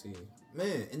nice little team.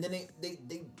 Man, and then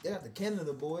they got the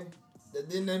Canada boy that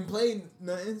didn't play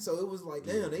nothing, so it was like,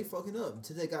 damn, they fucking up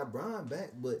until they got Bron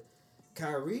back. But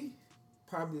Kyrie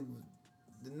probably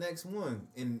the next one,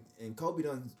 and Kobe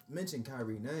done mentioned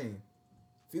Kyrie name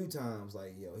a few times,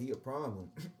 like, yo, he a problem.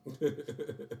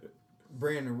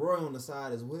 Brandon Roy on the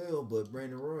side as well, but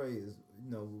Brandon Roy is,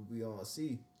 we all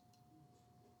see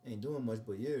ain't doing much,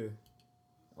 but yeah,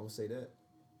 I would say that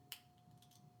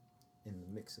in the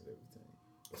mix of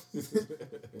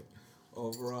everything.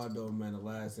 Overall, though, man, the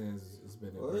last dance has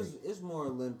been a Well, great. it's more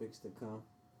Olympics to come.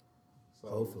 So,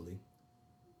 Hopefully.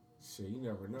 Shit, you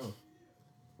never know.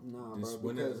 Nah, This bro,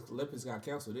 when because the Olympics got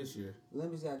canceled this year.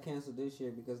 Olympics got canceled this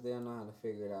year because they don't know how to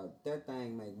figure it out. That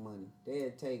thing make money.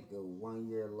 They'd take a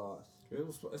 1-year loss.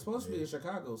 It's supposed to be in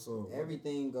Chicago, so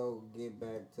Everything go get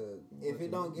back to, if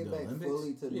it don't get The back Olympics?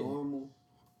 fully to Yeah. normal.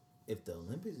 If the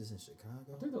Olympics is in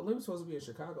Chicago, I think the Olympics supposed to be in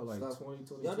Chicago like Stuff.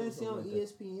 2022. Y'all didn't see on something like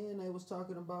that. ESPN they was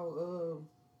talking about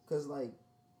cause like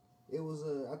it was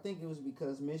I think it was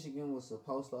because Michigan was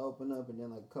supposed to open up, and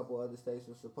then like a couple other states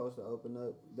were supposed to open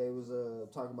up. They was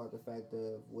talking about the fact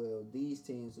that, well, these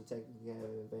teams will technically have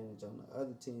an advantage on the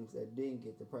other teams that didn't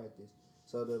get to practice.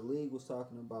 So the league was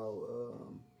talking about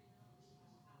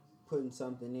putting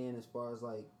something in as far as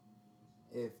like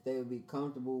if they would be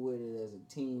comfortable with it as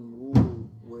a team rule,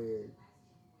 where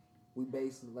we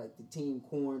basically like the team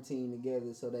quarantine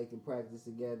together so they can practice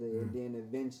together, and then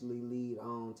eventually lead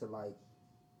on to like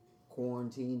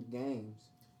quarantined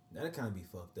games. that'd kind of be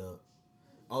fucked up.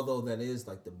 Although that is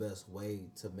like the best way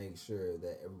to make sure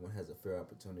that everyone has a fair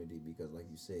opportunity, because like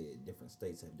you said, different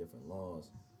states have different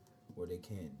laws where they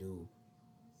can't do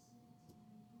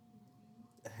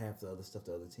half the other stuff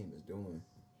the other team is doing.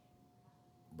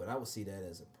 But I would see that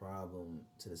as a problem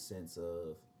to the sense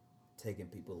of taking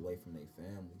people away from their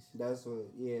families. That's what.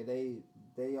 Yeah, they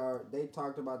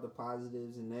talked about the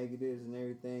positives and negatives and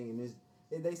everything,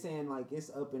 and they saying like it's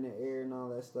up in the air and all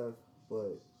that stuff,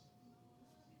 but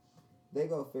they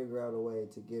gonna figure out a way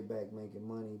to get back making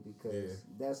money because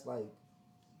that's like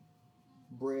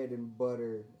bread and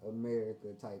butter America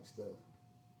type stuff.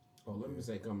 Oh, let me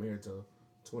say, come here to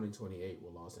 2028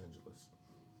 with Los Angeles.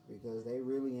 Because they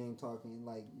really ain't talking,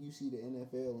 like, you see the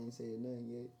NFL ain't saying nothing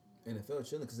yet. NFL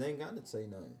chilling because they ain't got to say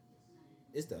nothing.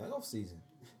 It's the off season.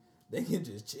 They can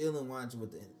just chill and watch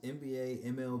what the NBA,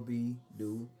 MLB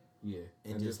do. Yeah,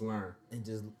 and just learn. And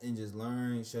just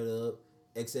learn, shut up.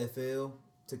 XFL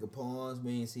took a pause.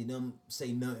 We ain't see them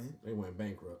say nothing. They went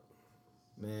bankrupt.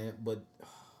 Man, but,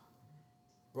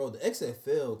 bro, the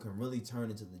XFL can really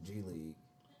turn into the G League.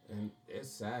 And it's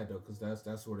sad though, cause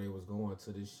that's where they was going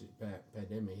to this shit.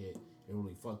 Pandemic hit and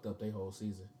really fucked up their whole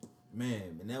season.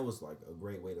 Man, and that was like a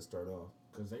great way to start off.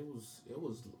 Cause I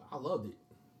loved it.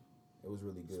 It was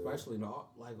really good, especially in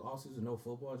all season no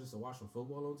football, just to watch some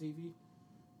football on TV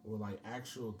with like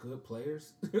actual good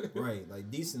players. Right, like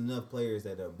decent enough players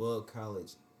that are above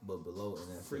college but below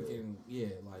NFL. Freaking yeah,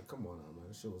 like come on now, man,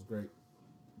 this shit was great.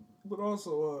 But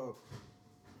also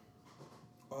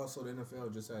the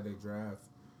NFL just had a draft.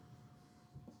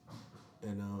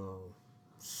 And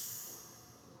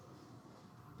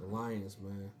the Lions,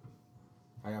 man.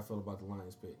 How y'all feel about the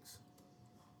Lions picks?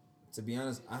 To be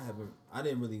honest, I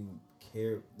didn't really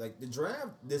care. Like the draft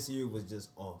this year was just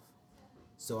off,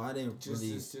 so I didn't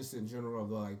just in general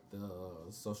like the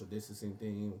social distancing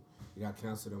thing. We got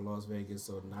canceled in Las Vegas,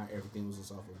 so not everything was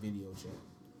just off a video chat.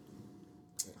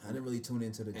 I didn't really tune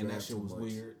into the draft. And that shit was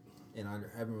weird. And I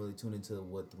haven't really tuned into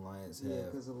what the Lions have. Yeah,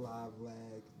 because of live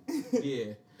lag.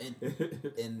 Yeah.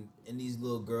 And these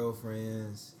little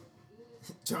girlfriends.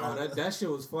 That shit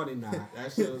was funny now.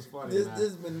 That shit was funny.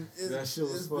 That shit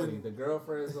was funny. The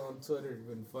girlfriends on Twitter have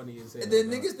been funny as hell. And then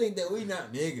niggas think that we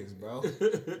not niggas, bro.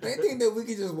 They think that we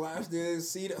can just watch this,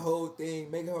 see the whole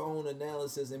thing, make our own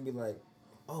analysis, and be like,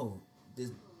 oh,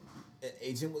 this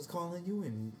agent was calling you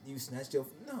and you snatched your...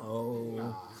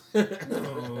 No.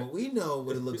 No. We know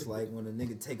what it looks like when a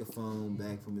nigga take a phone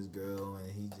back from his girl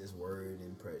and he just worried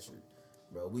and pressured.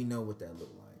 Bro, we know what that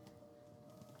looked like.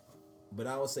 But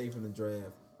I would say from the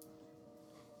draft,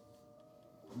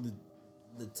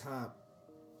 the top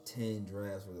 10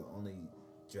 drafts were the only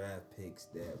draft picks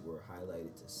that were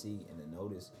highlighted to see and to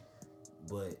notice.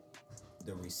 But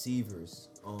the receivers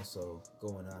also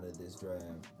going out of this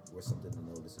draft were something to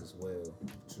notice as well.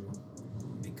 True.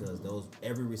 Because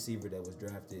every receiver that was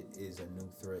drafted is a new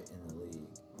threat in the league.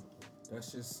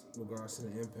 That's just regards to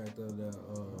the impact of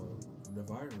the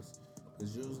virus.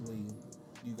 Because usually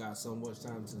you got so much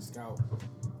time to scout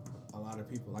a lot of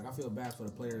people. Like, I feel bad for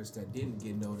the players that didn't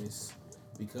get noticed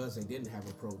because they didn't have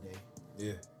a pro day.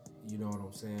 Yeah. You know what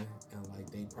I'm saying? And, like,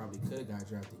 they probably could have got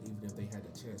drafted even if they had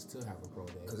the chance to have a pro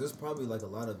day. Because there's probably, like, a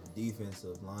lot of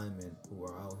defensive linemen who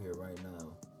are out here right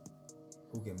now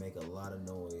who can make a lot of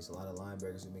noise. A lot of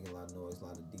linebackers who make a lot of noise. A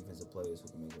lot of defensive players who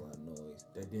can make a lot of noise.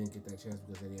 They didn't get that chance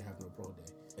because they didn't have no pro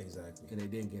day. Exactly. And they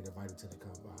didn't get invited to the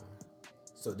combine.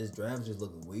 So this draft is just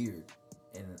looking weird.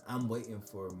 And I'm waiting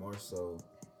for more so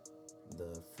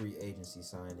the free agency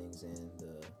signings and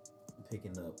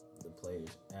picking up the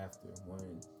players after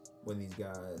when these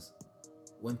guys,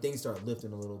 when things start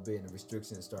lifting a little bit and the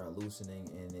restrictions start loosening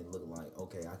and it look like,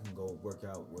 okay, I can go work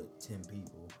out with 10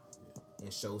 people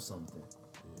and show something.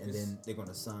 Yeah. And then they're going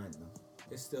to sign them.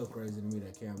 It's still crazy to me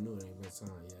that Cam Newton ain't been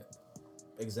signed yet.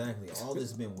 Exactly. All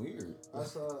this been weird. I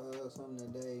saw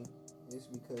something today. It's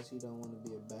because he don't want to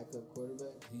be a backup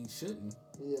quarterback. He shouldn't.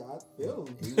 Yeah, I feel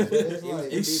him.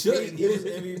 He shouldn't. He was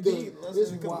MVP.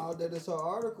 It's wild that it's an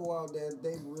article out there.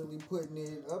 They really putting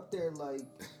it up there like,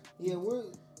 yeah,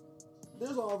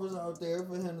 there's offers out there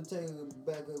for him to take a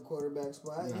backup quarterback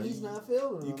spot, and he's not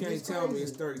fielding them. You can't tell me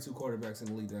it's 32 quarterbacks in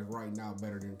the league that's right now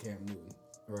better than Cam Newton.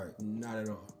 Right. Not at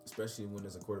all. Especially when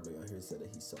there's a quarterback out here said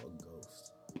that he saw a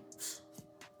ghost.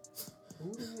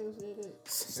 Who the hell said that?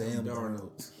 Sam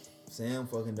Darnold. Sam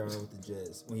fucking Darnold with the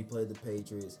Jets when he played the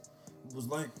Patriots. It was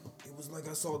like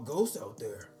I saw a ghost out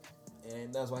there,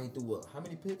 and that's why he threw what? How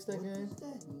many picks that game?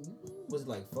 Was it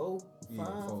like 4, 5? Yeah,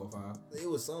 4 or 5. It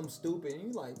was something stupid, and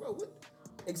you like, bro, what?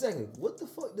 Exactly. What the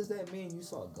fuck does that mean? You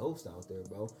saw a ghost out there,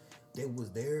 bro? They was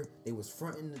there. They was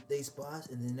fronting their spots,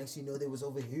 and then next you know they was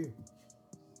over here.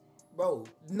 Bro,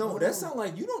 no, that sound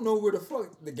like you don't know where the fuck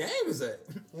the game is at.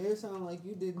 It sound like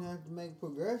you didn't have to make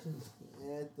progressions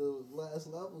at the last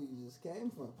level you just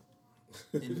came from.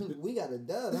 We got a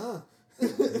dud, huh?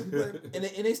 and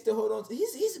they still hold on to.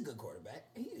 He's a good quarterback.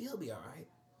 He'll be all right.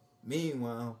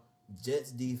 Meanwhile,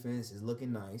 Jets defense is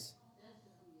looking nice,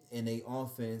 and they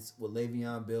offense with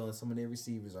Le'Veon Bell and some of their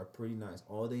receivers are pretty nice.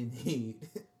 All they need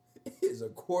is a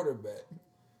quarterback,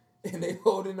 and they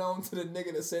holding on to the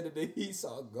nigga that said that the Heat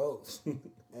saw ghosts.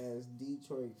 As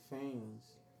Detroit fans,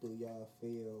 do y'all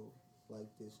feel like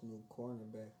this new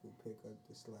cornerback will pick up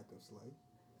the slack of Slay?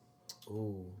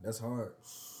 Ooh, that's hard.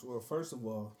 Well, first of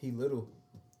all, He little.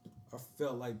 I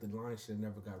felt like the Lions should have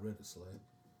never got rid of Slay.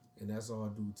 And that's all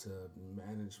due to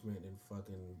management and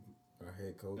fucking Our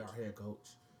head coach. our head coach.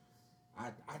 I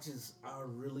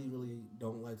really, really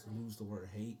don't like to use the word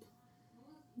hate.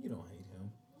 You don't hate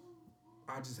him.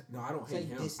 I don't Say hate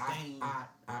him. disdain.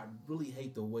 I really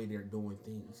hate the way they're doing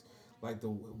things. Like the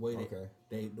way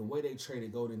the way they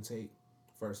traded Golden Tate,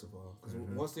 first of all. Because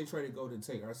once they traded Golden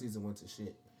Tate, our season went to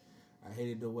shit. I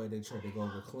hated the way they tried to go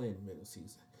with Clinton middle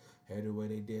season. I hated the way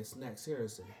they did Snacks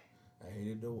Harrison. I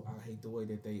hate the way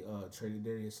that they traded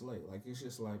Darius Slay. Like, it's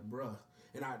just like, bruh.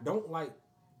 And I don't like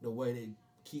the way they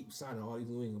keep signing all these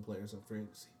New England players in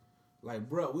fantasy. Like,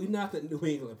 bruh, we not the New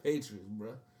England Patriots,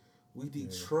 bruh. We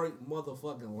Detroit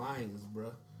motherfucking Lions,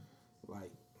 bruh. Like,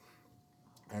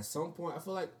 at some point, I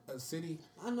feel like a city.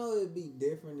 I know it'd be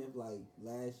different if, like,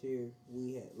 last year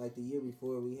we had, like, the year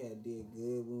before we had did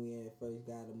good when we had first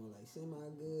got him, or like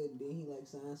semi-good. Then he, like,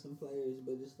 signed some players,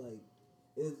 but it's like,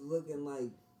 it's looking like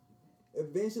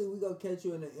eventually we gonna catch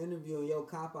you in an interview and your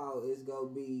cop out is gonna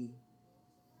be,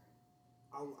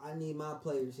 I need my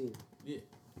players here. Yeah.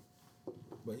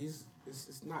 But it's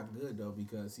not good, though,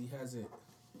 because he hasn't,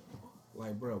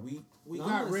 like, bro, we No,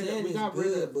 got rid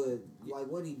of. but like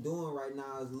what he doing right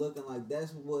now is looking like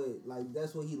that's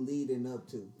what he leading up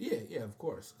to. Yeah, of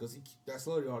course, because that's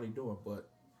literally all he doing. But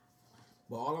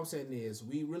all I'm saying is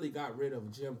we really got rid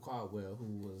of Jim Caldwell, who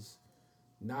was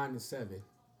 9-7.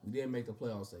 We didn't make the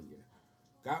playoffs that year.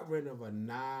 Got rid of a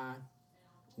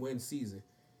 9-win season,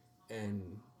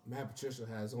 and Matt Patricia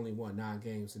has only won 9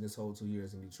 games in his whole 2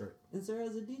 years in Detroit. And sir,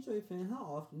 as a Detroit fan, how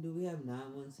often do we have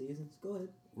 9-win seasons? Go ahead.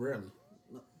 Rarely.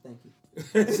 No, thank you.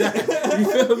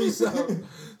 You feel me?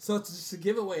 So to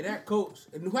give away that coach,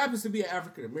 and who happens to be an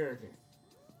African American,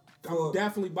 I'm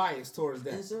definitely biased towards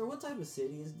And that. sir, what type of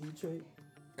city is Detroit?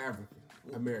 African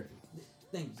American.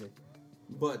 Thank you, sir.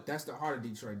 But that's the heart of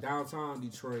Detroit. Downtown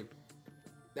Detroit,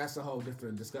 that's a whole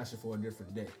different discussion for a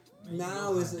different day.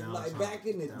 Now it's like back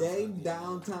in the day,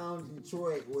 downtown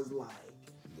Detroit was like,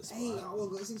 hey, I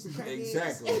want to go see some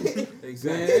crackheads.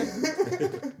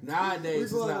 Exactly. Nowadays We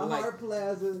it's going not to like Hart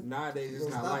Plaza. nowadays it's Go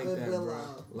not stop like at that, Belle bro.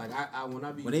 Isle. Like I when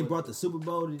I be When they brought the Super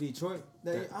Bowl to Detroit, I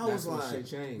That's was when like, shit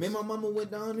changed. man, my mama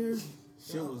went down there.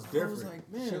 shit was I different. was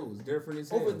like, man, shit was different as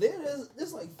hell. over there,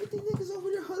 there's like 50 niggas over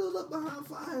there huddled up behind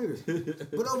fire.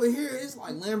 But over here, it's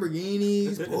like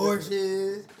Lamborghinis,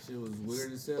 Porsches. Shit was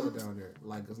weird as hell down there.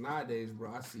 Like, cause nowadays,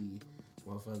 bro, I see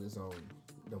motherfuckers on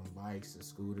them bikes and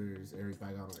scooters.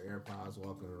 Everybody got on AirPods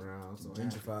walking around. So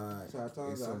Gentrified. So I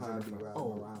told It's you so how I be gentrified. riding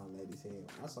Oh. around ladies' head.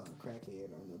 I saw a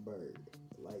crackhead on the bird.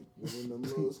 Like, one of them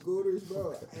little scooters,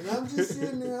 bro. And I'm just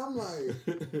sitting there, I'm like,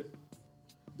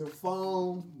 the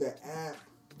phone, the app,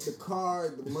 the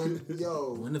card, the money,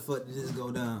 yo. When the fuck did this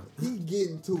go down? He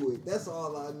getting to it. That's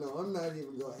all I know. I'm not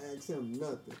even gonna ask him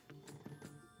nothing.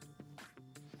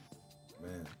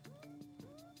 Man.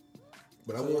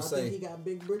 But So I y'all will think say, he got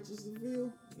big britches to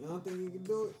fill? You don't think he can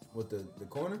do it? with the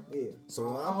corner, Yeah.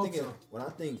 so what I I'm hope thinking, so. what I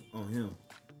think on him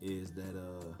is that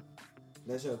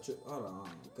That's your hold on,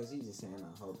 because he's just saying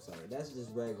I hope so. That's just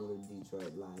regular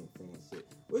Detroit Lion fan shit.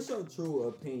 What's your true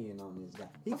opinion on this guy?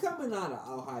 He coming out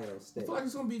of Ohio I State. feel like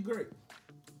it's gonna be great.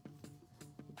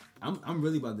 I'm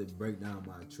really about to break down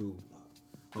my true.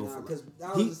 Nah, because I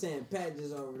was He- just saying Pat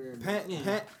just over there. Pat- yeah,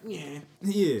 Pat- yeah.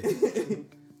 Yeah,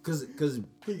 cause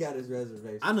He got his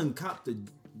reservation. I done copped the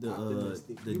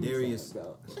Optimistic. the You be Darius. sad,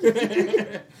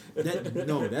 dog.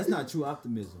 No, that's not true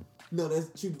optimism. No,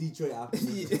 that's true Detroit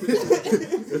optimism.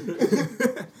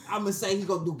 I'm gonna say he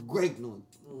gonna do great on.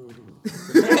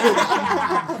 It's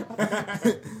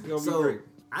gonna be So great.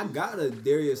 I got a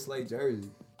Darius Slay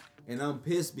jersey, and I'm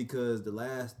pissed because the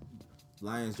last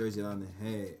Lions jersey I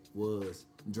had was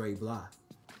Dre Bly.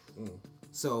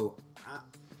 So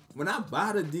when I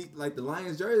buy the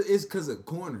Lions jersey, it's cause of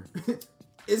corner.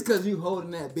 It's cause you holding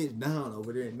that bitch down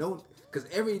over there. No, cause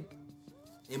in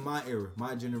my era,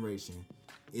 my generation,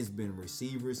 it's been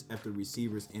receivers after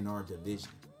receivers in our division.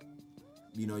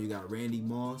 You know, you got Randy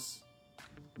Moss,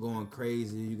 going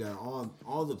crazy. You got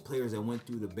all the players that went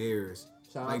through the Bears,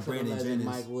 Shout like out to the Brandon legend Jennings.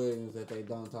 Mike Williams that they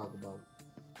don't talk about.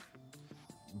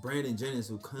 Brandon Jennings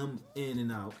who come in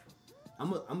and out.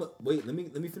 Wait. Let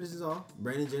me finish this off.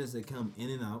 Brandon Jennings that come in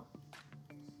and out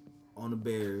on the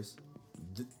Bears,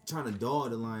 trying to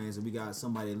dog the Lions, and we got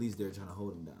somebody at least there trying to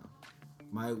hold them down.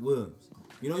 Mike Williams.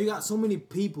 You know, you got so many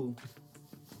people.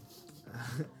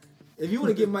 If you want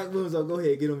to get Mike Williams off, go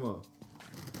ahead, get him off.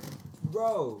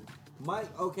 Bro, Mike,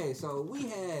 okay, so we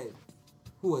had,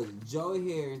 who was it? Joey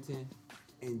Harrington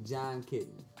and John Kitna.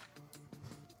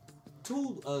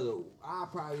 Two of the, I'll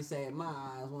probably say in my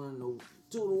eyes,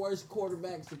 two of the worst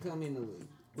quarterbacks to come in the league.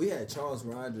 We had Charles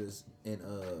Rogers and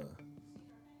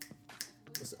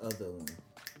what's the other one?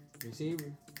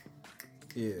 Receiver,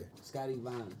 Yeah. Scotty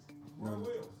Vines.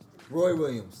 Roy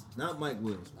Williams, not Mike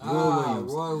Williams. Roy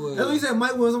Williams. Roy Williams. That's when you said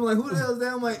Mike Williams. I'm like, who the hell is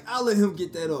that? I'm like, I'll let him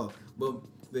get that off. But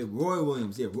Roy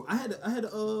Williams, yeah. I had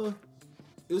it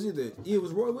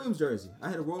was Roy Williams jersey. I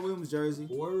had a Roy Williams jersey.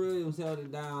 Roy Williams held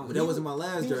it down. But that wasn't my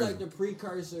last He was jersey. like the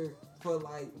precursor for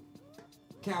like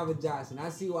Calvin Johnson. I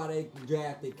see why they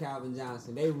drafted Calvin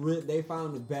Johnson. They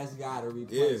found the best guy to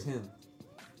replace him.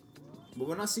 But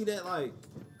when I see that, like,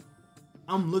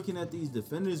 I'm looking at these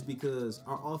defenders because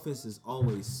our offense is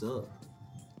always sub.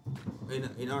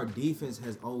 And our defense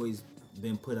has always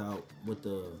been put out with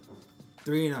the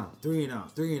 3 and out, 3 and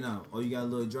out, 3 and out. Oh, you got a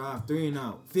little drive, 3 and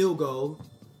out. Field goal.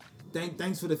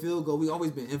 Thanks for the field goal. We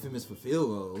always been infamous for field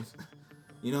goals.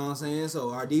 You know what I'm saying? So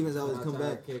our defense always Shout out come to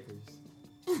our back. kickers.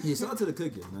 Yeah, shout out to the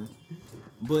kickers, man.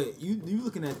 But you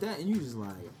looking at that and you just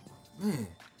like, man,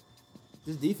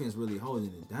 this defense really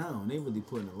holding it down. They really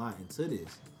putting a lot into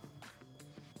this.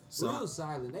 So Real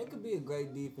silent. They could be a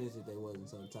great defense if they wasn't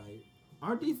so tight.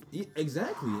 our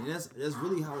exactly, and that's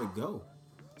really how it go.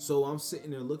 So I'm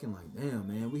sitting there looking like, damn,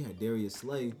 man, we had Darius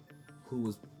Slay, who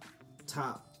was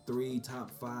top 3, top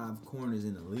 5 corners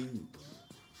in the league,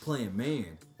 playing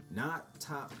man, not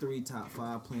top 3, top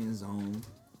 5 playing zone,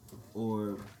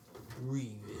 or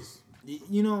Revis.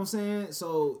 you know what I'm saying?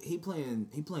 So he playing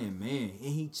man, and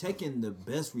he checking the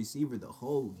best receiver the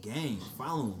whole game,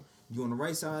 following him. You on the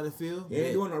right side of the field? He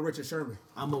ain't doing no Richard Sherman.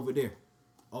 I'm over there.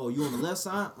 Oh, you on the left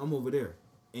side? I'm over there.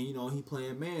 And you know he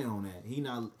playing man on that. He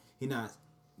not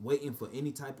waiting for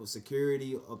any type of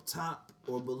security up top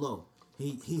or below.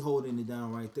 He holding it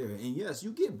down right there. And yes,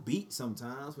 you get beat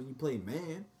sometimes when you play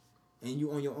man and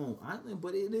you on your own island,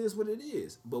 but it is what it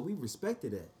is. But we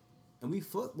respected that. And we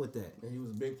fuck with that. And he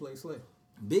was a big play Slay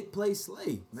Big play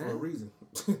Slay, man. for a reason.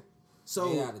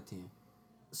 So 8 out of 10.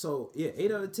 So yeah,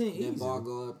 8 out of 10 That easy. ball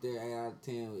go up there, 8 out of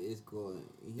 10, it's going.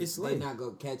 It's They Slay. not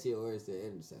going to catch it or it's an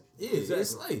interception. Yeah, Exactly. it's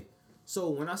Slay. So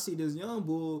when I see this young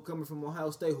bull coming from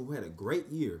Ohio State who had a great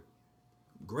year,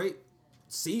 great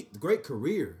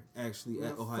career actually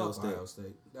at Ohio Fuck State. Ohio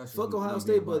State. That should Fuck be- Ohio be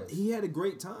State, biased. but he had a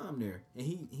great time there,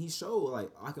 and he showed like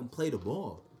I can play the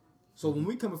ball. So when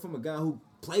we coming from a guy who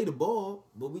played the ball,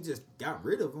 but we just got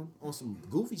rid of him on some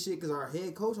goofy shit because our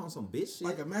head coach on some bitch shit.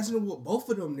 Like, imagine with both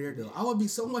of them there, though. I would be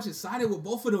so much excited with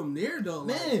both of them there, though.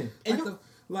 Man, and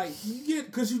you get,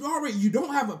 because you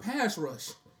don't have a pass rush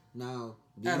No.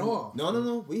 at all.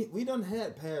 no, we done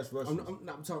had pass rushers.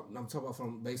 I'm talking about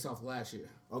from based off last year.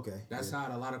 Okay, That's yeah.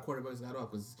 how a lot of quarterbacks got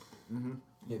off, because If don't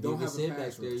you can have a sit back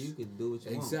pass there, rush. you can do what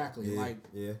you want. exactly. Yeah, Like,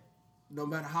 yeah. no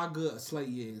matter how good a Slay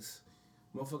is,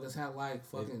 motherfuckers had like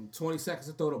fucking 20 seconds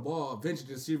to throw the ball. Eventually,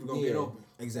 the receiver gonna get open.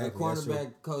 Exactly. The that's true.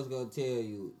 cornerback coach gonna tell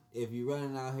you if you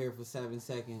running out here for 7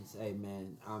 seconds, hey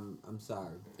man, I'm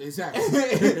sorry. Exactly.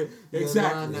 Your line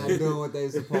exactly. not doing what they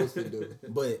supposed to do.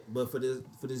 But for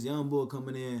this young bull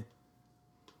coming in,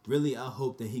 really I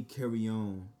hope that he carry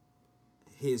on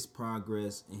his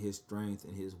progress and his strength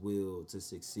and his will to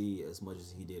succeed as much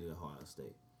as he did at Ohio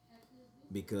State.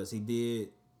 Because he did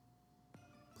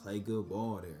play good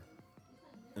ball there.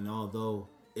 And although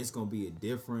it's gonna be a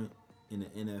different in the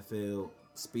NFL,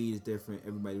 speed is different,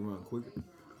 everybody run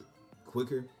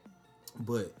quicker.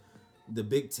 But the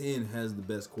Big Ten has the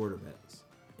best quarterbacks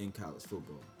in college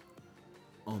football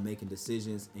on making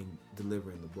decisions and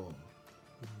delivering the ball.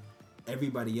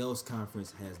 Everybody else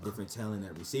conference has different talent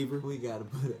at receiver. We gotta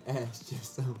put an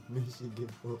asterisk on Michigan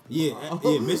football.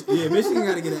 Michigan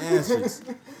got to get an asterisk.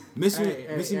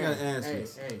 Michigan got an Hey,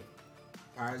 asterisk. hey.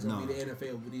 All right, it's gonna No. be the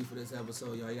NFL BD for this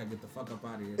episode, y'all. You gotta get the fuck up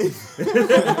out of here.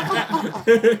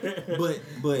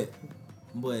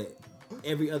 But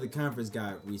every other conference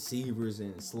got receivers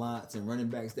and slots and running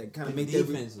backs that kind of make their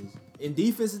defenses. in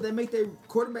defenses that make their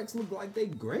quarterbacks look like they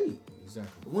great.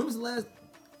 Exactly. When was the last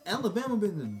Alabama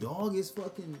been the doggest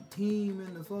fucking team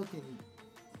in the fucking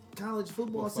college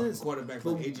football Well, since. quarterbacks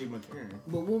but- like AJ McCarron.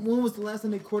 But when was the last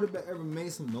time their quarterback ever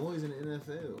made some noise in the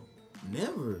NFL?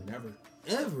 Never, Never.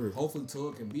 ever. Hopefully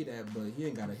Tua can be that, but he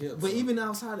ain't got a hip. But so even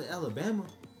outside of Alabama,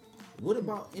 what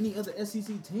about any other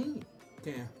SEC team?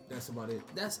 Cam. That's about it.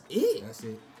 That's it. That's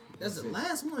it. That's the it.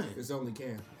 last one. It's only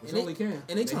Cam. It's And they- only Cam.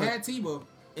 and they tryna- had Tebow.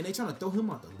 And they trying to throw him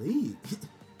out the league.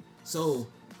 So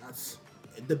That's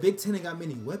the Big Ten ain't got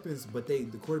many weapons, but the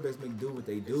quarterbacks make do what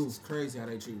they do. It's crazy how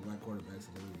they treat black quarterbacks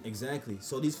in the league. Exactly.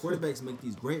 So these quarterbacks make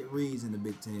these great reads in the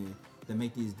Big Ten that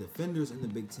make these defenders in the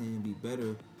Big Ten be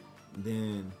better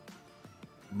than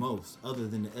most, other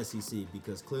than the SEC,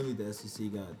 because clearly the SEC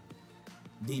got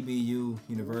DBU,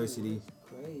 University. It's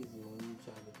crazy when you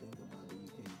try to think about it,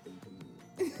 you can't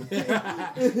think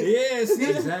of it. Yeah,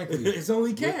 see? Exactly. It's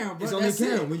only Cam, bro. It's only That's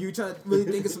Cam. it. When you try to really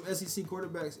think of some SEC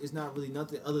quarterbacks, it's not really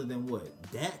nothing other than what?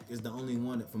 Dak is the only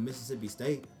one from Mississippi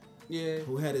State Yeah.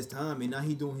 who had his time, and now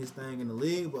he doing his thing in the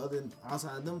league. But other than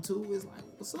outside of them two, it's like,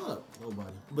 what's up?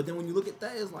 Nobody. But then when you look at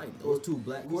that, it's like those two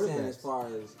black You saying as quarterbacks. far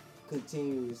as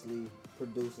continuously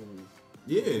producing these.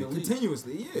 Yeah, in the league.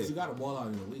 continuously. Yeah, But you got to ball out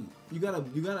in the league. you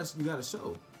gotta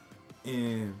show.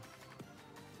 And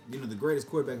you know the greatest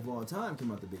quarterback of all time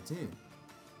came out the Big Ten,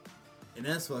 and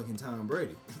that's fucking Tom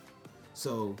Brady.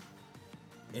 So,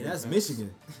 and Big that's facts.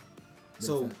 Michigan. Big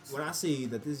So facts. when I see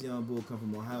that this young bull come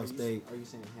from Ohio State, Are you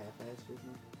saying half-assed just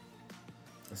now?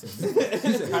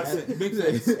 I said big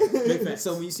facts. Big facts.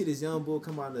 so when you see this young bull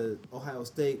come out of Ohio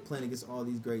State playing against all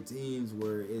these great teams,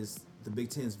 where it's the Big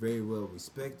Ten is very well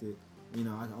respected, you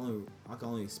know, I can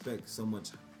only expect so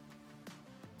much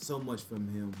from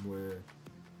him, where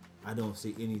I don't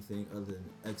see anything other than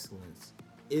excellence.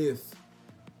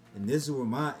 And this is where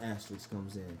my asterisk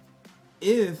comes in,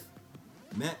 if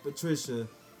Matt Patricia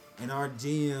and our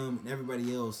GM and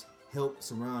everybody else help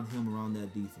surround him around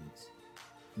that defense.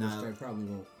 Now, They probably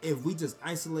won't. if we just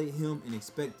isolate him and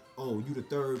expect, oh, you the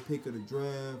third pick of the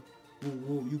draft, woo,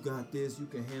 woo, you got this, you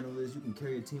can handle this, you can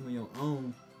carry a team on your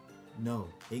own. No,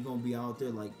 he gonna be out there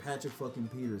like Patrick fucking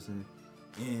Peterson,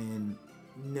 and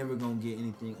never gonna get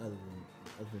anything other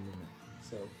than that.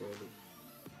 Self-credit.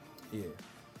 Yeah.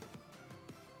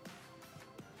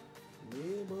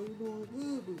 Yeah, bro, you doing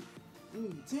good, but you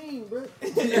need a team, bro.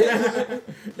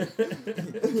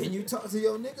 Can you talk to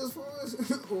your niggas for us?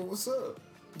 Or what's up?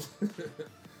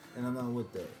 And I'm not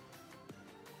with that.